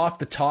Arrow off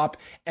the top,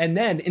 and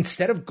then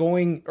instead of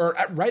going, or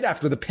right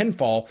after the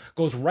pinfall,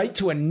 goes right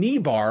to a knee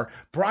bar.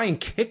 Bryan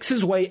kicks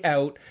his way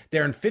out.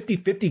 They're in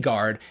 50-50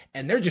 guard,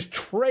 and they're just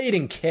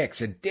trading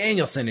kicks, and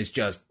Danielson is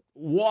just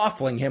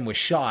waffling him with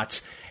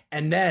shots.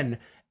 And then,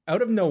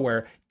 out of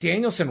nowhere,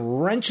 Danielson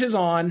wrenches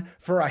on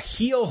for a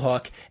heel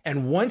hook,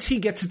 and once he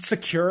gets it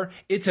secure,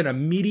 it's an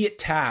immediate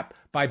tap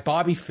by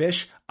Bobby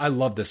Fish. I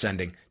love this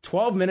ending.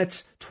 12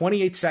 minutes,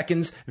 28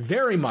 seconds,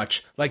 very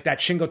much like that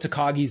Shingo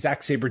Takagi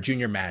Zack Sabre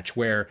Jr. match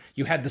where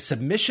you had the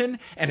submission,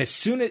 and as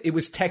soon as it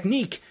was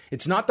technique,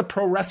 it's not the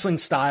pro wrestling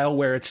style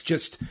where it's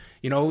just,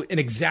 an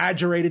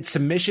exaggerated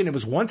submission. It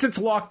was once it's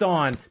locked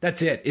on,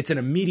 that's it. It's an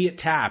immediate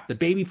tap. The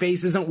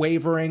babyface isn't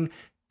wavering.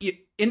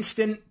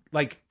 Instant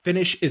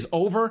finish is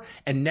over,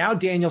 and now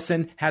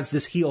Danielson has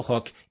this heel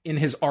hook in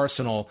his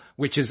arsenal,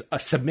 which is a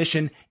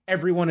submission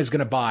everyone is going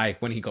to buy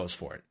when he goes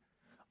for it.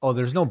 Oh,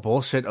 there's no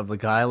bullshit of the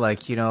guy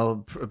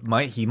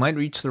he might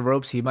reach the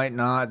ropes, he might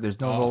not.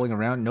 There's no rolling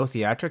around, no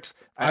theatrics.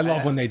 I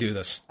love when they do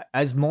this.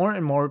 As more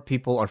and more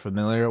people are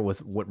familiar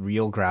with what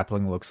real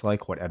grappling looks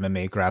like, what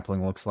MMA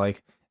grappling looks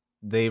like,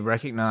 they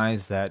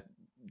recognize that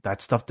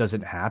stuff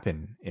doesn't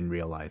happen in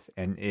real life.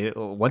 And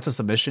once a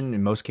submission,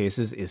 in most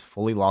cases, is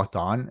fully locked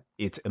on,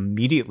 it's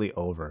immediately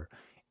over.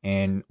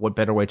 And what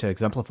better way to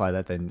exemplify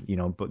that than,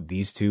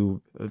 these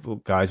two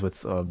guys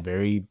with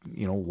very,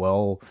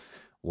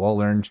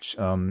 well-learned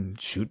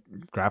shoot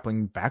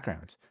grappling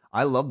backgrounds.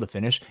 I love the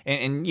finish.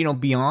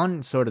 And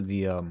beyond sort of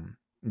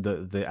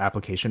the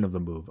application of the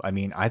move, I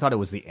mean, I thought it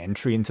was the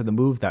entry into the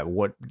move that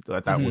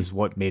was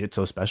what made it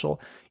so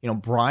special.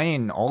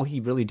 Bryan, all he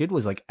really did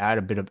was add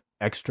a bit of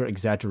extra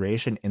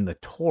exaggeration in the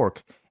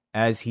torque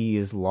as he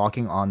is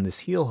locking on this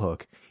heel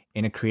hook,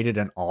 and it created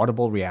an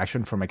audible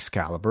reaction from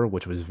Excalibur,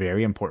 which was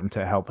very important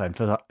to help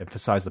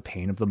emphasize the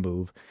pain of the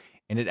move.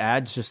 And it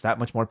adds just that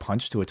much more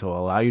punch to it to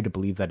allow you to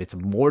believe that it's a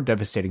more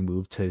devastating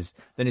move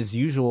than his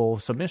usual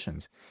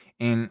submissions.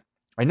 And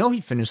I know he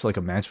finished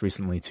a match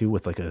recently too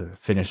with a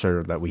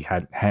finisher that we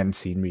hadn't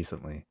seen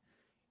recently.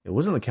 It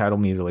wasn't the cattle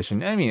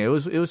mutilation. I mean, it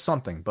was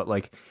something. But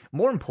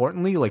more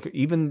importantly,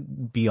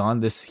 even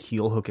beyond this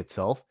heel hook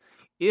itself,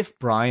 if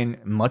Bryan,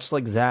 much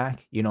like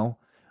Zack,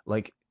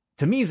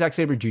 to me, Zack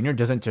Sabre Jr.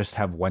 doesn't just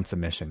have one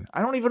submission.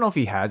 I don't even know if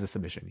he has a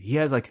submission. He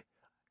has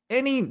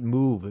any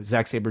move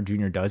Zack Sabre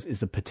Jr. does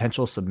is a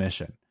potential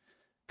submission.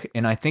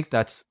 And I think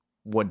that's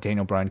what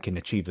Daniel Bryan can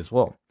achieve as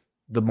well.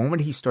 The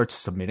moment he starts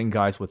submitting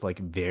guys with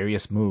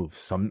various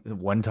moves,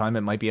 one time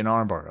it might be an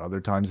armbar, other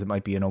times it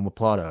might be an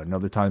omoplata,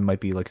 another time it might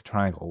be a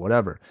triangle,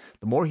 whatever.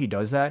 The more he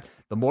does that,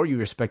 the more you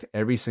respect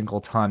every single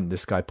time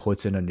this guy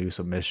puts in a new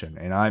submission.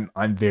 And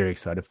I'm very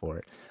excited for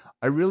it.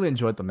 I really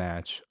enjoyed the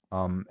match.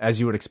 As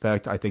you would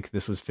expect, I think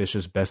this was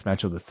Fish's best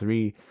match of the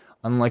 3.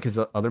 Unlike his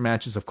other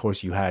matches, of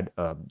course, you had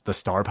the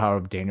star power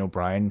of Daniel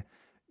Bryan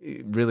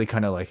really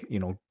kind of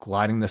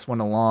gliding this one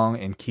along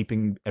and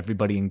keeping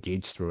everybody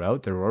engaged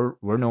throughout. There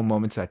were no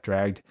moments that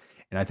dragged.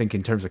 And I think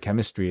in terms of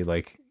chemistry,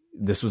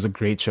 this was a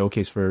great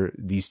showcase for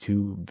these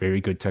two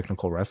very good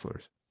technical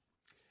wrestlers.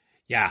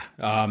 Yeah.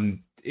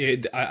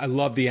 I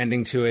love the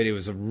ending to it. It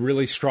was a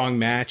really strong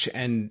match,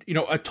 and,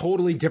 a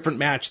totally different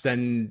match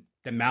than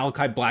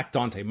Malachi Black,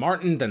 Dante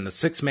Martin, than the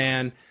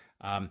 6-man.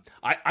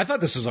 I thought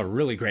this was a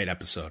really great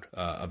episode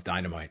of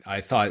Dynamite.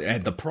 I thought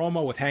the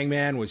promo with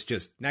Hangman was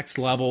just next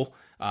level.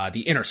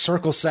 The Inner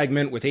Circle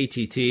segment with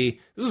ATT. This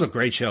was a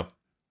great show.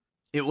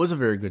 It was a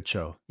very good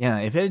show. Yeah,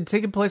 if it had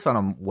taken place on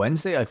a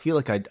Wednesday, I feel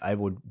like I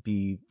would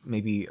be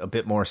maybe a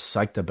bit more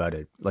psyched about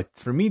it. Like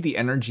for me, the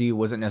energy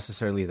wasn't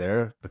necessarily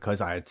there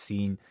because I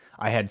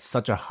had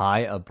such a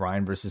high of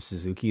Bryan versus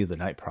Suzuki the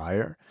night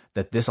prior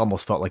that this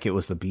almost felt like it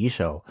was the B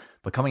show.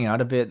 But coming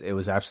out of it, it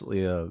was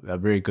absolutely a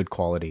very good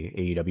quality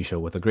AEW show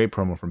with a great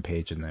promo from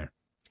Paige in there.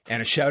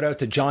 And a shout out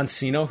to John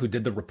Cena, who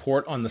did the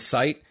report on the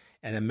site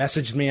and then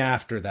messaged me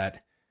after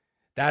that.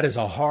 That is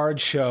a hard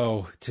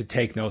show to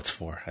take notes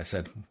for. I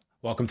said,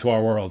 welcome to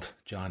our world,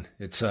 John.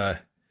 It's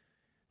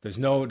there's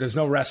no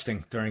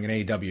resting during an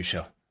AEW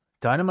show.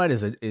 Dynamite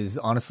is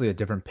honestly a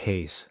different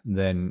pace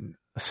than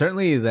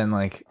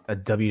like a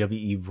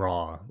WWE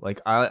Raw. Like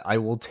I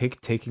will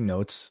taking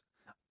notes.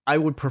 I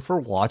would prefer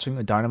watching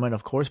a Dynamite,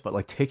 of course, but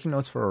like taking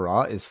notes for a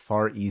Raw is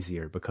far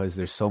easier because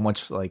there's so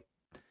much like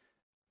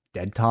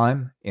dead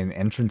time in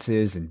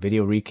entrances and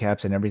video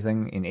recaps and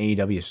everything. In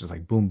AEW, it's just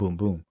like boom, boom,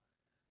 boom.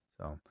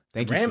 So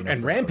thank you.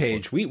 And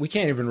Rampage, we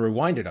can't even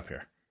rewind it up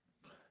here.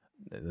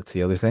 That's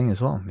the other thing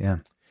as well. Yeah.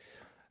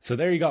 So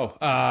there you go.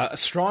 A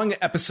strong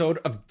episode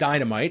of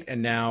Dynamite,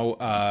 and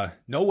now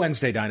no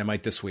Wednesday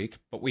Dynamite this week,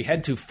 but we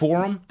head to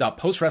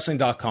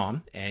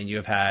forum.postwrestling.com, and you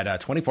have had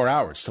 24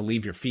 hours to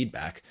leave your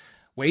feedback.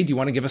 Wade, do you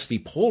want to give us the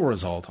poll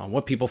result on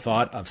what people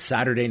thought of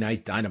Saturday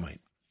Night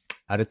Dynamite?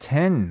 Out of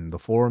 10, the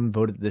forum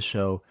voted this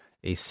show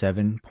a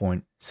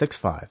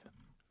 7.65.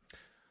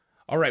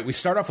 All right, we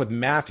start off with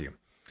Matthew.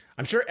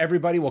 I'm sure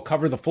everybody will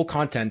cover the full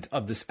content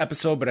of this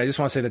episode, but I just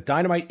want to say that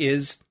Dynamite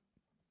is,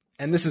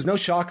 and this is no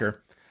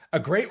shocker, a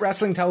great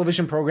wrestling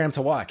television program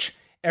to watch.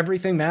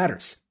 Everything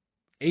matters.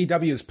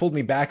 AEW has pulled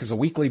me back as a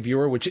weekly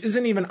viewer, which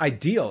isn't even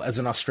ideal as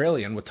an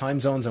Australian with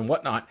time zones and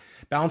whatnot,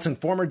 balancing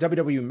former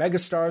WWE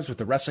megastars with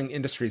the wrestling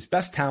industry's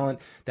best talent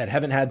that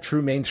haven't had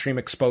true mainstream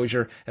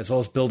exposure, as well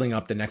as building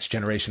up the next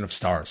generation of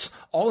stars.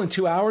 All in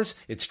 2 hours,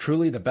 it's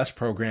truly the best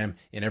program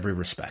in every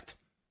respect.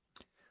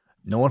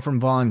 No One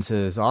From Vaughn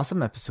says,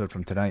 awesome episode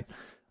from tonight.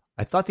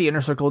 I thought the Inner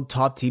Circle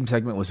top team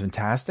segment was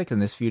fantastic,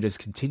 and this feud has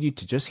continued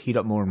to just heat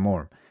up more and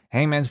more.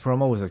 Hangman's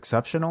promo was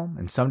exceptional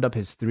and summed up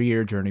his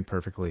 3-year journey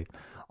perfectly.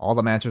 All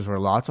the matches were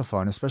lots of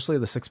fun, especially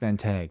the 6-man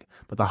tag.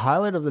 But the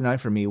highlight of the night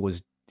for me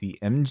was the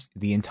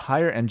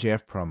entire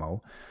MJF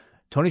promo.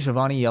 Tony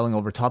Schiavone yelling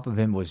over top of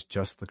him was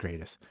just the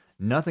greatest.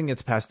 Nothing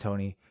gets past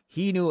Tony.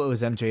 He knew it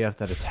was MJF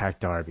that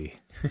attacked Darby.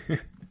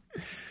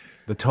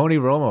 The Tony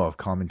Romo of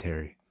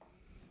commentary.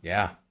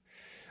 Yeah.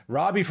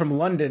 Robbie from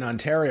London,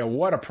 Ontario.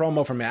 What a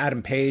promo from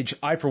Adam Page.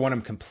 I, for one,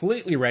 am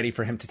completely ready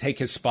for him to take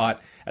his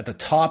spot at the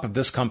top of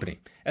this company.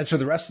 As for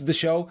the rest of the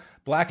show,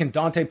 Black and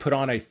Dante put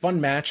on a fun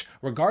match.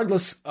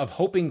 Regardless of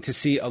hoping to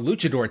see a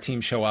luchador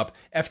team show up,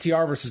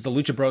 FTR versus the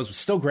Lucha Bros was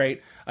still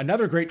great.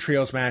 Another great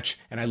trios match,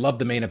 and I love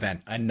the main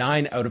event. A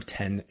 9 out of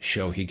 10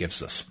 show he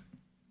gives us.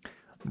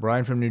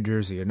 Brian from New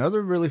Jersey.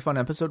 Another really fun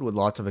episode with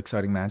lots of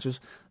exciting matches.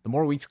 The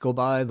more weeks go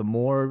by, the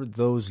more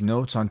those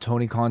notes on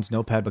Tony Khan's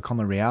notepad become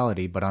a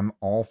reality, but I'm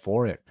all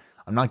for it.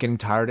 I'm not getting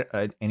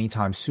tired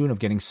anytime soon of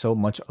getting so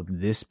much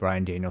of this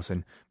Bryan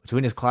Danielson.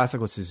 Between his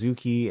classic with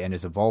Suzuki and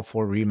his Evolve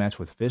 4 rematch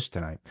with Fish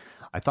tonight,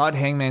 I thought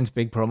Hangman's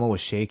big promo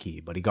was shaky,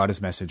 but he got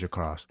his message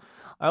across.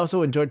 I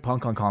also enjoyed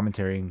Punk on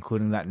commentary,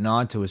 including that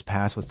nod to his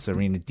past with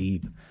Serena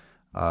Deeb,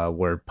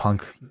 where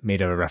Punk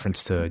made a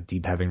reference to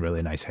Deeb having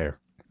really nice hair.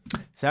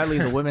 Sadly,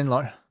 the women...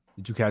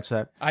 Did you catch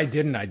that? I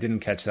didn't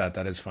catch that.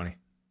 That is funny.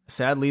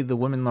 Sadly, the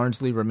women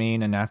largely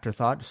remain an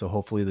afterthought, so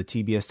hopefully the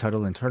TBS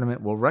title and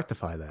tournament will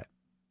rectify that.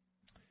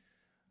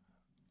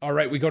 All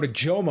right, we go to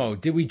Jomo.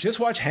 Did we just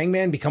watch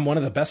Hangman become one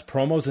of the best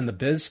promos in the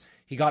biz?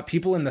 He got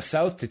people in the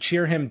South to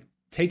cheer him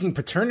taking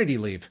paternity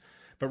leave.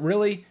 But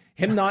really,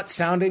 him not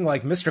sounding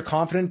like Mr.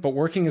 Confident but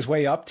working his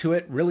way up to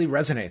it really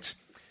resonates.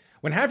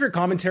 When half your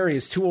commentary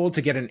is too old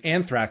to get an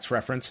Anthrax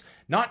reference,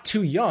 not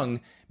too young,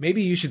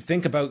 maybe you should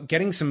think about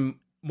getting some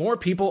more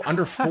people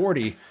under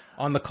 40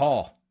 on the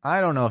call. I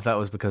don't know if that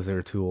was because they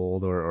were too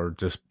old or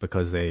just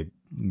because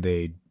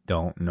they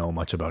don't know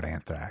much about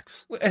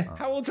Anthrax.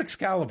 How old's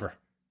Excalibur?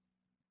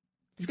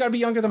 He's got to be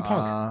younger than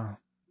Punk.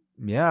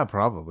 Yeah,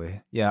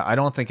 probably. Yeah, I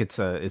don't think it's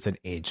an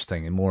age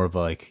thing, and more of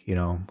like,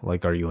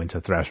 like are you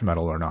into thrash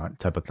metal or not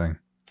type of thing.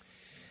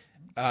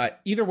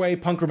 Either way,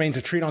 Punk remains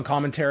a treat on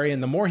commentary,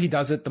 and the more he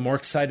does it, the more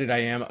excited I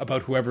am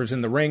about whoever's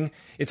in the ring.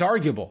 It's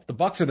arguable. The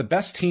Bucks are the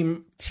best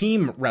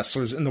team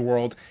wrestlers in the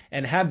world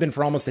and have been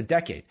for almost a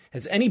decade.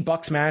 Has any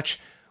Bucks match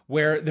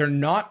where they're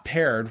not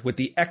paired with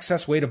the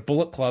excess weight of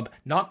Bullet Club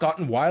not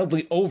gotten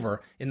wildly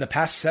over in the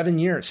past 7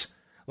 years?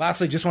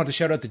 Lastly, just want to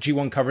shout out the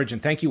G1 coverage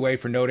and thank you, Wei,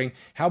 for noting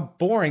how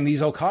boring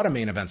these Okada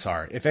main events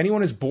are. If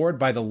anyone is bored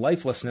by the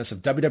lifelessness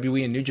of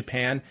WWE and New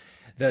Japan,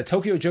 the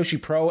Tokyo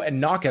Joshi Pro and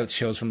Knockout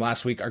shows from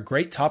last week are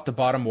great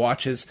top-to-bottom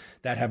watches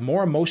that have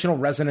more emotional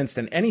resonance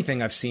than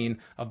anything I've seen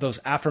of those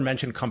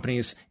aforementioned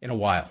companies in a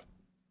while.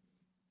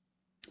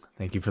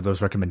 Thank you for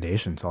those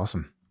recommendations.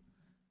 Awesome.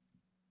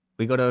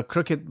 We go to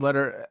Crooked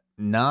Letter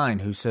 9,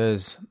 who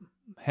says,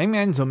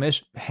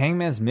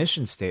 Hangman's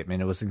mission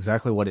statement, it was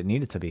exactly what it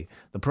needed to be.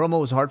 The promo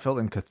was heartfelt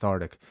and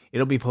cathartic.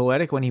 It'll be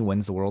poetic when he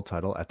wins the world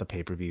title at the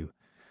pay-per-view.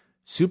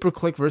 Super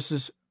Click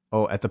versus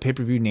Oh, at the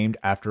pay-per-view named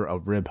after a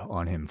rib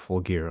on him.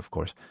 Full Gear, of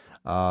course.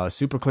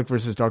 Super Click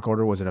versus Dark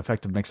Order was an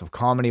effective mix of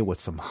comedy with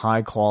some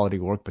high-quality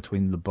work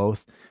between the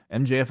both.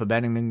 MJF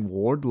abandoning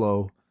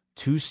Wardlow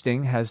to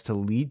Sting has to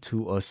lead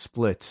to a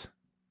split.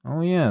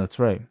 Oh, yeah, that's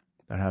right.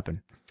 That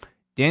happened.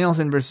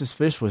 Danielson versus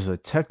Fish was a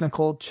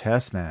technical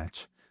chess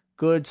match.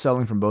 Good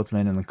selling from both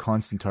men, and the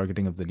constant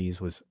targeting of the knees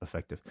was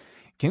effective.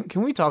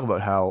 Can we talk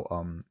about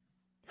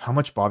how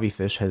much Bobby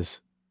Fish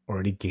has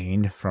already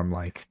gained from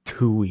like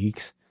 2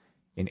 weeks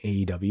in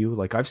AEW?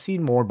 Like, I've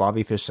seen more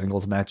Bobby Fish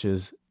singles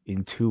matches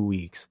in 2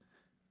 weeks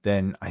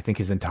than I think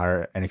his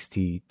entire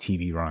NXT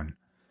TV run.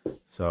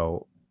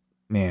 So,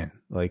 man,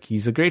 like,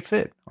 he's a great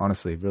fit,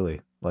 honestly,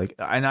 really. Like,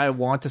 and I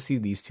want to see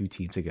these two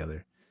teams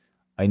together.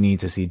 I need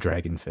to see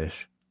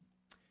Dragonfish.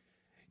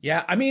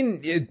 Yeah, I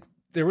mean,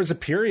 there was a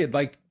period,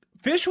 like,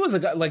 Fish was a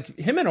guy, like,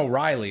 him and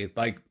O'Reilly,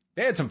 like,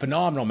 they had some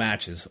phenomenal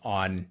matches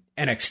on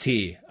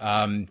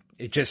NXT.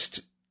 It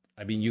just,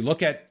 I mean, you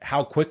look at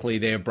how quickly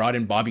they have brought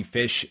in Bobby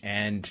Fish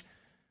and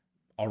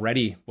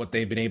already what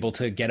they've been able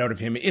to get out of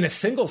him in a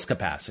singles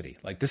capacity.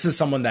 Like, this is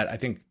someone that I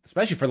think,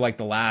 especially for like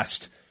the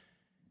last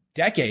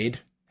decade,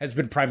 has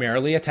been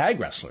primarily a tag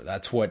wrestler.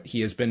 That's what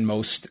he has been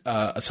most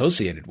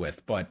associated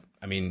with. But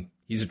I mean,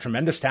 he's a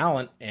tremendous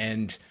talent,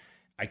 and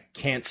I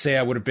can't say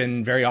I would have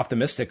been very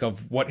optimistic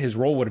of what his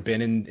role would have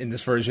been in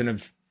this version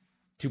of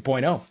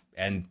 2.0.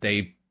 And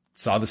they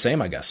saw the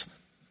same, I guess.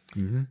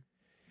 Mm-hmm.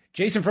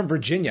 Jason from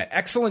Virginia,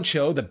 excellent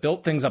show that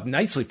built things up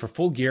nicely for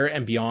Full Gear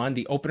and beyond.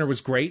 The opener was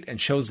great and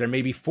shows there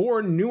may be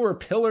 4 newer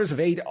pillars of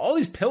aid. All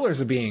these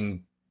pillars are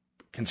being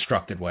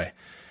constructed way.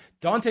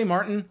 Dante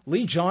Martin,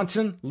 Lee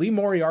Johnson, Lee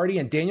Moriarty,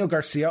 and Daniel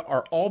Garcia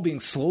are all being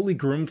slowly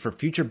groomed for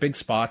future big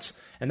spots,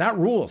 and that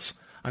rules.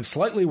 I'm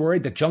slightly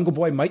worried that Jungle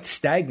Boy might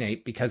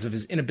stagnate because of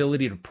his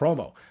inability to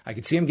promo. I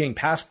could see him getting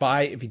passed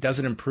by if he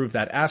doesn't improve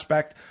that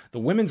aspect. The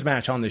women's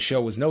match on this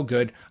show was no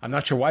good. I'm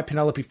not sure why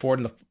Penelope Ford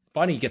and the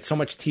Bunny get so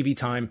much TV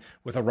time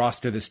with a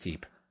roster this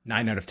deep.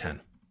 9 out of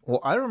 10. Well,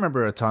 I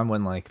remember a time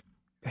when, like,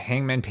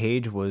 Hangman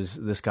Page was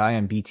this guy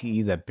on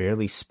BTE that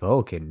barely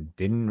spoke and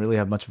didn't really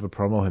have much of a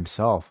promo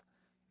himself.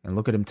 And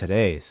look at him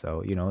today.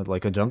 So, you know,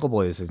 like, a Jungle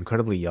Boy is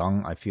incredibly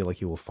young. I feel like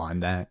he will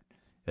find that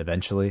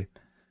eventually.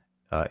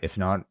 If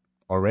not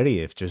already,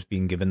 if just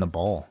being given the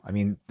ball. I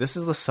mean, this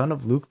is the son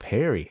of Luke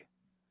Perry.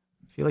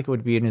 I feel like it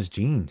would be in his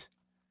genes.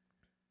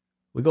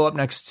 We go up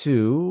next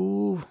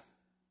to...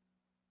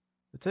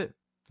 That's it.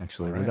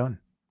 Actually, we're done.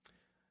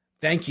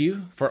 Thank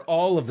you for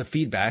all of the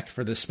feedback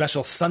for the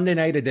special Sunday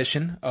night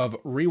edition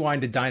of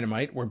Rewinded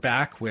Dynamite. We're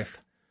back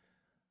with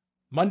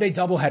Monday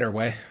doubleheader.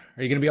 Way,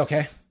 are you going to be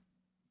okay?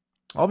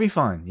 I'll be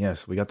fine.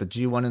 Yes, we got the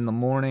G1 in the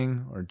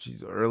morning or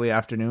early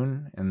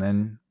afternoon, and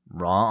then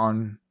Raw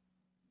on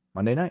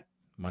Monday night.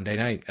 Monday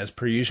night, as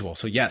per usual.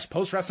 So yes,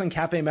 Post Wrestling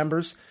Cafe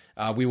members,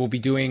 we will be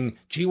doing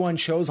G1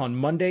 shows on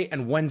Monday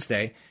and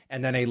Wednesday,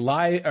 and then a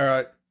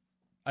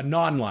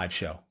non-live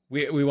show.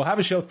 We will have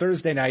a show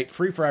Thursday night,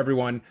 free for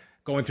everyone,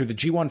 going through the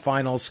G1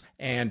 finals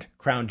and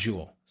Crown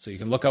Jewel. So you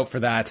can look out for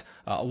that.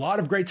 A lot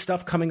of great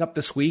stuff coming up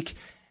this week,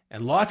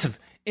 and lots of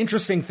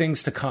interesting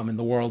things to come in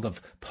the world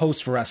of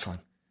post wrestling.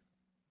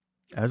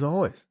 As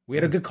always. We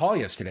had a good call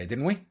yesterday,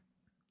 didn't we?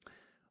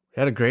 We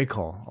had a great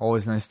call.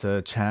 Always nice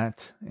to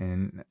chat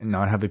and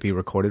not have it be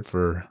recorded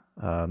for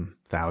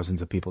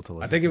thousands of people to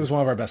listen. I think it was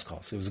one of our best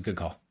calls. It was a good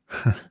call.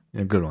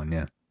 A good one,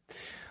 yeah.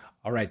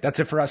 All right, that's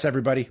it for us,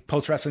 everybody.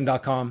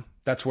 Postwrestling.com.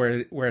 That's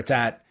where it's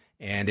at.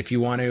 And if you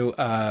want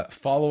to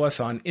follow us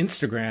on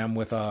Instagram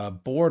with a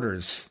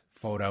Borders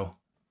photo.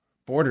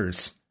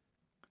 Borders.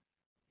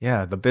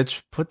 Yeah, the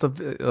bitch, put the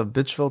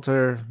bitch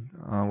filter,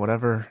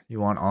 whatever you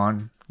want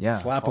on. Yeah.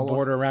 Slap a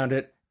border around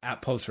it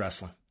at Post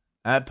Wrestling.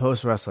 At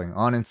Post Wrestling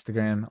on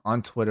Instagram,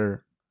 on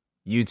Twitter,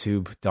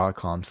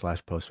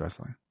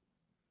 youtube.com/postwrestling.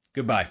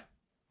 Goodbye.